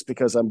lark. It's just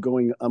because I'm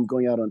going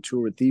out on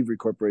tour with Thievery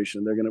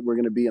Corporation. We're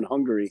gonna be in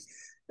Hungary,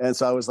 and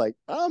so I was like,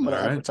 I'm All gonna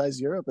right. advertise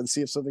Europe and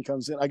see if something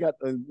comes in. I got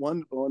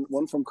one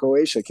from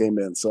Croatia came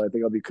in, so I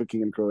think I'll be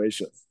cooking in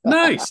Croatia.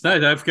 Nice,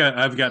 nice. I've got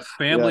Yeah.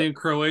 family in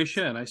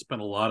Croatia, and I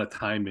spent a lot of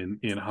time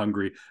in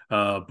Hungary.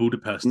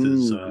 Budapest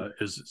is Mm. uh,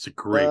 is it's a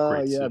great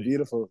Yeah, city.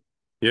 beautiful.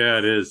 Yeah,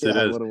 it is. It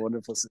Yeah, is. what a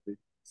wonderful city.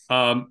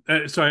 So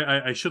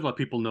I should let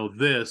people know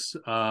this.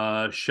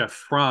 Chef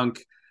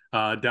Frank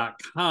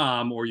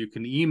 .com, or you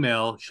can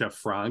email Chef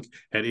Frank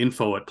at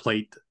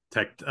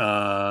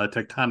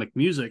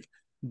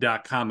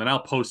info@tectonicmusic.com, and I'll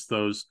post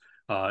those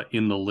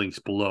in the links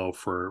below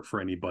for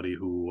anybody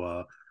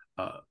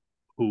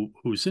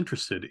who's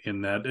interested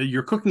in that.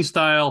 Your cooking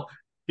style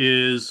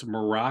is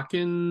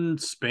Moroccan,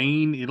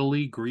 Spain,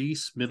 Italy,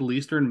 Greece, Middle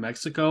Eastern,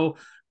 Mexico,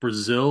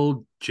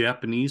 Brazil,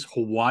 Japanese,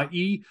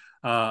 Hawaii,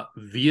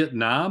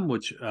 Vietnam,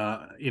 which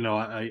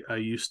I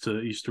used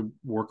to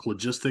work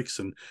logistics,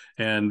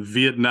 and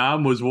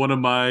Vietnam was one of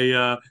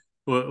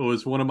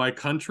my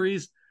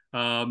countries.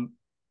 Um,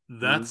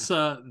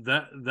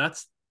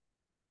 Mm.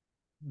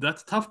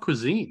 that's tough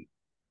cuisine,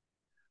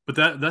 but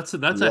that's a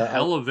Yeah, I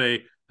hell of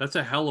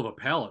a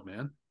palate,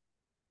 man.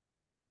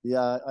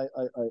 yeah I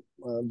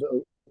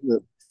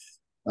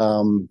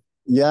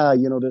yeah,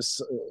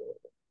 this.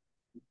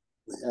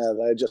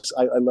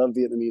 I love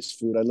Vietnamese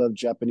food. I love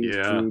Japanese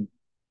Yeah. food.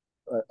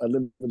 I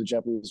lived with a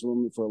Japanese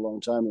woman for a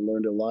long time and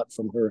learned a lot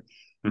from her.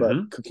 But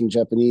Hmm. cooking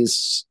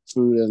Japanese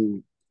food,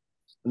 and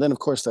then of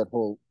course that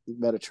whole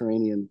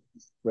Mediterranean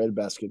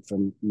breadbasket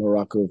from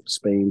Morocco,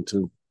 Spain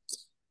to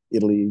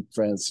Italy,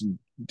 France, and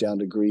down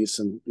to Greece,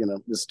 and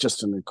it's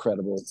just an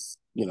incredible.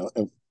 You know,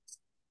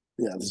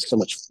 yeah, there's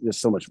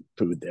so much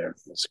food there.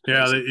 It's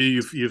Yeah, crazy.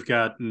 you've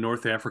got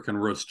North African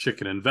roast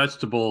chicken and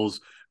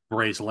vegetables,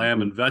 braised lamb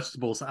Mm-hmm. and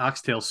vegetables,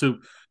 oxtail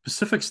soup,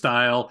 Pacific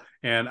style,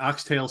 and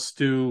oxtail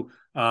stew,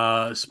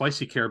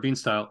 spicy Caribbean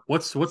style.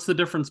 What's the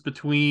difference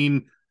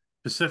between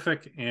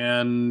Pacific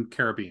and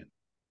Caribbean?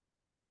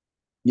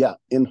 Yeah,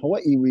 in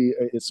Hawaii,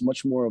 it's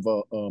much more of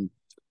a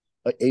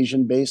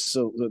Asian base,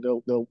 so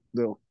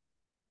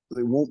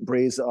they won't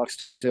braise the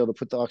oxtail. They'll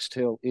put the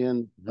oxtail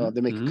in. Mm-hmm.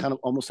 They make it Mm-hmm. kind of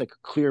almost like a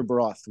clear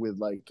broth with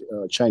like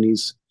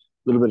Chinese,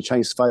 a little bit of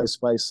Chinese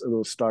spice, a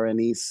little star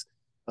anise,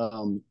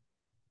 um,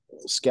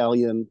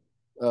 scallion,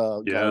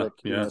 Yeah, garlic.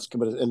 yeah.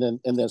 And then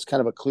it's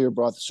kind of a clear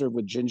broth served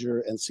with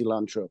ginger and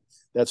cilantro.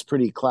 That's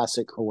pretty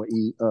classic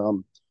Hawaii,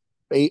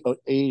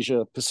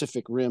 Asia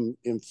Pacific Rim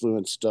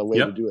influenced way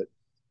to Yep, do it.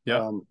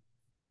 yep. Um,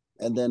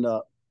 and then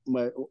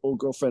my old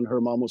girlfriend,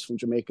 her mom was from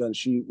Jamaica, and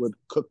she would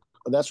cook.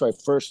 That's where I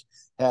first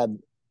had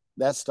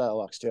that style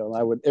oxtail. And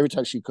I would every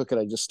time she cook it,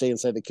 I just stay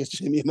inside the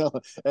kitchen,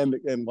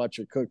 and watch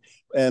her cook.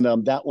 And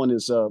that one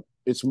is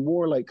it's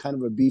more like kind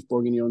of a beef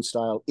bourguignon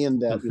style in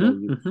that Mm-hmm.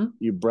 you Mm-hmm.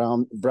 you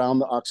brown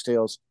the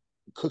oxtails,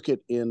 cook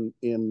it in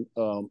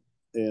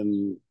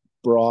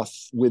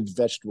broth with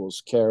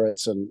vegetables,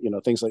 carrots, and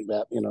things like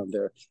that.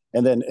 There,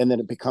 and then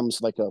it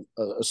becomes like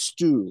a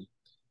stew.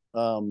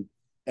 Um,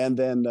 and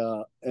then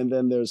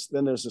there's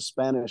a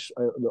Spanish,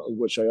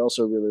 which I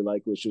also really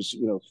like, which is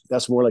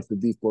that's more like the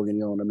beef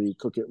bourguignon. I mean, you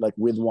cook it like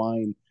with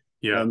wine,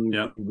 Yeah, and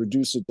yeah. you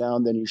reduce it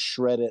down, then you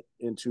shred it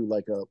into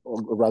like a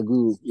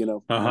ragu.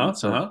 Uh-huh,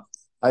 So uh-huh.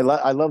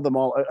 I love them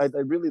all. I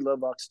really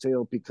love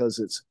oxtail because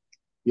it's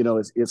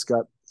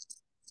got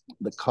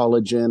the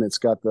collagen, it's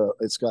got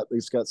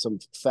some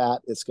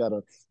fat, it's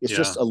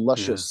just Yeah, a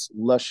yeah.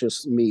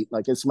 luscious meat.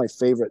 Like it's my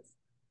favorite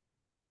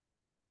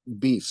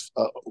beef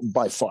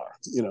by far.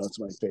 It's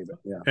my favorite.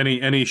 Yeah.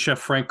 Any Chef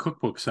Frank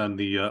cookbooks on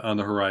the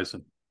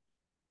horizon?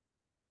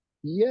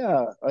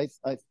 Yeah, I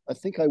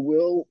think I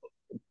will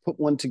put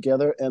one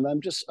together, and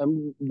I'm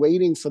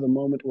waiting for the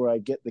moment where I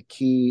get the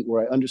key,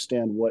 where I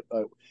understand what,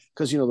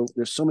 because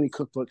there's so many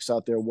cookbooks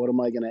out there. What am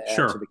I going to add to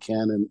Sure. the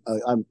canon?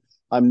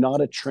 I'm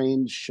not a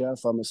trained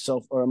chef. I'm a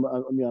self. I've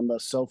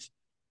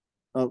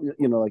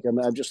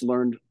just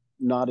learned,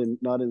 not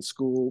in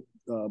school,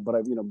 but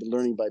I've been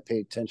learning by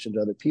paying attention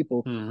to other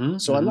people. Mm-hmm,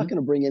 So I'm not mm-hmm.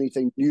 going to bring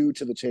anything new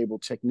to the table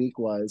technique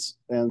wise,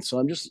 and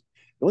so the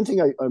one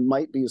thing I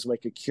might be is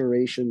like a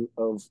curation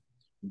of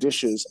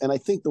dishes. And I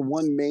think the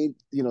one made,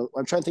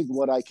 I'm trying to think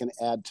what I can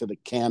add to the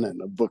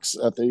canon of books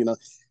out there. And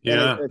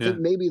Yeah, I think yeah.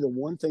 maybe the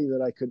one thing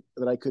that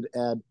I could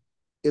add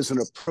is an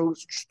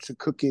approach to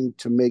cooking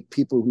to make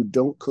people who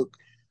don't cook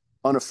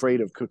unafraid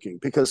of cooking,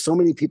 because so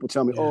many people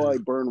tell me, "Oh, Yeah. I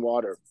burn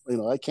water.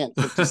 I can't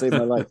cook to save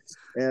my life."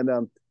 And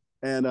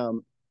and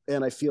um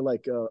and I feel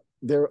like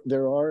there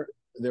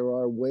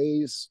are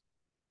ways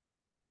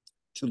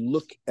to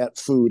look at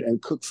food and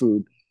cook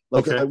food.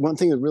 Like Okay. one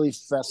thing that really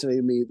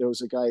fascinated me, there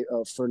was a guy,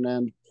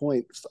 Fernand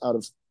Point, out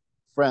of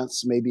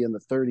France, maybe in the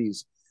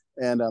 30s,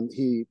 and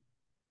he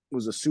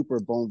was a super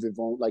bon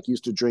vivant. Like,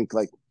 used to drink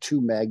like 2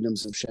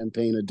 magnums of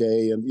champagne a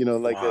day, and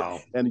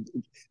Wow. and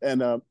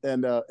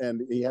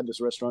he had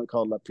this restaurant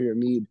called La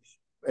Pyramide,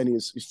 and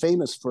he's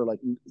famous for like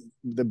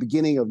the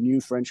beginning of new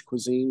French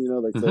cuisine.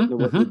 Like Mm-hmm,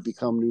 what mm-hmm. would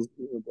become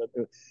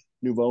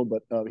nouveau,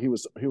 but he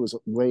was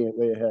way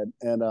ahead,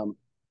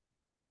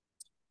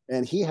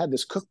 and he had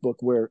this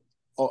cookbook where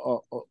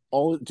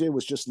all it did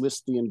was just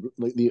list the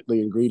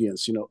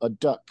ingredients. A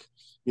duck,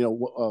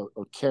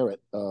 a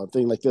carrot,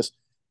 thing like this,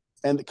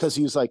 and because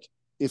he's like,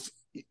 if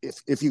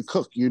you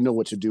cook, you know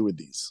what to do with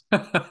these.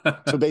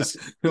 So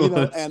basically, Well,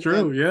 that's and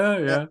true. Yeah,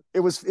 yeah.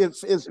 it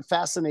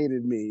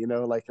fascinated me,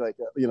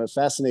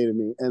 fascinated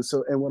me. And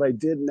what I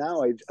did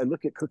now, I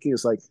look at cooking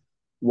as like,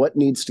 what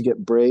needs to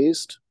get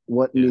braised,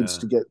 what needs Yeah.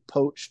 to get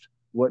poached,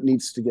 what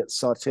needs to get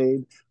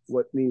sautéed,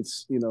 what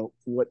needs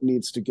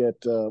to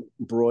get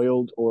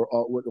broiled or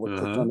cooked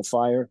on Uh-huh. the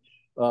fire.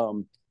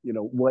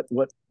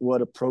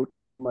 What approach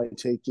am I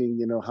taking?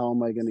 How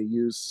am I going to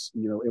use?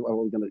 Are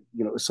we going to?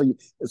 So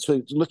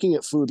looking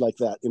at food like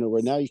that,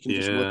 where now you can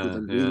just work with Yeah, yeah.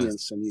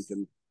 ingredients, and you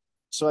can.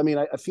 So I mean,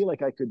 I feel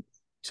like I could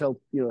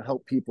help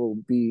people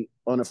be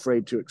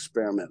unafraid to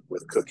experiment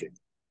with cooking.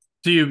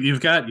 So you've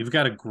got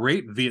a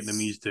great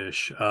Vietnamese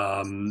dish,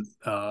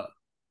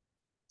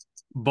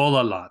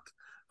 bolalat,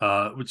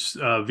 which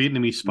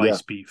Vietnamese Yeah.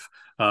 spiced beef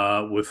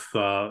with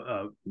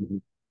Mm-hmm.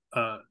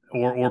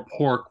 or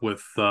pork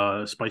with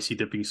spicy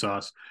dipping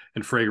sauce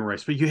and fragrant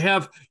rice. But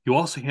you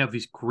also have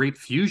these great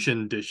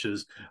fusion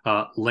dishes: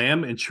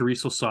 lamb and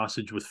chorizo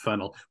sausage with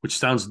fennel, which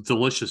sounds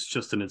delicious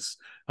just in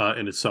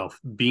itself.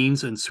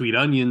 Beans and sweet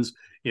onions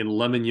in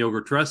lemon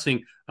yogurt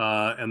dressing,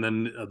 and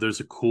then there's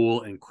a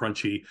cool and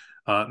crunchy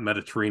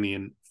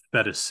Mediterranean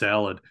feta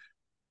salad.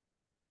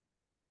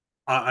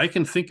 I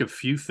can think of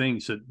few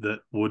things that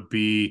would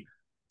be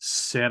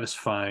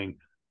satisfying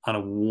on a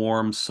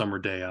warm summer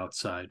day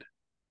outside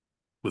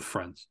with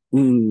friends.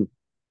 Mm,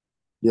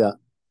 yeah.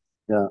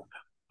 Yeah.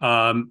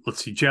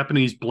 Let's see,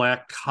 Japanese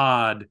black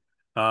cod,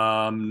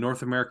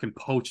 North American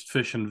poached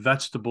fish and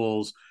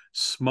vegetables,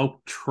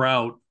 smoked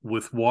trout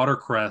with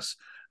watercress,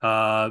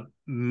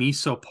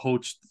 miso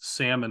poached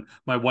salmon.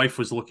 My wife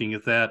was looking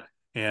at that,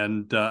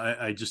 and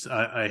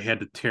I had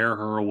to tear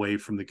her away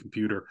from the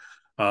computer.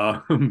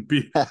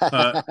 Be,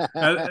 uh,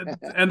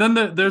 and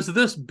then there's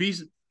this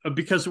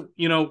because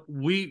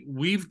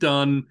we've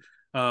done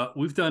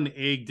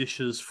egg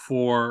dishes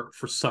for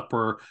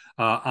supper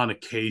on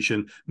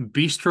occasion.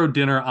 Bistro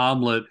dinner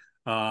omelet,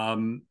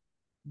 um,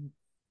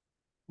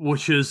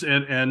 which is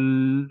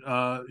and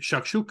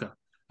shakshuka.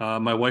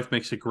 My wife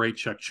makes a great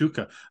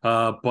shakshuka,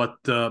 but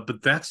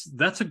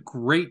that's a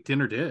great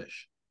dinner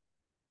dish.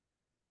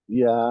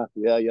 Yeah.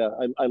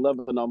 I love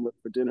an omelet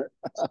for dinner.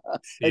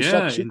 And Yeah,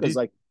 shakshuka is indeed.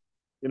 like,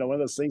 one of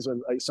those things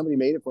when somebody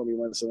made it for me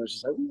once, and I was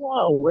just like,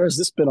 wow, where's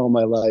this been all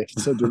my life?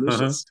 It's so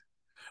delicious.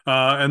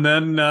 And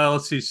then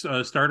let's see,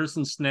 starters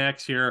and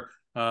snacks here.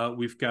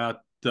 We've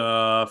got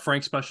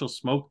Frank Special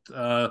smoked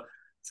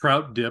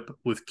trout dip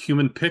with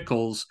cumin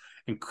pickles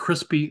and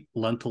crispy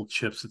lentil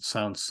chips. It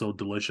sounds so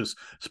delicious.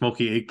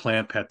 Smoky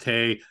eggplant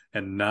pate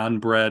and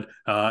naan bread.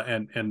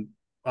 And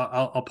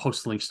I'll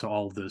post links to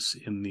all of this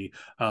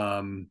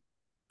um,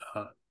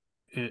 uh,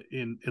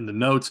 in the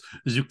notes.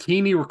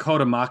 Zucchini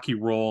ricotta maki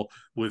roll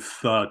with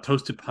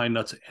toasted pine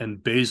nuts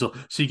and basil.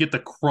 So you get the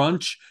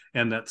crunch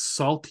and that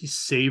salty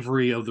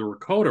savory of the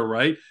ricotta,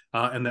 right?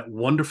 And that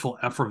wonderful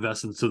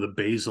effervescence of the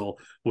basil,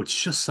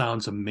 which just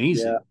sounds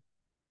amazing.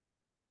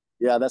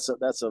 Yeah, that's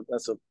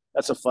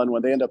a fun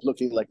one. They end up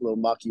looking like little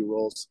maki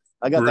rolls.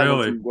 I got that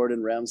one from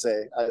Gordon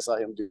Ramsay. I saw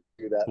him do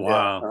that.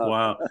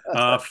 Wow,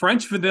 wow.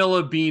 French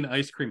vanilla bean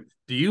ice cream.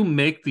 Do you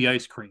make the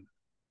ice cream?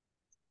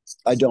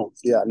 I don't.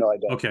 Yeah, no, I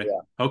don't. Okay.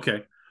 Yeah.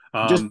 Okay.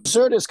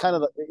 Dessert is kind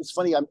of. It's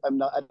funny. I'm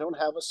not. I don't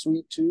have a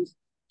sweet tooth,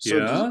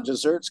 so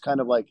dessert's kind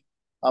of like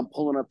I'm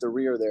pulling up the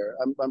rear there.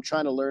 I'm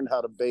trying to learn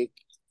how to bake.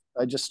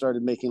 I just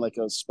started making like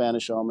a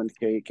Spanish almond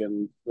cake,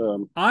 and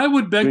I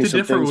would beg to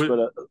differ with.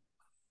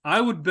 I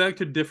would beg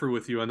to differ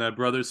with you on that,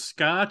 brother.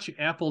 Scotch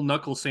apple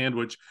knuckle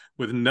sandwich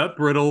with nut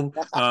brittle,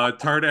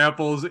 tart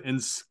apples,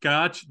 and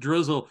Scotch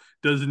drizzle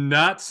does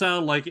not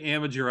sound like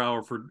amateur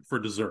hour for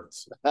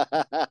desserts. That's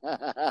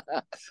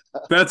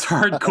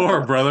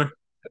hardcore, brother.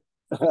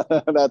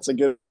 That's a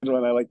good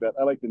one. I like that.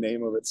 I like the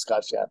name of it,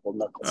 Scotch apple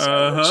knuckle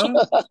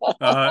sandwich.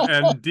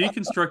 And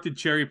deconstructed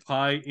cherry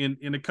pie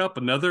in a cup.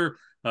 Another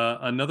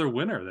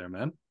winner there,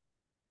 man.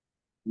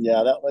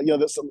 Yeah,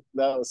 that's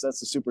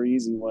a super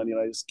easy one.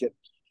 I just get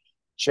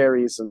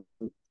cherries and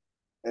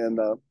hit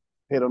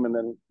them, and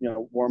then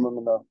warm them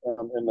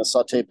in the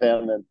saute pan,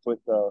 and then put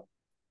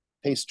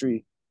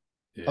pastry,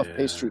 puff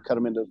pastry, cut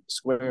them into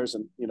squares,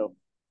 and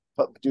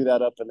do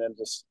that up, and then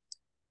just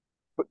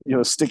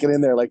stick it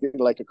in there like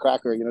a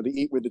cracker, to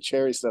eat with the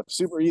cherry stuff.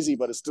 Super easy,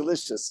 but it's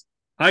delicious.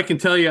 I can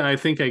tell you, I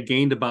think I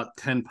gained about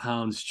 10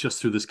 pounds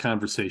just through this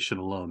conversation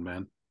alone,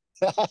 man.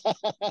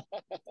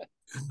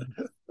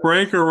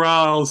 Frank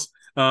Orrall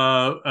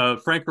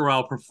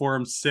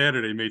performs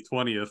Saturday, May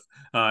 20th,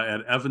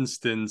 at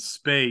Evanston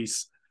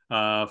Space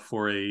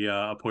for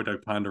a Poi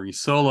Dog Pondering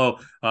solo,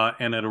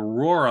 and at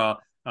Aurora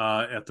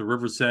at the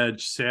River's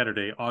Edge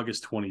Saturday,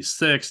 August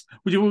 26th.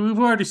 We've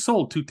already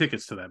sold 2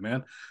 tickets to that,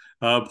 man.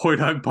 Poi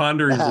Dog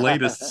Pondering's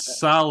latest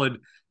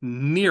solid,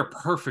 near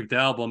perfect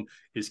album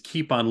is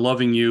Keep On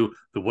Loving You.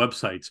 The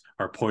websites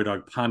are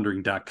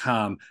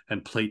poidogpondering.com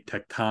and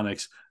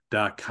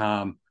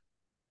platetectonics.com.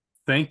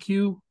 Thank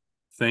you.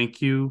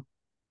 Thank you.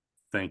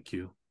 Thank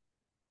you.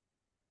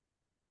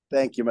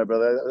 Thank you, my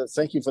brother.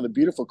 Thank you for the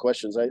beautiful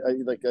questions. I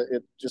like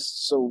it.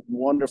 Just so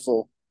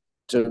wonderful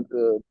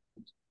to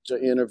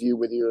interview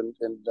with you,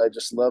 and I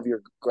just love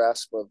your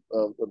grasp of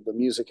the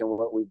music and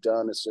what we've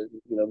done. It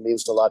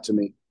means a lot to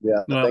me.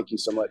 Yeah, well, thank you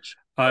so much.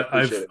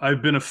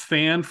 I've been a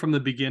fan from the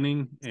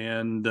beginning,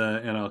 and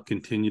I'll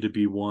continue to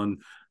be one.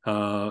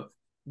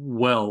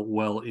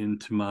 Well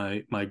into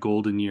my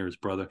golden years,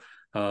 brother.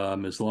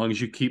 As long as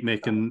you keep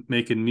making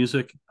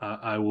music,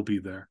 I will be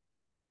there.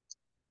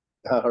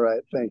 All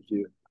right. Thank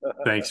you.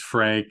 Thanks,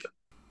 Frank.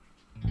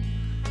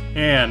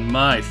 And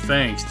my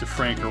thanks to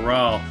Frank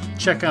Orrall.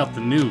 Check out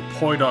the new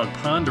Poi Dog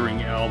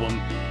Pondering album,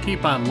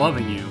 Keep On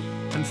Loving You.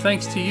 And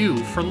thanks to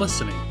you for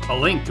listening. A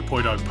link to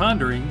Poi Dog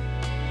Pondering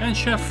and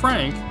Chef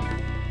Frank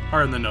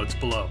are in the notes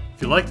below.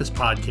 If you like this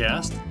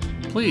podcast,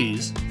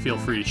 please feel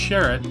free to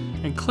share it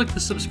and click the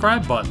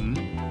subscribe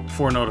button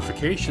for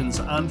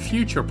notifications on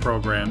future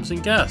programs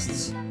and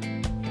guests.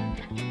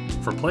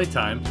 For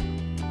Playtime,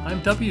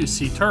 I'm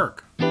W.C.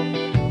 Turk.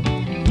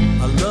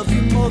 I love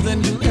you more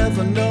than you'll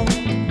ever know.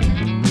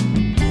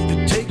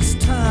 It takes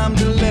time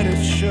to let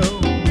it show.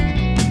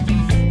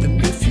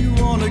 And if you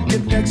want to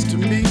get next to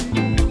me,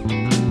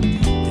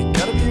 you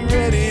gotta be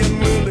ready and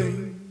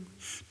willing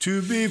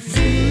to be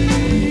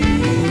free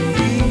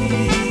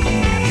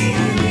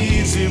and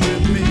easy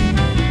with me.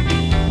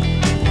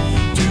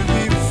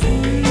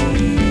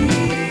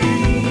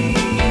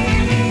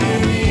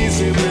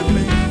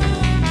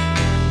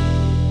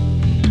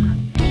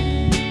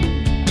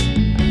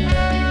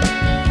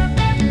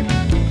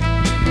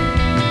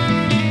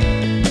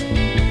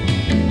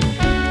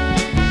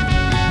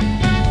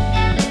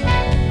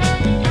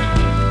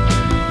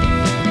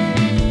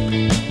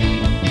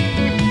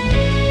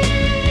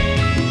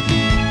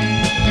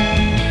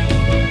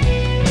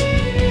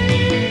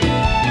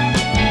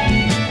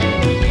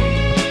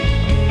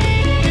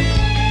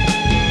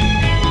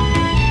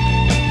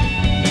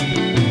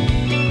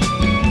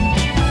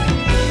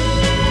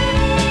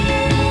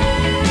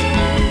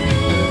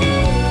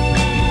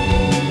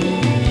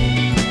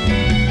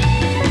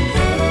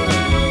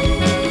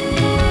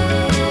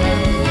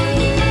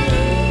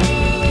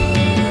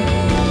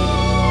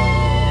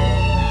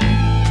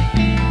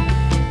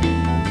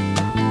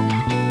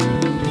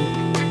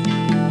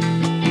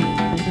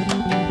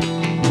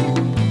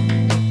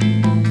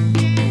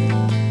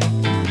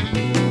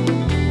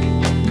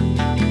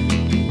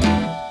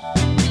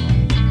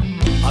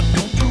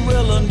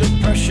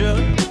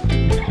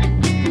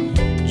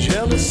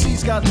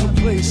 Jealousy's got no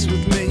place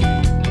with me.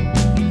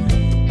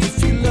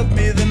 If you love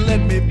me, then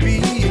let me be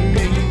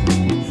me.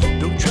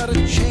 Don't try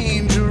to change